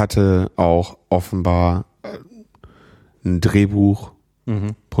 Und hatte auch offenbar ein Drehbuch,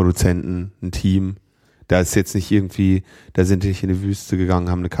 Produzenten, ein Team. Da ist jetzt nicht irgendwie, da sind die nicht in die Wüste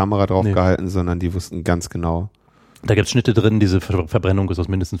gegangen, haben eine Kamera drauf gehalten, sondern die wussten ganz genau. Da gibt es Schnitte drin, diese Verbrennung ist aus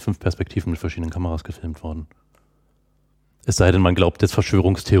mindestens 5 Perspektiven mit verschiedenen Kameras gefilmt worden. Es sei denn, man glaubt jetzt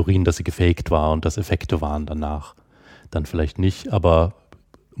Verschwörungstheorien, dass sie gefaked war und dass Effekte waren danach. Dann vielleicht nicht, aber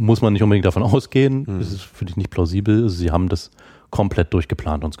muss man nicht unbedingt davon ausgehen. Das ist für dich nicht plausibel. Also sie haben das komplett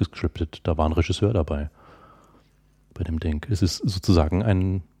durchgeplant und gescriptet. Da war ein Regisseur dabei bei dem Ding. Es ist sozusagen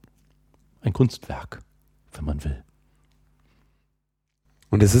ein Kunstwerk, wenn man will.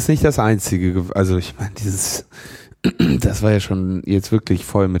 Und es ist nicht das Einzige, also ich meine, das war ja schon jetzt wirklich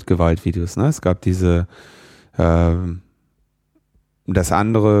voll mit Gewaltvideos, ne? Es gab die anderen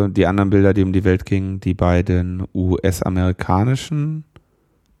Bilder, die um die Welt gingen, die beiden US-amerikanischen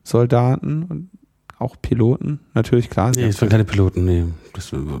Soldaten und auch Piloten, natürlich, klar. Nee, es waren keine Piloten, nee.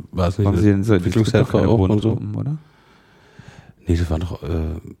 Das war es nicht. Haben sie denn so Entwicklungshelfer auch und so? Oder? Nee, das waren doch...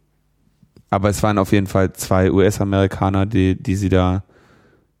 Aber es waren auf jeden Fall 2 US-Amerikaner, die sie da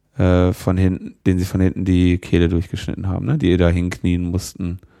denen sie von hinten die Kehle durchgeschnitten haben, ne? Die da hinknien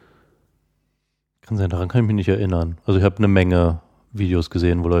mussten. Kann sein, daran kann ich mich nicht erinnern. Also ich habe eine Menge Videos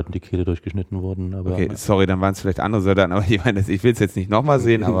gesehen, wo Leuten die Kehle durchgeschnitten wurden. Aber okay, sorry, dann waren es vielleicht andere Soldaten, aber ich meine, ich will es jetzt nicht nochmal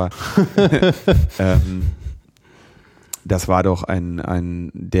sehen, aber das war doch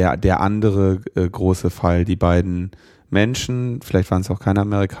der andere große Fall. Die beiden Menschen, vielleicht waren es auch keine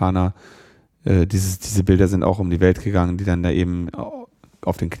Amerikaner, diese Bilder sind auch um die Welt gegangen, die dann da eben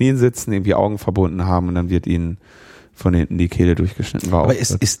auf den Knien sitzen, irgendwie Augen verbunden haben und dann wird ihnen von hinten die Kehle durchgeschnitten. Aber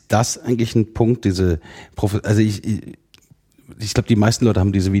ist das eigentlich ein Punkt, also ich glaube, die meisten Leute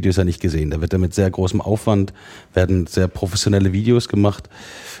haben diese Videos ja nicht gesehen. Da wird ja mit sehr großem Aufwand, werden sehr professionelle Videos gemacht.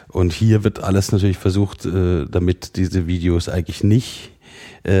 Und hier wird alles natürlich versucht, damit diese Videos eigentlich nicht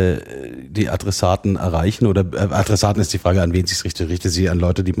die Adressaten erreichen. Oder Adressaten ist die Frage, an wen sich richtet sie an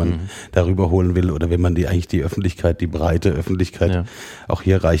Leute, die man darüber holen will, oder will man die Öffentlichkeit, die breite Öffentlichkeit auch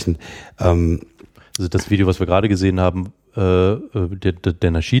hier erreichen. Also das Video, was wir gerade gesehen haben,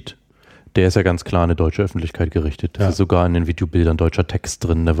 der Naschid, der ist ja ganz klar an eine deutsche Öffentlichkeit gerichtet. Da ist sogar in den Videobildern deutscher Text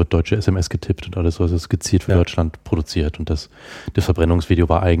drin, da wird deutsche SMS getippt und alles, was ist gezielt für Deutschland produziert. Und das Verbrennungsvideo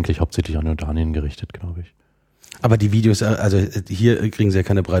war eigentlich hauptsächlich an Jordanien gerichtet, glaube ich. Aber die Videos, also hier kriegen sie ja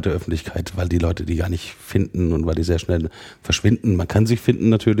keine breite Öffentlichkeit, weil die Leute die gar nicht finden und weil die sehr schnell verschwinden. Man kann sie finden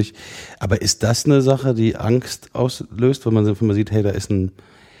natürlich. Aber ist das eine Sache, die Angst auslöst, wenn man sieht, hey, da ist ein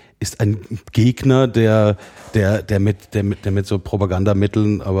Gegner, der mit so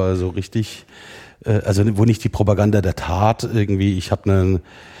Propagandamitteln, aber so richtig, also wo nicht die Propaganda der Tat irgendwie, ich habe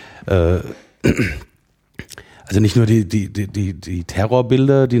also nicht nur die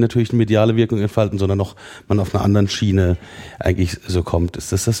Terrorbilder, die natürlich eine mediale Wirkung entfalten, sondern noch man auf einer anderen Schiene eigentlich so kommt.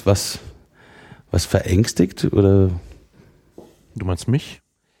 Ist das was verängstigt oder? Du meinst mich?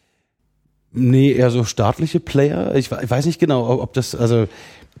 Nee, eher so staatliche Player. Ich weiß nicht genau, ob das, also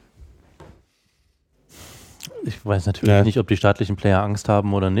ich weiß natürlich nicht, ob die staatlichen Player Angst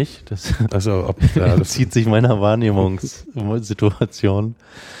haben oder nicht. Das das zieht sich meiner Wahrnehmungssituation.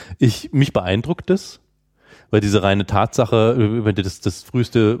 Mich beeindruckt das, weil diese reine Tatsache, wenn das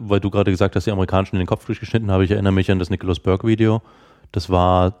früheste, weil du gerade gesagt hast, die Amerikanischen in den Kopf durchgeschnitten habe, ich erinnere mich an das Nicholas Burke Video. Das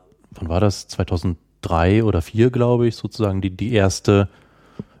war, wann war das? 2010 3 oder 4, glaube ich, sozusagen die erste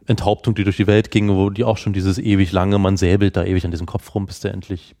Enthauptung, die durch die Welt ging, wo die auch schon dieses ewig lange, man säbelt da ewig an diesem Kopf rum, bis der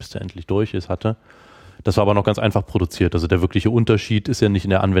endlich durch ist, hatte. Das war aber noch ganz einfach produziert. Also der wirkliche Unterschied ist ja nicht in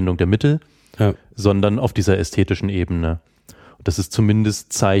der Anwendung der Mittel, sondern auf dieser ästhetischen Ebene. Und das ist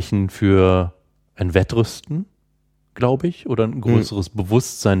zumindest Zeichen für ein Wettrüsten, glaube ich, oder ein größeres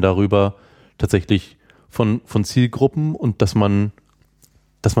Bewusstsein darüber, tatsächlich von Zielgruppen und dass man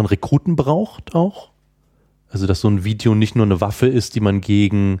Rekruten braucht auch. Also dass so ein Video nicht nur eine Waffe ist, die man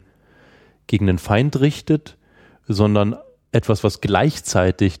gegen den Feind richtet, sondern etwas, was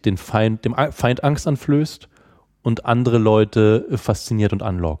gleichzeitig dem Feind Angst anflößt und andere Leute fasziniert und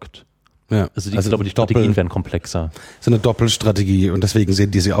anlockt. Ja. Also ich glaube, die Strategien werden komplexer. So eine Doppelstrategie und deswegen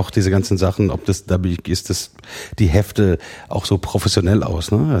sehen diese ganzen Sachen, ob das, da ist das, die Hefte auch so professionell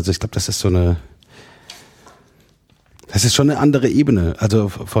aus, ne? Also ich glaube, das ist schon eine andere Ebene, also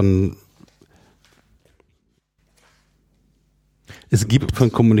von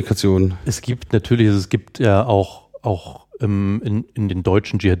Kommunikation. Es gibt ja auch in den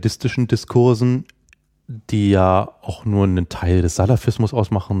deutschen dschihadistischen Diskursen, die ja auch nur einen Teil des Salafismus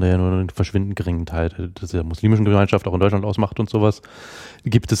ausmachen, der ja nur einen verschwindend geringen Teil der muslimischen Gemeinschaft auch in Deutschland ausmacht und sowas,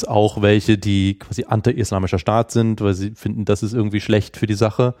 gibt es auch welche, die quasi anti-islamischer Staat sind, weil sie finden, das ist irgendwie schlecht für die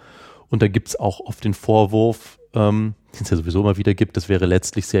Sache. Und da gibt es auch oft den Vorwurf, den es ja sowieso immer wieder gibt, das wäre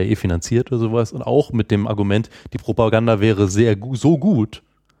letztlich CIA finanziert oder sowas. Und auch mit dem Argument, die Propaganda wäre so gut,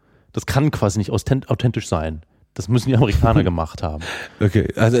 das kann quasi nicht authentisch sein. Das müssen die Amerikaner gemacht haben. Okay,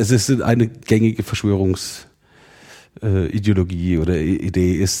 also es ist eine gängige Verschwörungsideologie oder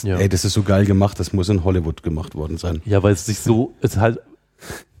Idee ist, ey, das ist so geil gemacht, das muss in Hollywood gemacht worden sein. Ja, weil es halt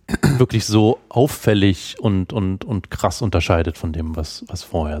wirklich so auffällig und krass unterscheidet von dem, was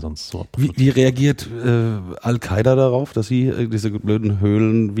vorher sonst so. Wie reagiert Al-Qaida darauf, dass sie diese blöden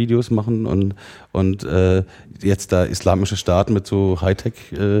Höhlenvideos machen und jetzt da Islamische Staat mit so Hightech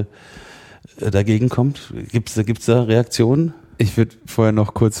dagegen kommt? Gibt's da Reaktionen? Ich würde vorher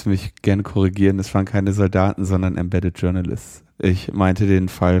noch kurz mich gerne korrigieren. Das waren keine Soldaten, sondern Embedded Journalists. Ich meinte den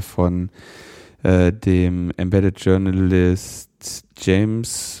Fall von dem Embedded Journalist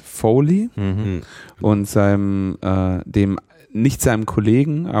James Foley und seinem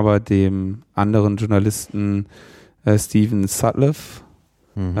Kollegen, aber dem anderen Journalisten Stephen Sutcliffe,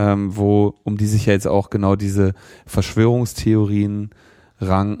 um die sich ja jetzt auch genau diese Verschwörungstheorien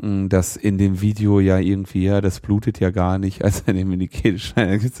ranken, dass in dem Video ja irgendwie, das blutet ja gar nicht, als er dem in die Kehle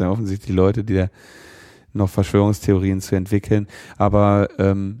schneidet. Da gibt es ja offensichtlich Leute, die da noch Verschwörungstheorien zu entwickeln. Aber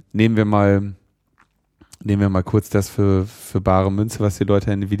nehmen wir mal kurz das für bare Münze, was die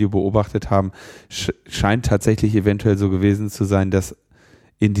Leute in dem Video beobachtet haben. Scheint tatsächlich eventuell so gewesen zu sein, dass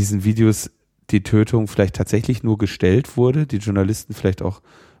in diesen Videos die Tötung vielleicht tatsächlich nur gestellt wurde, die Journalisten vielleicht auch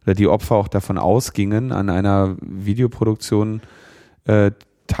oder die Opfer auch davon ausgingen, an einer Videoproduktion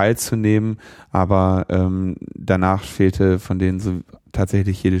teilzunehmen, aber danach fehlte von denen so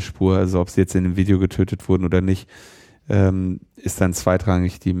tatsächlich jede Spur, also ob sie jetzt in dem Video getötet wurden oder nicht, ist dann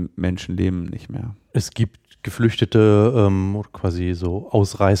zweitrangig, die Menschen leben nicht mehr. Es gibt Geflüchtete, quasi so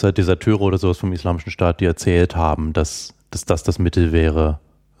Ausreißer, Deserteure oder sowas vom Islamischen Staat, die erzählt haben, dass das Mittel wäre,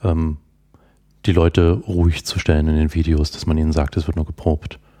 die Leute ruhig zu stellen in den Videos, dass man ihnen sagt, es wird nur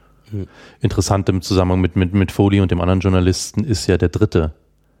geprobt. Interessant im Zusammenhang mit Foley und dem anderen Journalisten ist ja der dritte.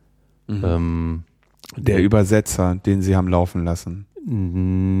 Der Übersetzer, den sie haben laufen lassen.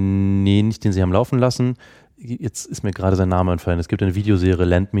 Nee, nicht den sie haben laufen lassen. Jetzt ist mir gerade sein Name entfallen. Es gibt eine Videoserie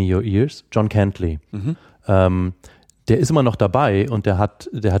Lend Me Your Ears, John Cantley. Der ist immer noch dabei und der hat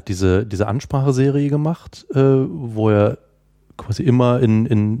diese Anspracheserie gemacht, wo er quasi immer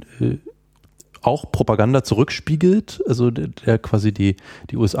in auch Propaganda zurückspiegelt, also der quasi die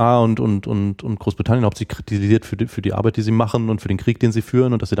USA und Großbritannien hauptsächlich kritisiert für die Arbeit, die sie machen und für den Krieg, den sie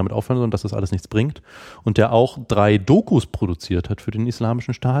führen und dass sie damit aufhören und dass das alles nichts bringt. Und der auch 3 Dokus produziert hat für den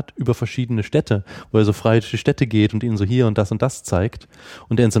Islamischen Staat über verschiedene Städte, wo er so frei durch die Städte geht und ihnen so hier und das zeigt.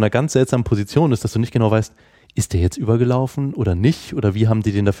 Und der in so einer ganz seltsamen Position ist, dass du nicht genau weißt, ist der jetzt übergelaufen oder nicht? Oder wie haben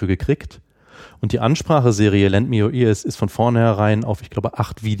die den dafür gekriegt? Und die Anspracheserie Lend Me Your Ears ist von vornherein auf, ich glaube,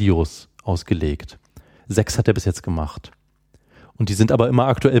 8 Videos ausgelegt. 6 hat er bis jetzt gemacht. Und die sind aber immer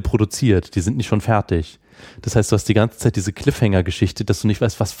aktuell produziert. Die sind nicht schon fertig. Das heißt, du hast die ganze Zeit diese Cliffhanger-Geschichte, dass du nicht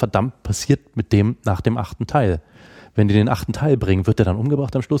weißt, was verdammt passiert mit dem nach dem 8. Teil. Wenn die den 8. Teil bringen, wird der dann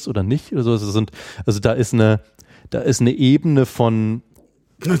umgebracht am Schluss oder nicht? Also da ist eine Ebene von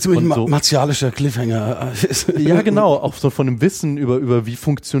ziemlich martialischer Cliffhanger. Ja, genau. Auch so von dem Wissen über wie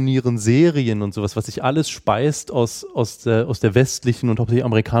funktionieren Serien und sowas, was sich alles speist aus der westlichen und hauptsächlich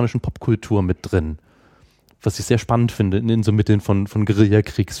amerikanischen Popkultur mit drin. was ich sehr spannend finde, in so Mitteln von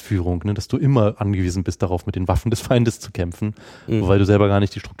Guerillakriegsführung, ne, dass du immer angewiesen bist darauf, mit den Waffen des Feindes zu kämpfen, weil du selber gar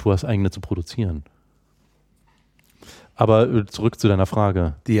nicht die Struktur hast, eigene zu produzieren. Aber zurück zu deiner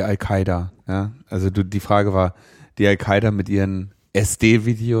Frage. Die Al-Qaida, ja. Also die Frage war, die Al-Qaida mit ihren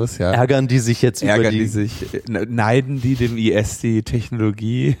SD-Videos, ja. Neiden die dem IS die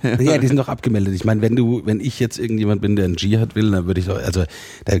Technologie? Ja, die sind doch abgemeldet. Ich meine, wenn ich jetzt irgendjemand bin, der einen Dschihad will, dann würde ich doch, also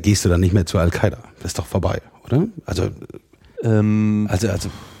da gehst du dann nicht mehr zur Al-Qaida. Das ist doch vorbei, oder? Also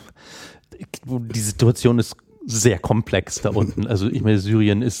die Situation ist sehr komplex da unten. Also ich meine,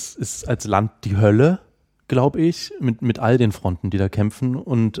 Syrien ist als Land die Hölle, glaube ich, mit all den Fronten, die da kämpfen.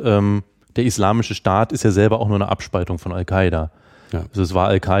 Und der Islamische Staat ist ja selber auch nur eine Abspaltung von Al-Qaida. Ja. Also es war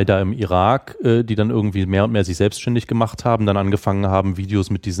Al-Qaida im Irak, die dann irgendwie mehr und mehr sich selbstständig gemacht haben, dann angefangen haben, Videos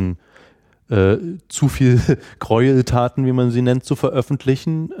mit diesen zu viel Gräueltaten, wie man sie nennt, zu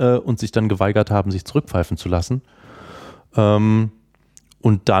veröffentlichen und sich dann geweigert haben, sich zurückpfeifen zu lassen. Und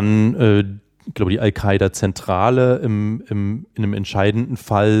dann, ich glaube, die Al-Qaida-Zentrale in einem entscheidenden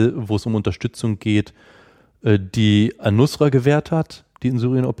Fall, wo es um Unterstützung geht, die Al-Nusra gewährt hat, die in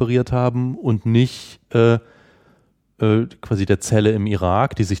Syrien operiert haben und nicht quasi der Zelle im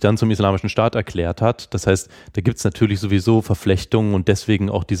Irak, die sich dann zum Islamischen Staat erklärt hat. Das heißt, da gibt es natürlich sowieso Verflechtungen und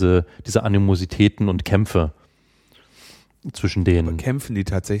deswegen auch diese Animositäten und Kämpfe zwischen denen. Aber kämpfen die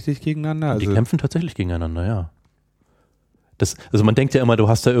tatsächlich gegeneinander? Die kämpfen tatsächlich gegeneinander, ja. Also man denkt ja immer, du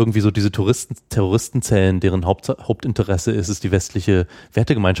hast da irgendwie so diese Terroristenzellen, deren Hauptinteresse ist es, die westliche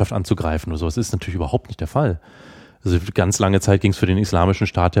Wertegemeinschaft anzugreifen oder so. Das ist natürlich überhaupt nicht der Fall. Also ganz lange Zeit ging es für den Islamischen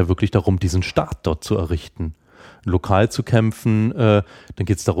Staat ja wirklich darum, diesen Staat dort zu errichten. Lokal zu kämpfen, dann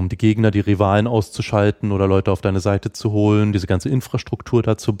geht es darum, die Gegner, die Rivalen auszuschalten oder Leute auf deine Seite zu holen, diese ganze Infrastruktur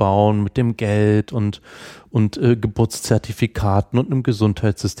da zu bauen mit dem Geld und Geburtszertifikaten und einem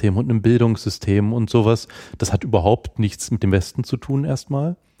Gesundheitssystem und einem Bildungssystem und sowas. Das hat überhaupt nichts mit dem Westen zu tun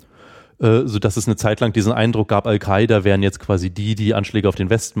erstmal. Sodass es eine Zeit lang diesen Eindruck gab, Al-Qaida wären jetzt quasi die Anschläge auf den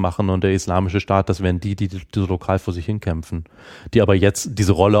Westen machen und der Islamische Staat, das wären die lokal vor sich hinkämpfen. Die aber jetzt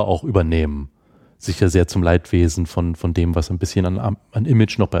diese Rolle auch übernehmen. Sicher sehr zum Leidwesen von dem, was ein bisschen an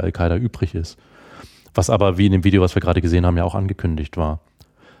Image noch bei Al-Qaida übrig ist. Was aber, wie in dem Video, was wir gerade gesehen haben, ja auch angekündigt war.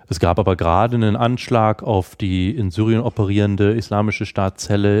 Es gab aber gerade einen Anschlag auf die in Syrien operierende Islamische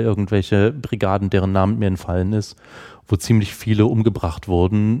Staatszelle, irgendwelche Brigaden, deren Namen mir entfallen ist, wo ziemlich viele umgebracht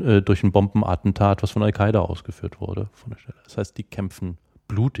wurden durch ein Bombenattentat, was von Al-Qaida ausgeführt wurde von der Stelle. Das heißt, die kämpfen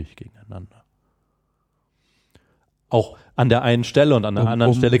blutig gegeneinander. Auch an der einen Stelle und an der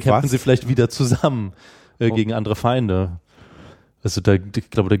anderen Stelle kämpfen sie vielleicht wieder zusammen gegen andere Feinde. Also ich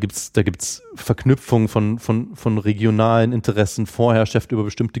glaube, da gibt's Verknüpfungen von regionalen Interessen, Vorherrschaft über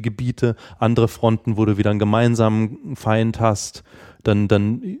bestimmte Gebiete, andere Fronten, wo du wieder einen gemeinsamen Feind hast, dann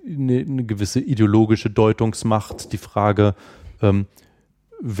eine gewisse ideologische Deutungsmacht, die Frage,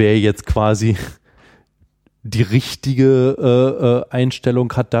 wer jetzt quasi die richtige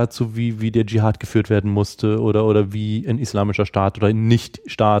Einstellung hat dazu, wie der Dschihad geführt werden musste oder wie ein islamischer Staat oder ein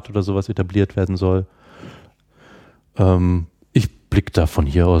Nicht-Staat oder sowas etabliert werden soll. Ich blicke da von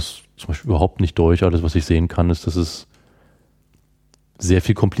hier aus zum Beispiel überhaupt nicht durch. Alles, was ich sehen kann, ist, dass es sehr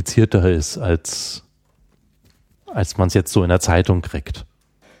viel komplizierter ist, als man es jetzt so in der Zeitung kriegt.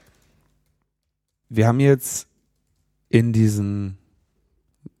 Wir haben jetzt in diesen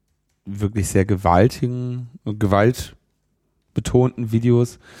wirklich sehr gewaltbetonten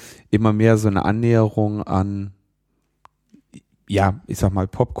Videos immer mehr so eine Annäherung an, ja, ich sag mal,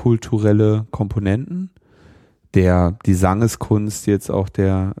 popkulturelle Komponenten. Die Sangeskunst jetzt auch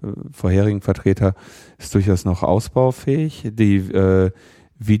der vorherigen Vertreter ist durchaus noch ausbaufähig. Die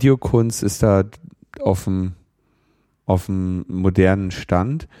Videokunst ist da auf dem modernen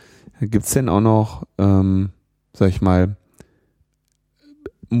Stand. Gibt's denn auch noch, sag ich mal,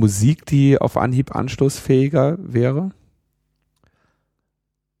 Musik, die auf Anhieb anschlussfähiger wäre?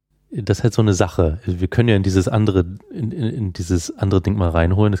 Das ist halt so eine Sache. Wir können ja in dieses andere Ding mal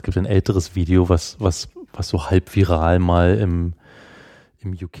reinholen. Es gibt ein älteres Video, was so halb viral mal im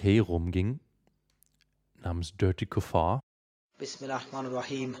UK rumging, namens Dirty Kuffar.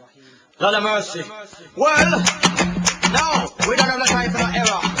 Bismillahirrahmanirrahim. Lord of mercy. Well, no, we don't have the time for no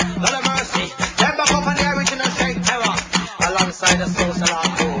error. Lord of mercy. Get back up on the original straight error. Alongside the social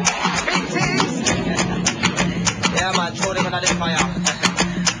hardcore. Big things. Yeah, man, throw them in the fire.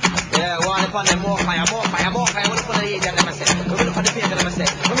 Yeah, one upon them, more fire. We look for the idiot, them I say. We look for the pagan, them I say.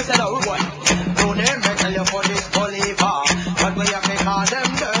 When we say, no, we what? No name, they tell you for this Bolivar. But we have to call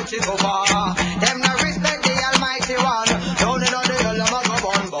them dirty Kuffar. Them no respect the Almighty One. Don't know the hell I'm a go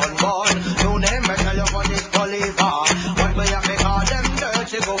bun. No name, they tell you for this Bolivar. But we have to call them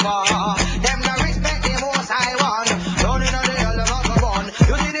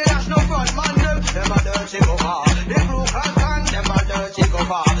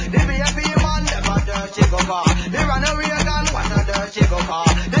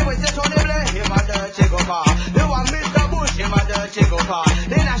The West Tony Blair, him a dirty gopher. The one Mr. Bush, him a dirty gopher.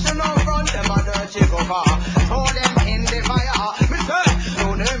 The National Front, them a dirty gopher. Throw them in the fire. Mister,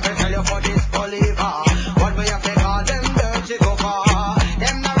 don't ever tell you for this believer. What we have to call them dirty gopher.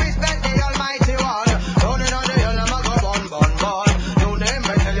 Them no respect the Almighty One. Don't know the hell them a go bun. Don't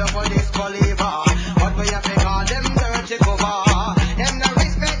ever tell you for this believer. What we have to call them dirty gopher. Them no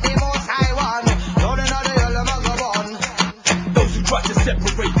respect the Most High One. Don't know the hell them a go bun. Those who try to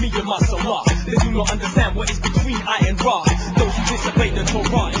separate me and my salah, they do not understand what is between I and Ra. Those who disobey the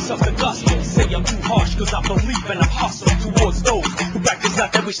Torah and suck the gospel say I'm too harsh cause I believe and I'm hostile towards those who practice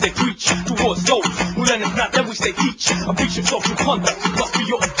not that which they preach, towards those who learn is not that which they teach. A breach of social conduct must be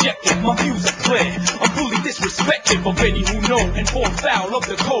your objective. My views are clear, I'm fully disrespected of any who know and fall foul of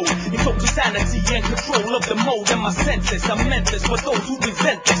the code. In total sanity and control of the mode and my senses, I'm mentless for those who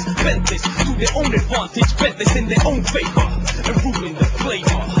resent this, bent this to their own advantage, bent this in their own favor and ruin the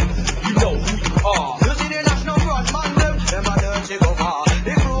flavor. You know who you are. You see the National Front man, them a dirty gopher.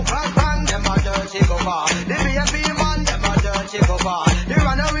 The Ku Klux Klan, them a dirty gopher. The BFP man, them a dirty gopher. The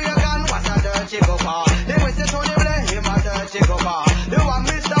Ronald Reagan was a dirty gopher. The West Tony Blair, him a dirty gopher. The one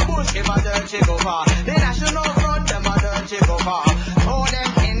Mr. Bush, him a dirty gopher. The National Front, them a dirty gopher. Throw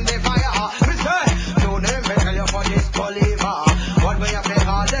them in the fire. Mister, don't ever tell you for this believer. What we have to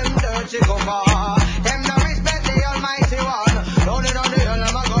call them dirty gopher. Them no respect the Almighty One. Don't know the hell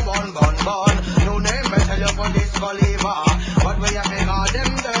them a go bun. No name me tell you for this believer. But we have to call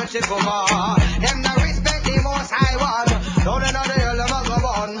them dirty gopher. Them no respect the Most High One. Don't know the hell them a go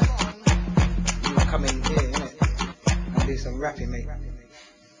bun. You come in here, innit? And do some rapping, mate.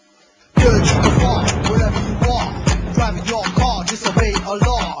 Dirty gopher, wherever you are. Driving your car, disobey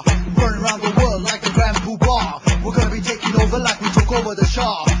Allah. Run around the world like the Grand Poobah. We're gonna be taking over like we took over the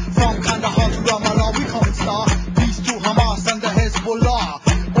Shah. From Kandahar to Ramallah, we come and star. Peace to Hamas and the Hezbollah.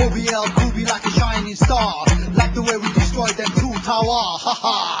 OBL Kubi like a shining star. Like the way we destroyed them through Tower. Ha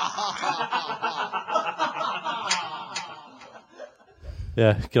ha.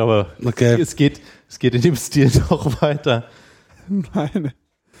 Ja, ich glaube, Okay. es geht in dem Stil noch weiter. Nein.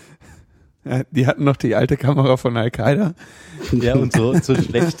 Ja, die hatten noch die alte Kamera von Al-Qaida. Ja, und so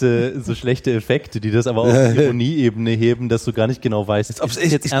schlechte Effekte, die das aber auf Ironieebene heben, dass du gar nicht genau weißt, Ob es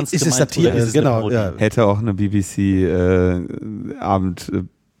jetzt ernst ist es gemeint Satire? oder ist es Genau, eine Parodie? ja. Hätte auch eine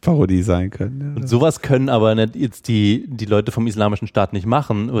BBC-Abendparodie sein können. Ja. Und sowas können aber nicht jetzt die Leute vom Islamischen Staat nicht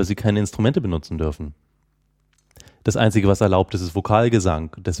machen, weil sie keine Instrumente benutzen dürfen. Das Einzige, was erlaubt ist, ist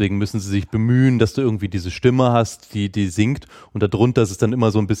Vokalgesang. Deswegen müssen sie sich bemühen, dass du irgendwie diese Stimme hast, die singt, und darunter ist es dann immer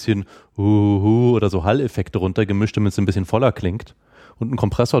so ein bisschen oder so Halleffekte runtergemischt, damit es ein bisschen voller klingt, und ein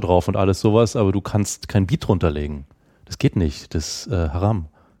Kompressor drauf und alles sowas, aber du kannst kein Beat runterlegen. Das geht nicht, das ist Haram.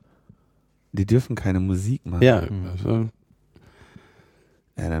 Die dürfen keine Musik machen. Ja,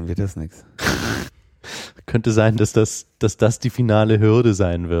 Ja, dann wird das nichts. Könnte sein, dass das die finale Hürde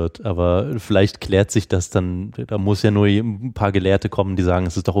sein wird, aber vielleicht klärt sich das dann, da muss ja nur ein paar Gelehrte kommen, die sagen,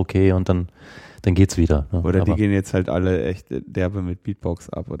 es ist doch okay, und dann geht's wieder. Ne? Oder die aber gehen jetzt halt alle echt derbe mit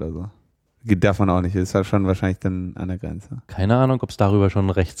Beatbox ab oder so. Geht davon auch nicht, ist halt schon wahrscheinlich dann an der Grenze. keine Ahnung, ob es darüber schon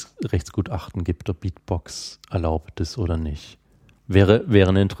Rechtsgutachten gibt, ob Beatbox erlaubt ist oder nicht. Wäre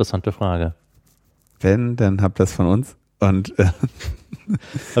eine interessante Frage. Wenn, dann habt das von uns. Und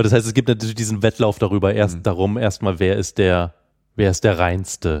Aber das heißt, es gibt natürlich diesen Wettlauf darüber, erstmal, wer ist der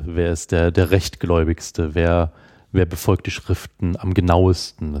Reinste, wer ist der Rechtgläubigste, wer befolgt die Schriften am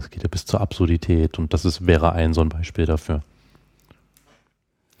genauesten. Das geht ja bis zur Absurdität, und wäre ein so ein Beispiel dafür.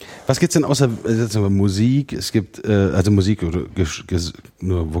 Was gibt's denn außer Musik? Es gibt also Musik oder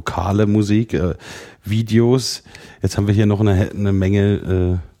nur vokale Musik, Videos. Jetzt haben wir hier noch eine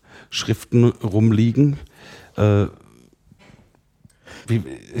Menge Schriften rumliegen.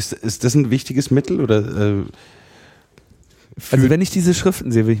 Ist das ein wichtiges Mittel oder? also wenn ich diese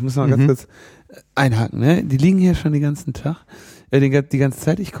Schriften sehe, ich muss noch ganz kurz einhaken, ne? Die liegen hier schon den ganzen Tag, die ganze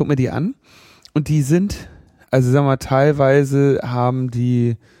Zeit. Ich gucke mir die an und die sind, also sagen wir mal, teilweise haben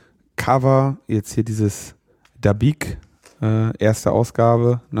die Cover, jetzt hier dieses Dabik, erste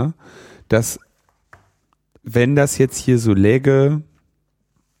Ausgabe, ne? Das, wenn das jetzt hier so läge,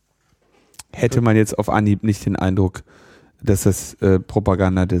 hätte man jetzt auf Anhieb nicht den Eindruck, dass das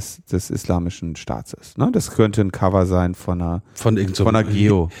Propaganda des islamischen Staats ist. Ne? Das könnte ein Cover sein von einer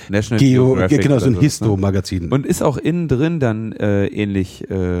Geo, National Geographic. Genau, so ein Histo-Magazin. Und ist auch innen drin dann ähnlich.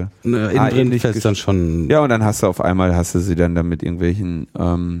 Innen drin fällt dann schon. Ja, und dann hast du sie dann mit irgendwelchen.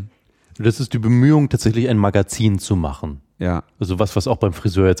 Das ist die Bemühung, tatsächlich ein Magazin zu machen. Ja. Also was auch beim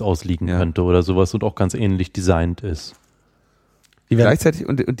Friseur jetzt ausliegen könnte oder sowas und auch ganz ähnlich designt ist. Gleichzeitig,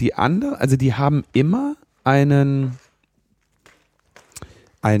 und die andere, also die haben immer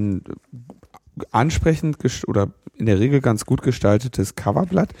ein ansprechend oder in der Regel ganz gut gestaltetes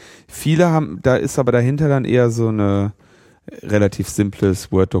Coverblatt. Viele haben, da ist aber dahinter dann eher so eine relativ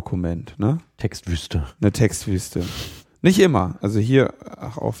simples Word-Dokument, ne? Textwüste. Eine Textwüste. Nicht immer. Also hier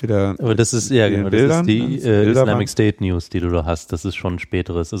auch wieder. Aber das ist ja genau, Bildern, das ist die Islamic State News, die du da hast. Das ist schon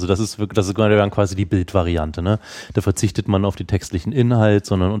späteres. Also das ist dann quasi die Bildvariante, ne? Da verzichtet man auf die textlichen Inhalt,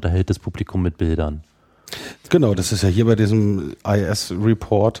 sondern unterhält das Publikum mit Bildern. Genau, das ist ja hier bei diesem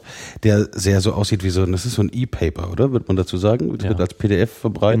IS-Report, der sehr so aussieht wie das ist so ein E-Paper, oder? Wird man dazu sagen? Das wird als PDF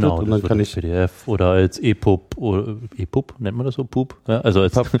verbreitet genau, und dann kann als PDF oder als EPUB oder EPUB, nennt man das so? PUB? Ja, also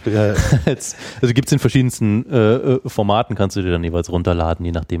also gibt es in verschiedensten Formaten, kannst du dir dann jeweils runterladen,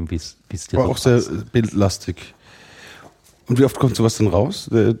 je nachdem, wie es dir aber so auch passt. Sehr bildlastig. Und wie oft kommt sowas denn raus,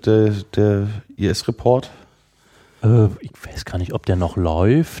 der IS-Report? Ich weiß gar nicht, ob der noch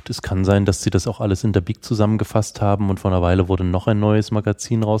läuft. Es kann sein, dass sie das auch alles in der Big zusammengefasst haben und vor einer Weile wurde noch ein neues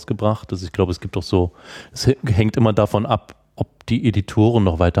Magazin rausgebracht. Also ich glaube, es gibt doch so, es hängt immer davon ab, ob die Editoren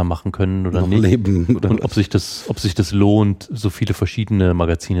noch weitermachen können oder noch nicht. Leben, oder und ob sich das lohnt, so viele verschiedene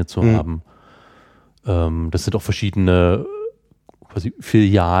Magazine zu haben. Das sind auch verschiedene quasi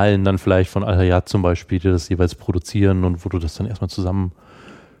Filialen dann vielleicht von Al-Hayat zum Beispiel, die das jeweils produzieren und wo du das dann erstmal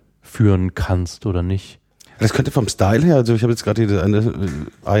zusammenführen kannst oder nicht. Das könnte vom Style her, also ich habe jetzt gerade eine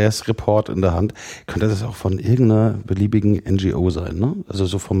IS-Report in der Hand, könnte das auch von irgendeiner beliebigen NGO sein, ne? Also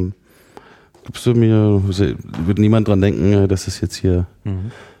so glaubst du mir, würde niemand dran denken, das ist jetzt hier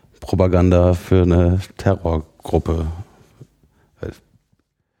Propaganda für eine Terrorgruppe.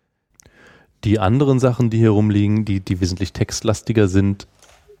 Die anderen Sachen, die hier rumliegen, die wesentlich textlastiger sind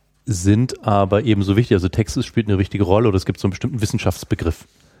aber ebenso wichtig. Also Text spielt eine wichtige Rolle oder es gibt so einen bestimmten Wissenschaftsbegriff.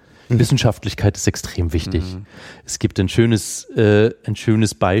 Wissenschaftlichkeit ist extrem wichtig. Es gibt ein schönes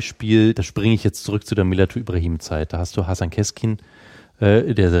Beispiel, da springe ich jetzt zurück zu der Milatu Ibrahim-Zeit. Da hast du Hasan Keskin,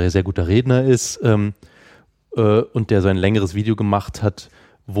 der sehr, sehr guter Redner ist und der so ein längeres Video gemacht hat,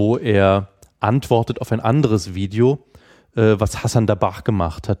 wo er antwortet auf ein anderes Video, was Hassan Dabach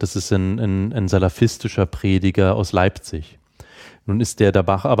gemacht hat. Das ist ein salafistischer Prediger aus Leipzig. Nun ist der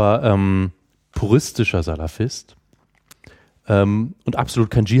Dabach aber puristischer Salafist. Und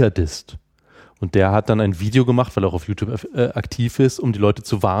absolut kein Dschihadist. Und der hat dann ein Video gemacht, weil er auch auf YouTube aktiv ist, um die Leute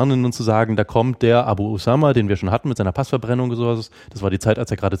zu warnen und zu sagen, da kommt der Abu Usama, den wir schon hatten mit seiner Passverbrennung und sowas. Das war die Zeit,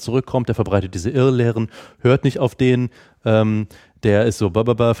 als er gerade zurückkommt, der verbreitet diese Irrlehren, hört nicht auf den, der ist so,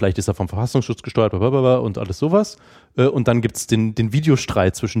 vielleicht ist er vom Verfassungsschutz gesteuert, und alles sowas. Und dann gibt's den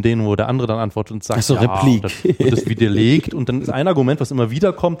Videostreit zwischen denen, wo der andere dann antwortet und sagt, Replik. Und das widerlegt. Und dann ist ein Argument, was immer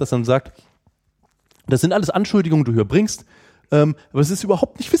wieder kommt, dass dann sagt, das sind alles Anschuldigungen, die du hier bringst, aber es ist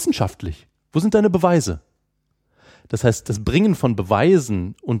überhaupt nicht wissenschaftlich. Wo sind deine Beweise? Das heißt, das Bringen von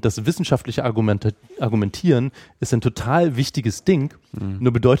Beweisen und das wissenschaftliche Argumentieren ist ein total wichtiges Ding.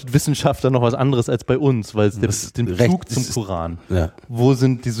 Nur bedeutet Wissenschaft dann noch was anderes als bei uns, weil es den Bezug zum Koran. Ja. Wo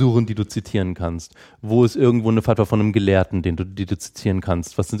sind die Suren, die du zitieren kannst? Wo ist irgendwo eine Fatwa von einem Gelehrten, die du zitieren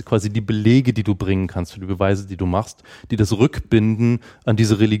kannst? Was sind quasi die Belege, die du bringen kannst für die Beweise, die du machst, die das rückbinden an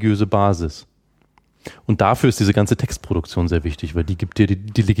diese religiöse Basis? Und dafür ist diese ganze Textproduktion sehr wichtig, weil die gibt dir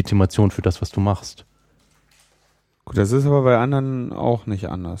die Legitimation für das, was du machst. Gut, das ist aber bei anderen auch nicht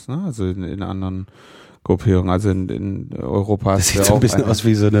anders, ne? Also in anderen Gruppierungen, also in Europa. Das sieht so ein bisschen aus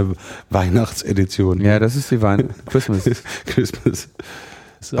wie so eine Weihnachtsedition. Ja, das ist die Christmas. Christmas.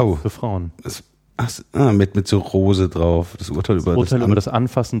 Das ist auch für Frauen. Mit so Rose drauf. Das Urteil über das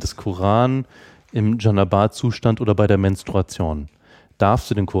Anfassen des Koran im Janabat-Zustand oder bei der Menstruation.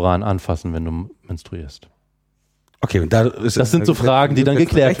 Darfst du den Koran anfassen, wenn du menstruierst? Okay, und das sind so Fragen, die dann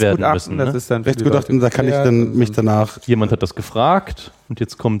geklärt werden müssen. Das ist dann Rechtsgutachten, da kann ich dann mich danach... Jemand hat das gefragt und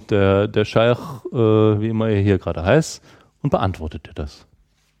jetzt kommt der Scheich, wie immer er hier gerade heißt, und beantwortet dir das.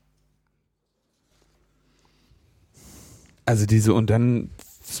 Also und dann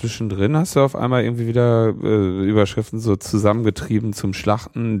zwischendrin hast du auf einmal irgendwie wieder Überschriften so zusammengetrieben zum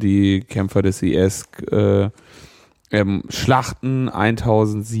Schlachten, die Kämpfer des IS schlachten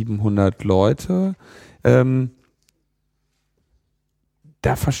 1700 Leute.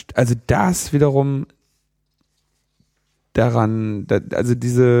 Das wiederum daran, also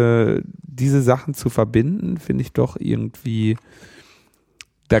diese Sachen zu verbinden, finde ich doch irgendwie,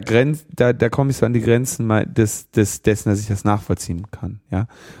 da komme ich so an die Grenzen dessen, dass ich das nachvollziehen kann. Ja,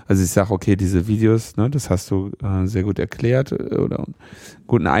 also ich sage, okay, diese Videos, ne, das hast du sehr gut erklärt oder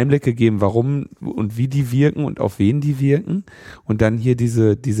guten Einblick gegeben, warum und wie die wirken und auf wen die wirken. Und dann hier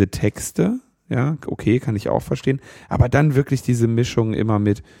diese Texte, ja, okay, kann ich auch verstehen. Aber dann wirklich diese Mischung immer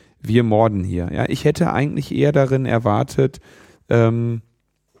mit wir morden hier. Ja, ich hätte eigentlich eher darin erwartet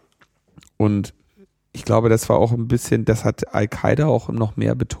und ich glaube, das war auch ein bisschen, das hat Al-Qaida auch noch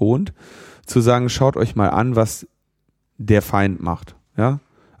mehr betont, zu sagen, schaut euch mal an, was der Feind macht. Ja?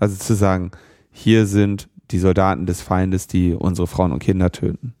 Also zu sagen, hier sind die Soldaten des Feindes, die unsere Frauen und Kinder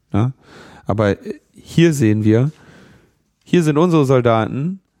töten. Ja? Aber hier sehen wir, hier sind unsere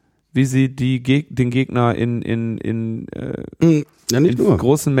Soldaten, wie sie den Gegner in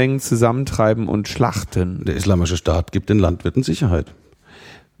großen Mengen zusammentreiben und schlachten. Der Islamische Staat gibt den Landwirten Sicherheit.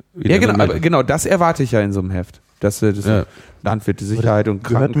 Ja, genau, aber genau, das erwarte ich ja in so einem Heft. Das Landwirte Sicherheit und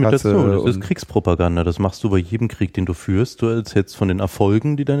Krankenkasse. Das ist Kriegspropaganda, das machst du bei jedem Krieg, den du führst. Du erzählst von den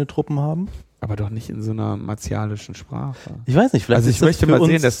Erfolgen, die deine Truppen haben. Aber doch nicht in so einer martialischen Sprache. Ich weiß nicht, vielleicht also ich möchte mal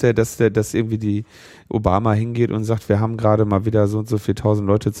sehen, dass irgendwie die Obama hingeht und sagt, wir haben gerade mal wieder so und so viel 1000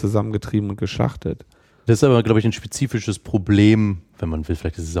 Leute zusammengetrieben und geschlachtet. Das ist aber, glaube ich, ein spezifisches Problem, wenn man will,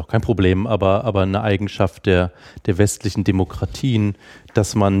 vielleicht ist es auch kein Problem, aber eine Eigenschaft der westlichen Demokratien,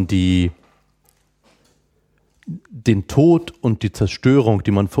 dass man den Tod und die Zerstörung, die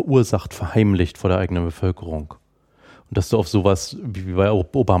man verursacht, verheimlicht vor der eigenen Bevölkerung. Und dass du auf sowas wie bei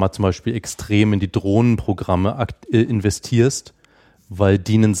Obama zum Beispiel extrem in die Drohnenprogramme investierst, weil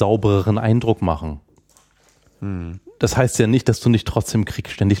die einen saubereren Eindruck machen. Das heißt ja nicht, dass du nicht trotzdem im Krieg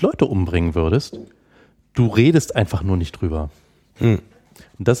ständig Leute umbringen würdest. Du redest einfach nur nicht drüber. Und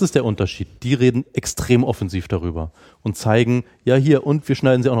das ist der Unterschied. Die reden extrem offensiv darüber und zeigen, ja hier, und wir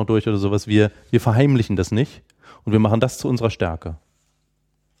schneiden sie auch noch durch oder sowas. Wir verheimlichen das nicht und wir machen das zu unserer Stärke.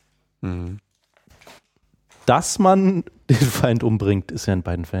 Dass man den Feind umbringt, ist ja in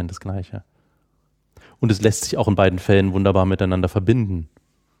beiden Fällen das Gleiche. Und es lässt sich auch in beiden Fällen wunderbar miteinander verbinden.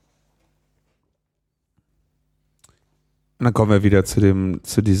 Und dann kommen wir wieder zu dem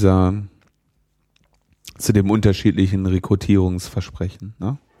unterschiedlichen Rekrutierungsversprechen.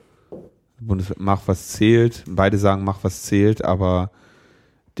 Ne? Mach was zählt, beide sagen, mach was zählt, aber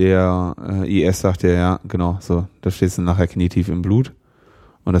der IS sagt ja, genau, so, da stehst du nachher knietief im Blut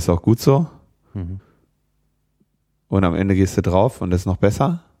und das ist auch gut so. Und am Ende gehst du drauf und das ist noch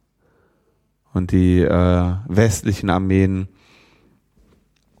besser. Und die westlichen Armeen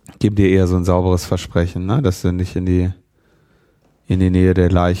geben dir eher so ein sauberes Versprechen, ne? Dass du nicht in die Nähe der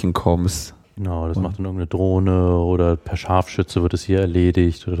Leichen kommst. Genau, das macht dann irgendeine Drohne oder per Scharfschütze wird es hier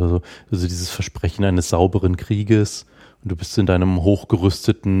erledigt oder so. Also dieses Versprechen eines sauberen Krieges und du bist in deinem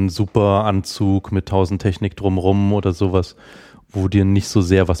hochgerüsteten Superanzug mit 1000 Technik drumrum oder sowas, wo dir nicht so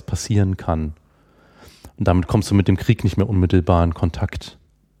sehr was passieren kann. Und damit kommst du mit dem Krieg nicht mehr unmittelbar in Kontakt.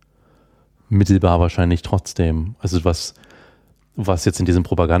 Mittelbar wahrscheinlich trotzdem. Also was jetzt in diesem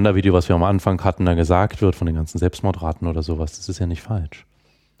Propagandavideo, was wir am Anfang hatten, da gesagt wird von den ganzen Selbstmordraten oder sowas, das ist ja nicht falsch.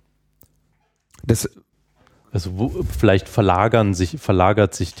 Vielleicht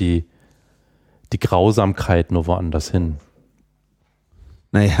verlagert sich die Grausamkeit nur woanders hin.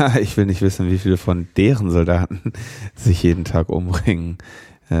 Naja, ich will nicht wissen, wie viele von deren Soldaten sich jeden Tag umbringen.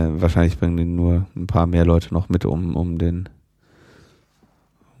 Wahrscheinlich bringen die nur ein paar mehr Leute noch mit, um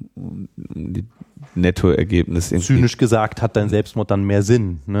die Nettoergebnis irgendwie. Zynisch gesagt hat dein Selbstmord dann mehr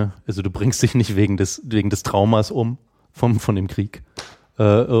Sinn. Ne? Also du bringst dich nicht wegen des Traumas um von dem Krieg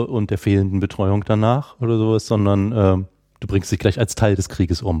und der fehlenden Betreuung danach oder sowas, sondern du bringst dich gleich als Teil des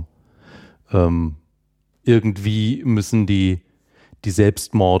Krieges um. Irgendwie müssen die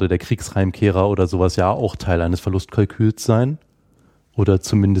Selbstmorde der Kriegsheimkehrer oder sowas ja auch Teil eines Verlustkalküls sein. Oder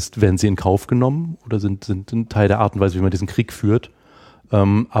zumindest werden sie in Kauf genommen oder sind ein Teil der Art und Weise, wie man diesen Krieg führt.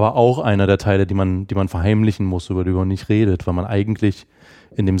 Aber auch einer der Teile, die man verheimlichen muss, über die man nicht redet, weil man eigentlich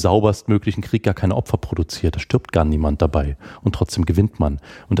in dem sauberstmöglichen Krieg gar keine Opfer produziert. Da stirbt gar niemand dabei und trotzdem gewinnt man.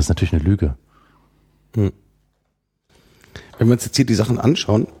 Und das ist natürlich eine Lüge. Wenn wir uns jetzt hier die Sachen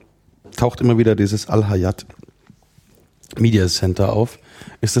anschauen, taucht immer wieder dieses Al-Hayat Media Center auf.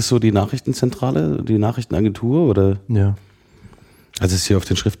 Ist das so die Nachrichtenzentrale, die Nachrichtenagentur oder? Ja. Also es ist hier auf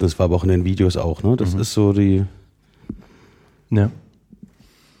den Schriften, das war aber auch in den Videos auch, ne? Das ist so die. Ja.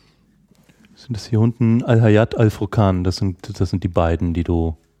 Sind das hier unten Al-Hayat, Al-Furqan? Das sind die beiden, die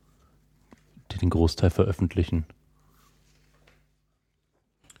den Großteil veröffentlichen.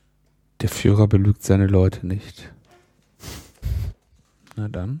 Der Führer belügt seine Leute nicht. Na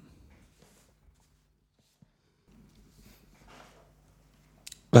dann.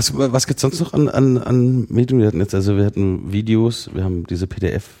 Was gibt's sonst noch an Medien? Wir hatten Videos, wir haben diese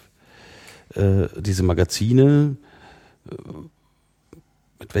PDF, diese Magazine.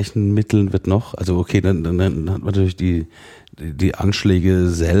 Mit welchen Mitteln wird noch? Also okay, dann hat man natürlich die Anschläge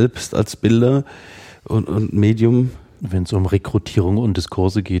selbst als Bilder und Medium. Wenn es um Rekrutierung und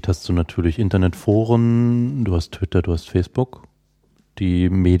Diskurse geht, hast du natürlich Internetforen, du hast Twitter, du hast Facebook, die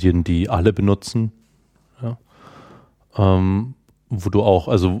Medien, die alle benutzen. Ja. Wo du auch,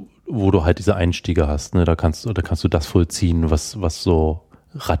 also wo du halt diese Einstiege hast, ne? Da kannst du das vollziehen, was so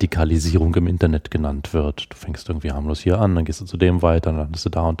Radikalisierung im Internet genannt wird. Du fängst irgendwie harmlos hier an, dann gehst du zu dem weiter, dann landest du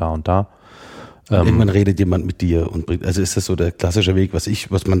da und da und da. Irgendwann redet jemand mit dir und bringt, also ist das so der klassische Weg,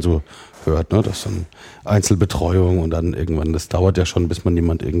 was man so hört, ne? Das ist so eine Einzelbetreuung und dann irgendwann, das dauert ja schon, bis man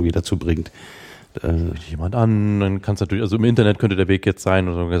jemand irgendwie dazu bringt. Jemand an, dann kannst du natürlich, also im Internet könnte der Weg jetzt sein,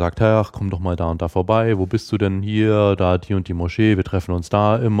 oder gesagt, ach, komm doch mal da und da vorbei, wo bist du denn hier, da die und die Moschee, wir treffen uns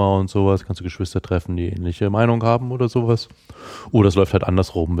da immer und sowas, kannst du Geschwister treffen, die ähnliche Meinung haben oder sowas. Oder es läuft halt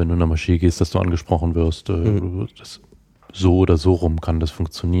andersrum, wenn du in der Moschee gehst, dass du angesprochen wirst. Das, so oder so rum kann das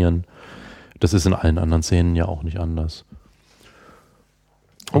funktionieren. Das ist in allen anderen Szenen ja auch nicht anders.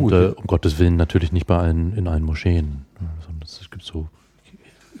 Und um Gottes Willen natürlich nicht in allen Moscheen. Sondern es gibt so,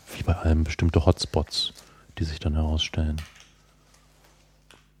 wie bei allem, bestimmte Hotspots, die sich dann herausstellen.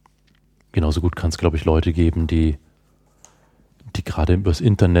 Genauso gut kann es, glaube ich, Leute geben, die gerade übers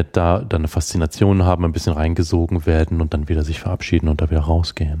Internet da eine Faszination haben, ein bisschen reingesogen werden und dann wieder sich verabschieden und da wieder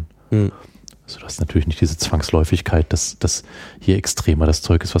rausgehen. Also du hast natürlich nicht diese Zwangsläufigkeit, dass je extremer das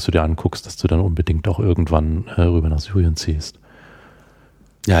Zeug ist, was du dir anguckst, dass du dann unbedingt auch irgendwann rüber nach Syrien ziehst.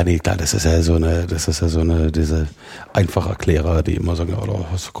 Ja, nee, klar, das ist ja so eine, diese Einfacherklärer, die immer sagen, oh, du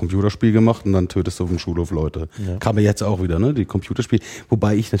hast ein Computerspiel gemacht und dann tötest du auf dem Schulhof Leute. Ja. Kam ja jetzt auch wieder, ne, die Computerspiele.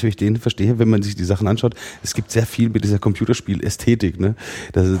 Wobei ich natürlich den verstehe, wenn man sich die Sachen anschaut, es gibt sehr viel mit dieser Computerspiel-Ästhetik, ne,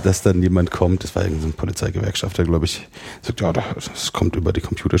 dass dann jemand kommt, das war irgendein so ein Polizeigewerkschafter, glaube ich, sagt, ja, das kommt über die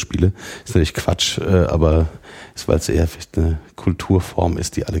Computerspiele. Ist natürlich Quatsch, aber es weil es eher eine Kulturform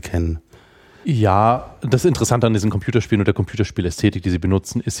ist, die alle kennen. Ja, das Interessante an diesen Computerspielen und der Computerspielästhetik, die sie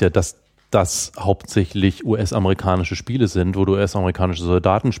benutzen, ist ja, dass das hauptsächlich US-amerikanische Spiele sind, wo du US-amerikanische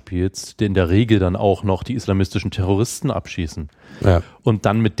Soldaten spielst, die in der Regel dann auch noch die islamistischen Terroristen abschießen. Ja. Und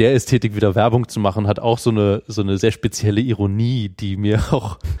dann mit der Ästhetik wieder Werbung zu machen, hat auch so eine sehr spezielle Ironie, die mir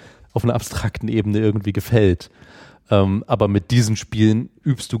auch auf einer abstrakten Ebene irgendwie gefällt. Aber mit diesen Spielen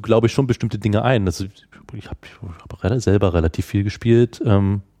übst du, glaube ich, schon bestimmte Dinge ein. Also ich hab selber relativ viel gespielt,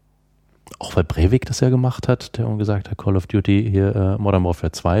 auch weil Breivik das ja gemacht hat, der gesagt hat, Call of Duty hier, Modern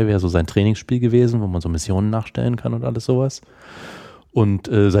Warfare 2 wäre so sein Trainingsspiel gewesen, wo man so Missionen nachstellen kann und alles sowas. Und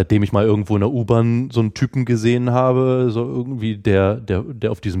seitdem ich mal irgendwo in der U-Bahn so einen Typen gesehen habe, so irgendwie, der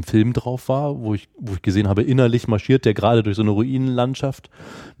auf diesem Film drauf war, wo ich gesehen habe, innerlich marschiert der gerade durch so eine Ruinenlandschaft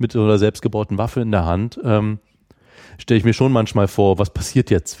mit so einer selbstgebauten Waffe in der Hand, stelle ich mir schon manchmal vor, was passiert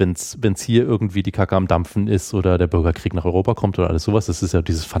jetzt, wenn's hier irgendwie die Kacke am Dampfen ist oder der Bürgerkrieg nach Europa kommt oder alles sowas. Das ist ja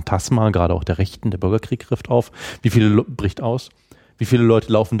dieses Phantasma, gerade auch der Rechten, der Bürgerkrieg trifft auf. Bricht aus? Wie viele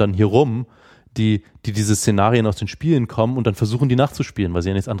Leute laufen dann hier rum, die diese Szenarien aus den Spielen kommen und dann versuchen, die nachzuspielen, weil sie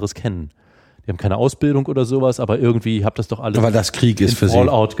ja nichts anderes kennen. Die haben keine Ausbildung oder sowas, aber irgendwie habt das doch alles aber das Krieg ist in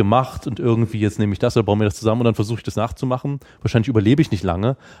Fallout gemacht und irgendwie jetzt nehme ich das oder baue mir das zusammen und dann versuche ich das nachzumachen. Wahrscheinlich überlebe ich nicht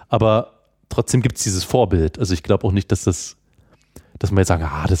lange, aber trotzdem gibt es dieses Vorbild. Also ich glaube auch nicht, dass man jetzt sagen,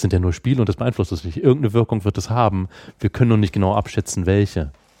 das sind ja nur Spiele und das beeinflusst das nicht. Irgendeine Wirkung wird das haben. Wir können noch nicht genau abschätzen,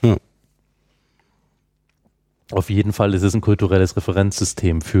 welche. Ja. Auf jeden Fall ist es ein kulturelles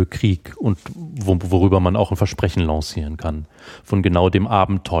Referenzsystem für Krieg und worüber man auch ein Versprechen lancieren kann. Von genau dem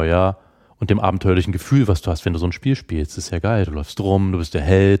Abenteuer und dem abenteuerlichen Gefühl, was du hast, wenn du so ein Spiel spielst. Das ist ja geil. Du läufst rum, du bist der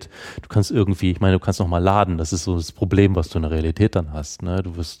Held. Du kannst irgendwie, du kannst noch mal laden. Das ist so das Problem, was du in der Realität dann hast. Ne?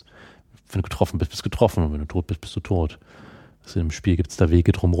 Wenn du getroffen bist, bist du getroffen und wenn du tot bist, bist du tot. Also im Spiel gibt es da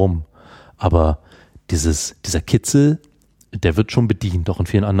Wege drumrum. Aber dieser Kitzel, der wird schon bedient, auch in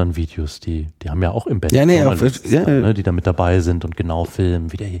vielen anderen Videos. Die haben ja auch im Bett die da mit dabei sind und genau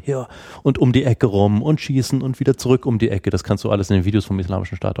filmen, wieder hier und um die Ecke rum und schießen und wieder zurück um die Ecke. Das kannst du alles in den Videos vom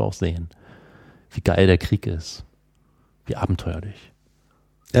Islamischen Staat auch sehen. Wie geil der Krieg ist. Wie abenteuerlich.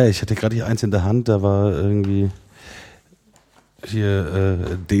 Ja, ich hatte gerade hier eins in der Hand, da war irgendwie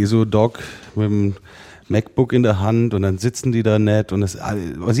hier Deso-Doc mit dem MacBook in der Hand und dann sitzen die da nett und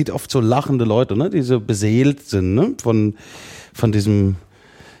man sieht oft so lachende Leute, ne, die so beseelt sind, ne, von diesem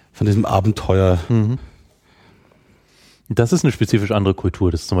Abenteuer. Mhm. Das ist eine spezifisch andere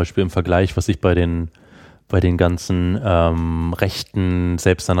Kultur. Das ist zum Beispiel im Vergleich, was ich bei den ganzen rechten,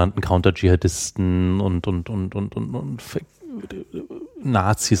 selbsternannten Counter-Dschihadisten und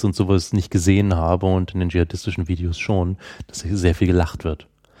Nazis und sowas nicht gesehen habe und in den dschihadistischen Videos schon, dass sehr viel gelacht wird.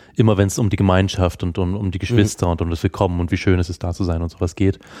 Immer wenn es um die Gemeinschaft und um die Geschwister und um das Willkommen und wie schön es ist, da zu sein und sowas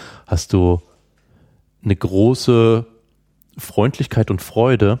geht, hast du eine große Freundlichkeit und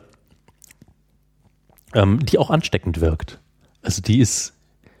Freude, die auch ansteckend wirkt. Also die ist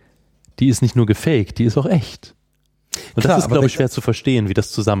nicht nur gefaked, die ist auch echt. Und klar, das ist, glaube ich, schwer zu verstehen, wie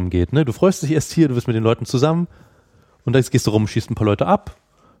das zusammengeht. Ne? Du freust dich erst hier, du bist mit den Leuten zusammen und dann gehst du rum, schießt ein paar Leute ab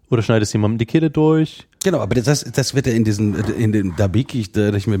oder schneidest jemandem die Kehle durch Genau, aber das wird ja in den Dabiki, da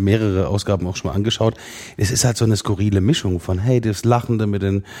habe ich mir mehrere Ausgaben auch schon mal angeschaut. Es ist halt so eine skurrile Mischung von, hey, das Lachende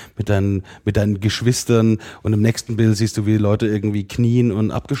mit deinen Geschwistern und im nächsten Bild siehst du, wie die Leute irgendwie knien und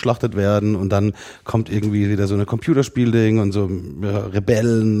abgeschlachtet werden und dann kommt irgendwie wieder so eine Computerspielding und so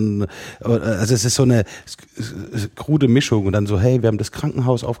Rebellen. Also es ist so eine krude Mischung und dann so, hey, wir haben das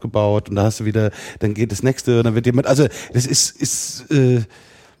Krankenhaus aufgebaut und da hast du wieder, dann geht das nächste und dann wird jemand, also das ist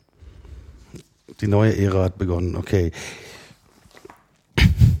die neue Ära hat begonnen, okay.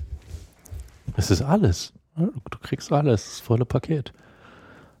 Es ist alles. Du kriegst alles, das volle Paket.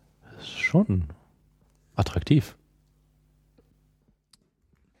 Das ist schon attraktiv.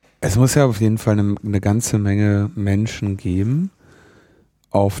 Es muss ja auf jeden Fall eine ganze Menge Menschen geben,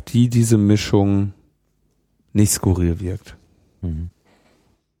 auf die diese Mischung nicht skurril wirkt. Mhm.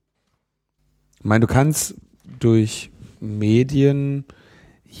 Ich meine, du kannst durch Medien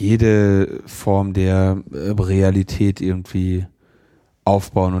jede Form der Realität irgendwie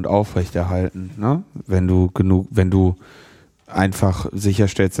aufbauen und aufrechterhalten, ne? Wenn du einfach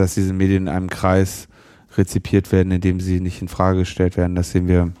sicherstellst, dass diese Medien in einem Kreis rezipiert werden, in dem sie nicht in Frage gestellt werden, das sehen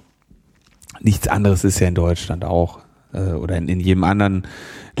wir. Nichts anderes ist ja in Deutschland auch. Oder in jedem anderen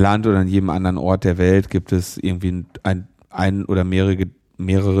Land oder in jedem anderen Ort der Welt gibt es irgendwie ein oder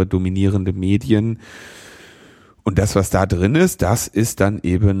mehrere dominierende Medien. Und das, was da drin ist, das ist dann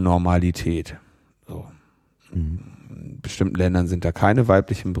eben Normalität. So. In bestimmten Ländern sind da keine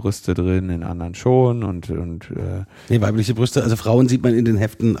weiblichen Brüste drin, in anderen schon Nee, weibliche Brüste, also Frauen sieht man in den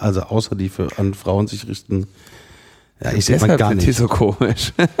Heften, also außer die an Frauen sich richten. Ja, ich sehe man gar nicht. Die so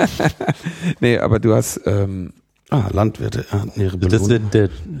komisch. Nee, aber du hast Landwirte hatten ihre Belohnung.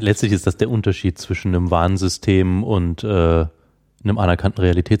 Letztlich ist das der Unterschied zwischen einem Warnsystem und einem anerkannten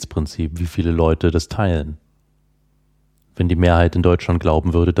Realitätsprinzip, wie viele Leute das teilen. Wenn die Mehrheit in Deutschland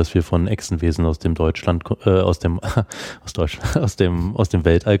glauben würde, dass wir von Echsenwesen aus dem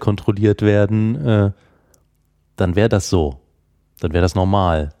Weltall kontrolliert werden, dann wäre das so. Dann wäre das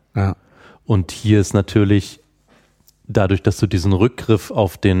normal. Ja. Und hier ist natürlich dadurch, dass du diesen Rückgriff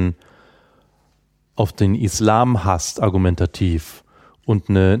auf den Islam hast, argumentativ, und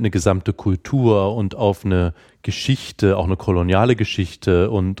eine gesamte Kultur und auf eine Geschichte, auch eine koloniale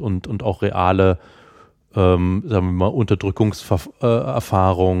Geschichte und auch reale, sagen wir mal,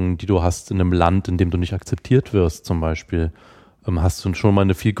 Unterdrückungserfahrungen, die du hast in einem Land, in dem du nicht akzeptiert wirst, zum Beispiel, hast du schon mal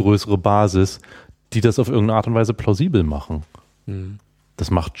eine viel größere Basis, die das auf irgendeine Art und Weise plausibel machen. Mhm.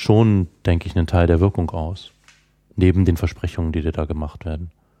 Das macht schon, denke ich, einen Teil der Wirkung aus. Neben den Versprechungen, die dir da gemacht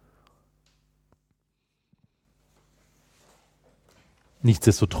werden.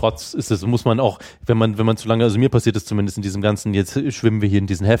 Nichtsdestotrotz muss man auch, wenn man zu lange, also mir passiert es zumindest in diesem ganzen, jetzt schwimmen wir hier in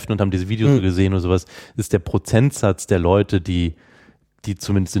diesen Heften und haben diese Videos gesehen oder sowas, ist der Prozentsatz der Leute, die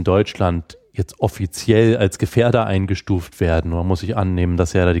zumindest in Deutschland jetzt offiziell als Gefährder eingestuft werden. Man muss sich annehmen,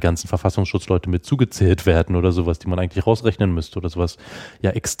 dass ja da die ganzen Verfassungsschutzleute mit zugezählt werden oder sowas, die man eigentlich rausrechnen müsste oder sowas,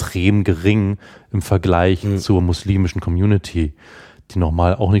 ja extrem gering im Vergleich zur muslimischen Community, die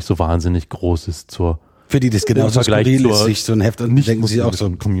nochmal auch nicht so wahnsinnig groß ist für die das genauso skurril ist, sich so ein Heft und denken sie auch so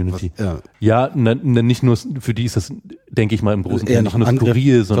ein Community. Ja, nicht nur, für die ist das, denke ich mal, im Großen und Ganzen nicht nur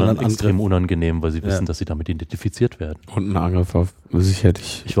skurril, sondern extrem Angriff. Unangenehm, weil sie wissen, dass sie damit identifiziert werden. Und ein Angriff auf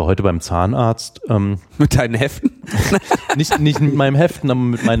sicherlich. Ich war heute beim Zahnarzt. Mit deinen Heften? nicht mit meinem Heften, aber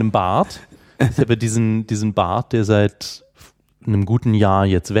mit meinem Bart. Ich habe diesen Bart, der seit einem guten Jahr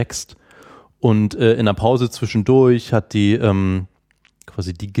jetzt wächst. Und in der Pause zwischendurch hat die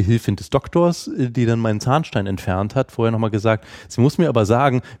quasi die Gehilfin des Doktors, die dann meinen Zahnstein entfernt hat, vorher nochmal gesagt, sie muss mir aber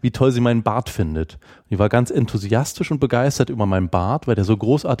sagen, wie toll sie meinen Bart findet. Die war ganz enthusiastisch und begeistert über meinen Bart, weil der so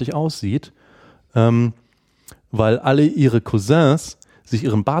großartig aussieht, weil alle ihre Cousins sich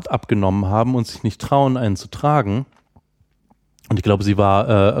ihren Bart abgenommen haben und sich nicht trauen, einen zu tragen. Und ich glaube, sie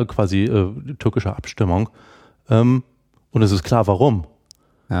war quasi türkischer Abstimmung. Und es ist klar, warum.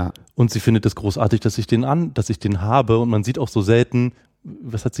 Ja. Und sie findet es großartig, dass ich den habe. Und man sieht auch so selten,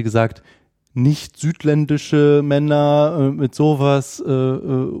 was hat sie gesagt, nicht südländische Männer mit sowas.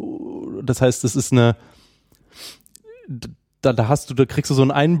 Das heißt, das ist da kriegst du so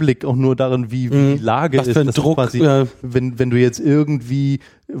einen Einblick auch nur darin, wie die Lage was ist. für ein Druck, quasi, wenn du jetzt irgendwie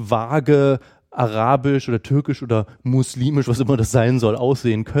vage arabisch oder türkisch oder muslimisch, was immer das sein soll,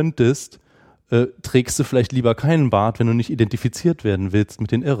 aussehen könntest, trägst du vielleicht lieber keinen Bart, wenn du nicht identifiziert werden willst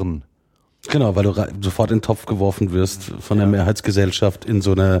mit den Irren. Genau, weil du sofort in den Topf geworfen wirst von der Mehrheitsgesellschaft in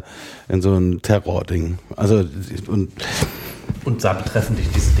so ein Terrording. Also und da betreffen dich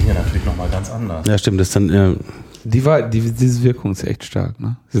diese Dinge natürlich nochmal ganz anders. Ja, stimmt, das ist dann diese Wirkung ist echt stark,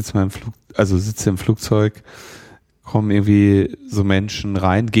 ne? Sitzt im Flugzeug, kommen irgendwie so Menschen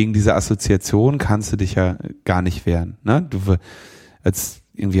rein. Gegen diese Assoziation kannst du dich ja gar nicht wehren. Ne? Du als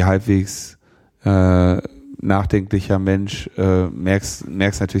irgendwie halbwegs nachdenklicher Mensch merkst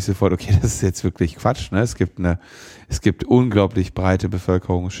natürlich sofort, okay, das ist jetzt wirklich Quatsch. Ne? Es gibt unglaublich breite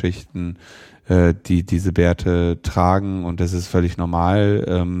Bevölkerungsschichten, die diese Bärte tragen, und das ist völlig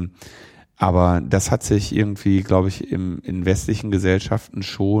normal. Aber das hat sich irgendwie, glaube ich, in westlichen Gesellschaften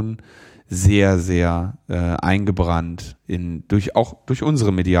schon sehr, sehr eingebrannt auch durch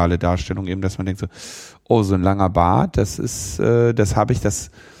unsere mediale Darstellung eben, dass man denkt so, oh, so ein langer Bart, das sehe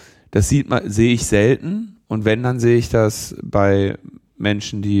ich selten, und wenn, dann sehe ich das bei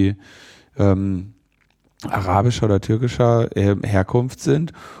Menschen, die arabischer oder türkischer Herkunft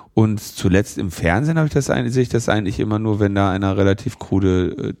sind. Und zuletzt im Fernsehen sehe ich das eigentlich immer nur, wenn da einer relativ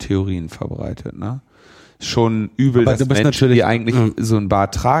krude Theorien verbreitet. Ne? Schon übel, aber dass Menschen, die eigentlich so ein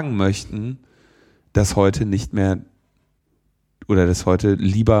Bart tragen möchten, das heute nicht mehr oder das heute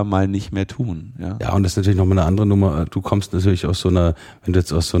lieber mal nicht mehr tun. Ja, und das ist natürlich nochmal eine andere Nummer. Du kommst natürlich aus so einer, wenn du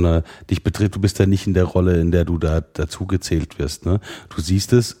jetzt aus so einer, dich betritt, du bist ja nicht in der Rolle, in der du da dazu gezählt wirst. Ne? Du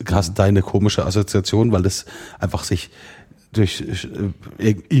siehst es, hast deine komische Assoziation, weil das einfach sich durch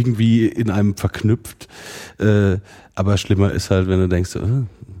irgendwie in einem verknüpft. Aber schlimmer ist halt, wenn du denkst,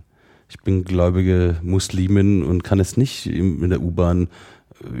 ich bin gläubige Muslimin und kann jetzt nicht in der U-Bahn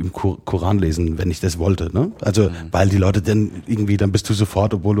im Koran lesen, wenn ich das wollte, ne? Also, weil die Leute dann bist du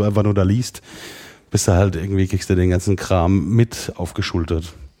sofort, obwohl du einfach nur da liest, bist du halt kriegst du den ganzen Kram mit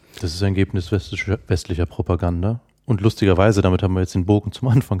aufgeschultert. Das ist ein Ergebnis westlicher Propaganda. Und lustigerweise, damit haben wir jetzt den Bogen zum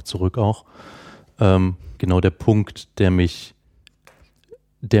Anfang zurück auch, genau der Punkt, der mich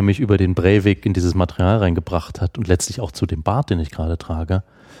über den Breivik in dieses Material reingebracht hat und letztlich auch zu dem Bart, den ich gerade trage,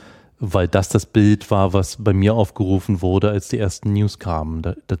 weil das Bild war, was bei mir aufgerufen wurde, als die ersten News kamen.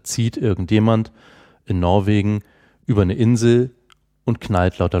 Da zieht irgendjemand in Norwegen über eine Insel und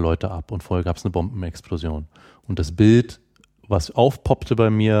knallt lauter Leute ab, und vorher gab es eine Bombenexplosion. Und das Bild, was aufpoppte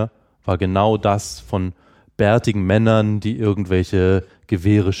bei mir, war genau das von bärtigen Männern, die irgendwelche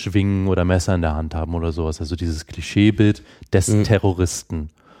Gewehre schwingen oder Messer in der Hand haben oder sowas. Also dieses Klischeebild des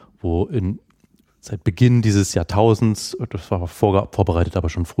Terroristen, wo seit Beginn dieses Jahrtausends, das war vorbereitet, aber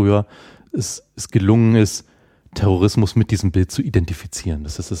schon früher, es gelungen ist, Terrorismus mit diesem Bild zu identifizieren.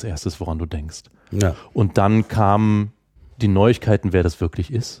 Das ist das Erste, woran du denkst. Ja. Und dann kamen die Neuigkeiten, wer das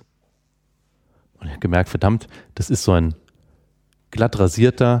wirklich ist. Und ich habe gemerkt, verdammt, das ist so ein glatt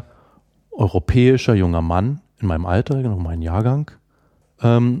rasierter, europäischer junger Mann in meinem Alter, genau meinen Jahrgang.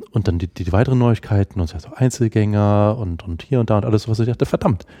 Und dann die weiteren Neuigkeiten und so Einzelgänger und hier und da und alles, was ich dachte,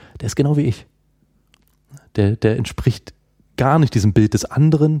 verdammt, der ist genau wie ich. Der entspricht gar nicht diesem Bild des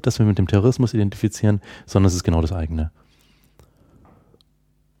anderen, das wir mit dem Terrorismus identifizieren, sondern es ist genau das eigene.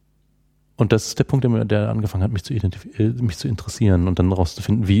 Und das ist der Punkt, der angefangen hat, mich zu interessieren und dann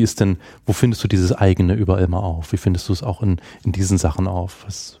rauszufinden, wo findest du dieses eigene überall mal auf? Wie findest du es auch in diesen Sachen auf?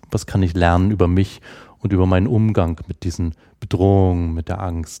 Was kann ich lernen über mich und über meinen Umgang mit diesen Bedrohungen, mit der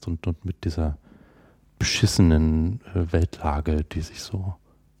Angst und mit dieser beschissenen Weltlage, die sich so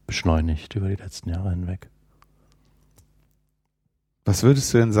beschleunigt über die letzten Jahre hinweg. Was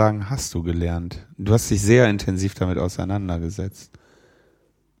würdest du denn sagen, hast du gelernt? Du hast dich sehr intensiv damit auseinandergesetzt.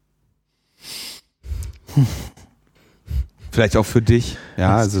 Vielleicht auch für dich.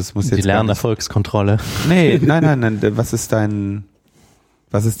 Ja, also es muss jetzt die Lernerfolgskontrolle. Nee, nein. Was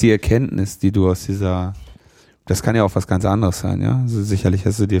ist die Erkenntnis, die du aus das kann ja auch was ganz anderes sein, ja? Also sicherlich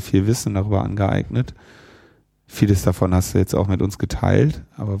hast du dir viel Wissen darüber angeeignet. Vieles davon hast du jetzt auch mit uns geteilt.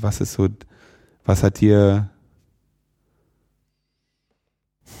 Aber was hat dir...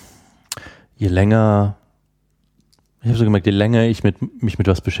 Je länger ich mich mit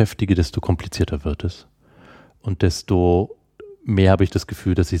was beschäftige, desto komplizierter wird es. Und desto mehr habe ich das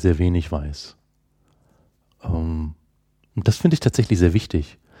Gefühl, dass ich sehr wenig weiß. Und das finde ich tatsächlich sehr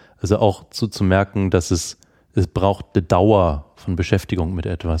wichtig. Also auch zu merken, dass es braucht eine Dauer von Beschäftigung mit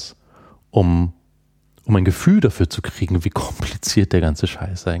etwas, um ein Gefühl dafür zu kriegen, wie kompliziert der ganze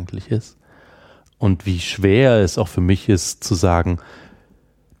Scheiß eigentlich ist. Und wie schwer es auch für mich ist, zu sagen,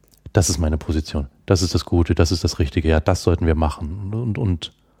 das ist meine Position, das ist das Gute, das ist das Richtige, ja, das sollten wir machen.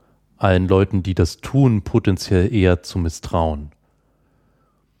 Und allen Leuten, die das tun, potenziell eher zu misstrauen.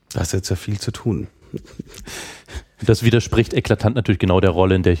 Da ist jetzt ja viel zu tun. Das widerspricht eklatant natürlich genau der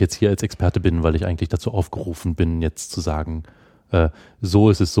Rolle, in der ich jetzt hier als Experte bin, weil ich eigentlich dazu aufgerufen bin, jetzt zu sagen, so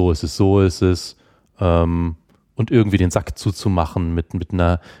ist es, so ist es, so ist es, und irgendwie den Sack zuzumachen mit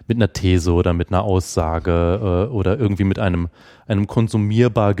einer These oder mit einer Aussage oder irgendwie mit einem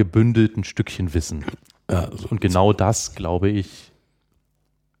konsumierbar gebündelten Stückchen Wissen. Ja, und genau das, glaube ich,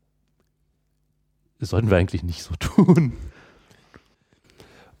 Das sollten wir eigentlich nicht so tun.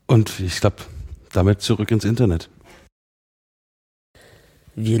 Und ich glaube, damit zurück ins Internet.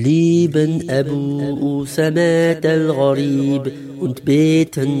 Wir lieben Abu Usamat al-Gharib und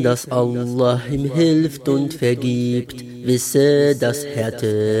beten, dass Allah ihm hilft und vergibt. Wisse, dass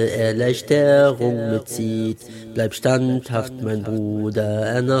Härte Erleichterung mitzieht. Bleib standhaft, mein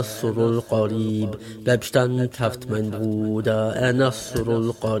Bruder, Nasrul Qarib. Bleib standhaft, mein Bruder,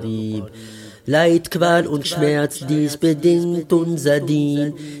 Nasrul Qarib. Leid, Qual und Schmerz, dies bedingt unser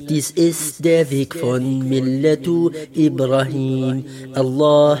Dien. Dies ist der Weg von Millatu Ibrahim.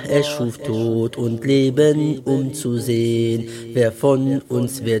 Allah erschuf Tod und Leben, um zu sehen, wer von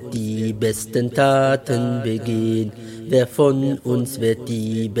uns wird die besten Taten begehen. Wer von uns wird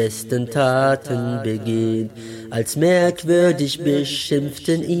die besten Taten begehen? Als merkwürdig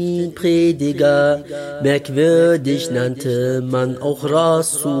beschimpften ihn Prediger, merkwürdig nannte man auch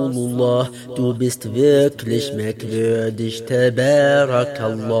Rasulullah. Du bist wirklich merkwürdig,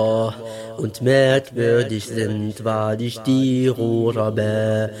 Tabarakallah. Und merkwürdig sind wahrlich die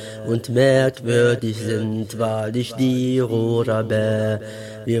Rurabä, und merkwürdig sind wahrlich die Rurabä.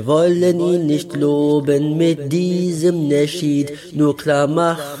 Wir wollen ihn nicht loben mit diesem Naschid, nur klar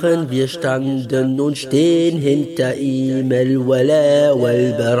machen, wir standen und stehen hinter ihm. Al-Wala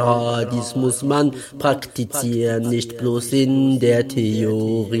wal-Bara, dies muss man praktizieren, nicht bloß in der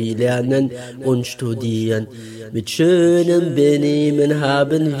Theorie lernen und studieren. Mit schönem Benehmen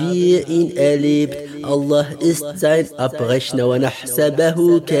haben wir ihn erlebt. Allah ist sein Abrechner, wa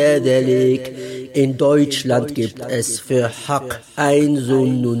nahsabahu kadhalik. In Deutschland gibt es für Haq ein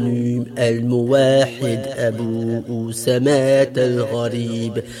Synonym, Al-Muwahid Abu Usamat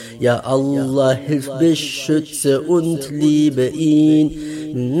al-Gharib. Ja Allah, hilf, beschütze und liebe ihn.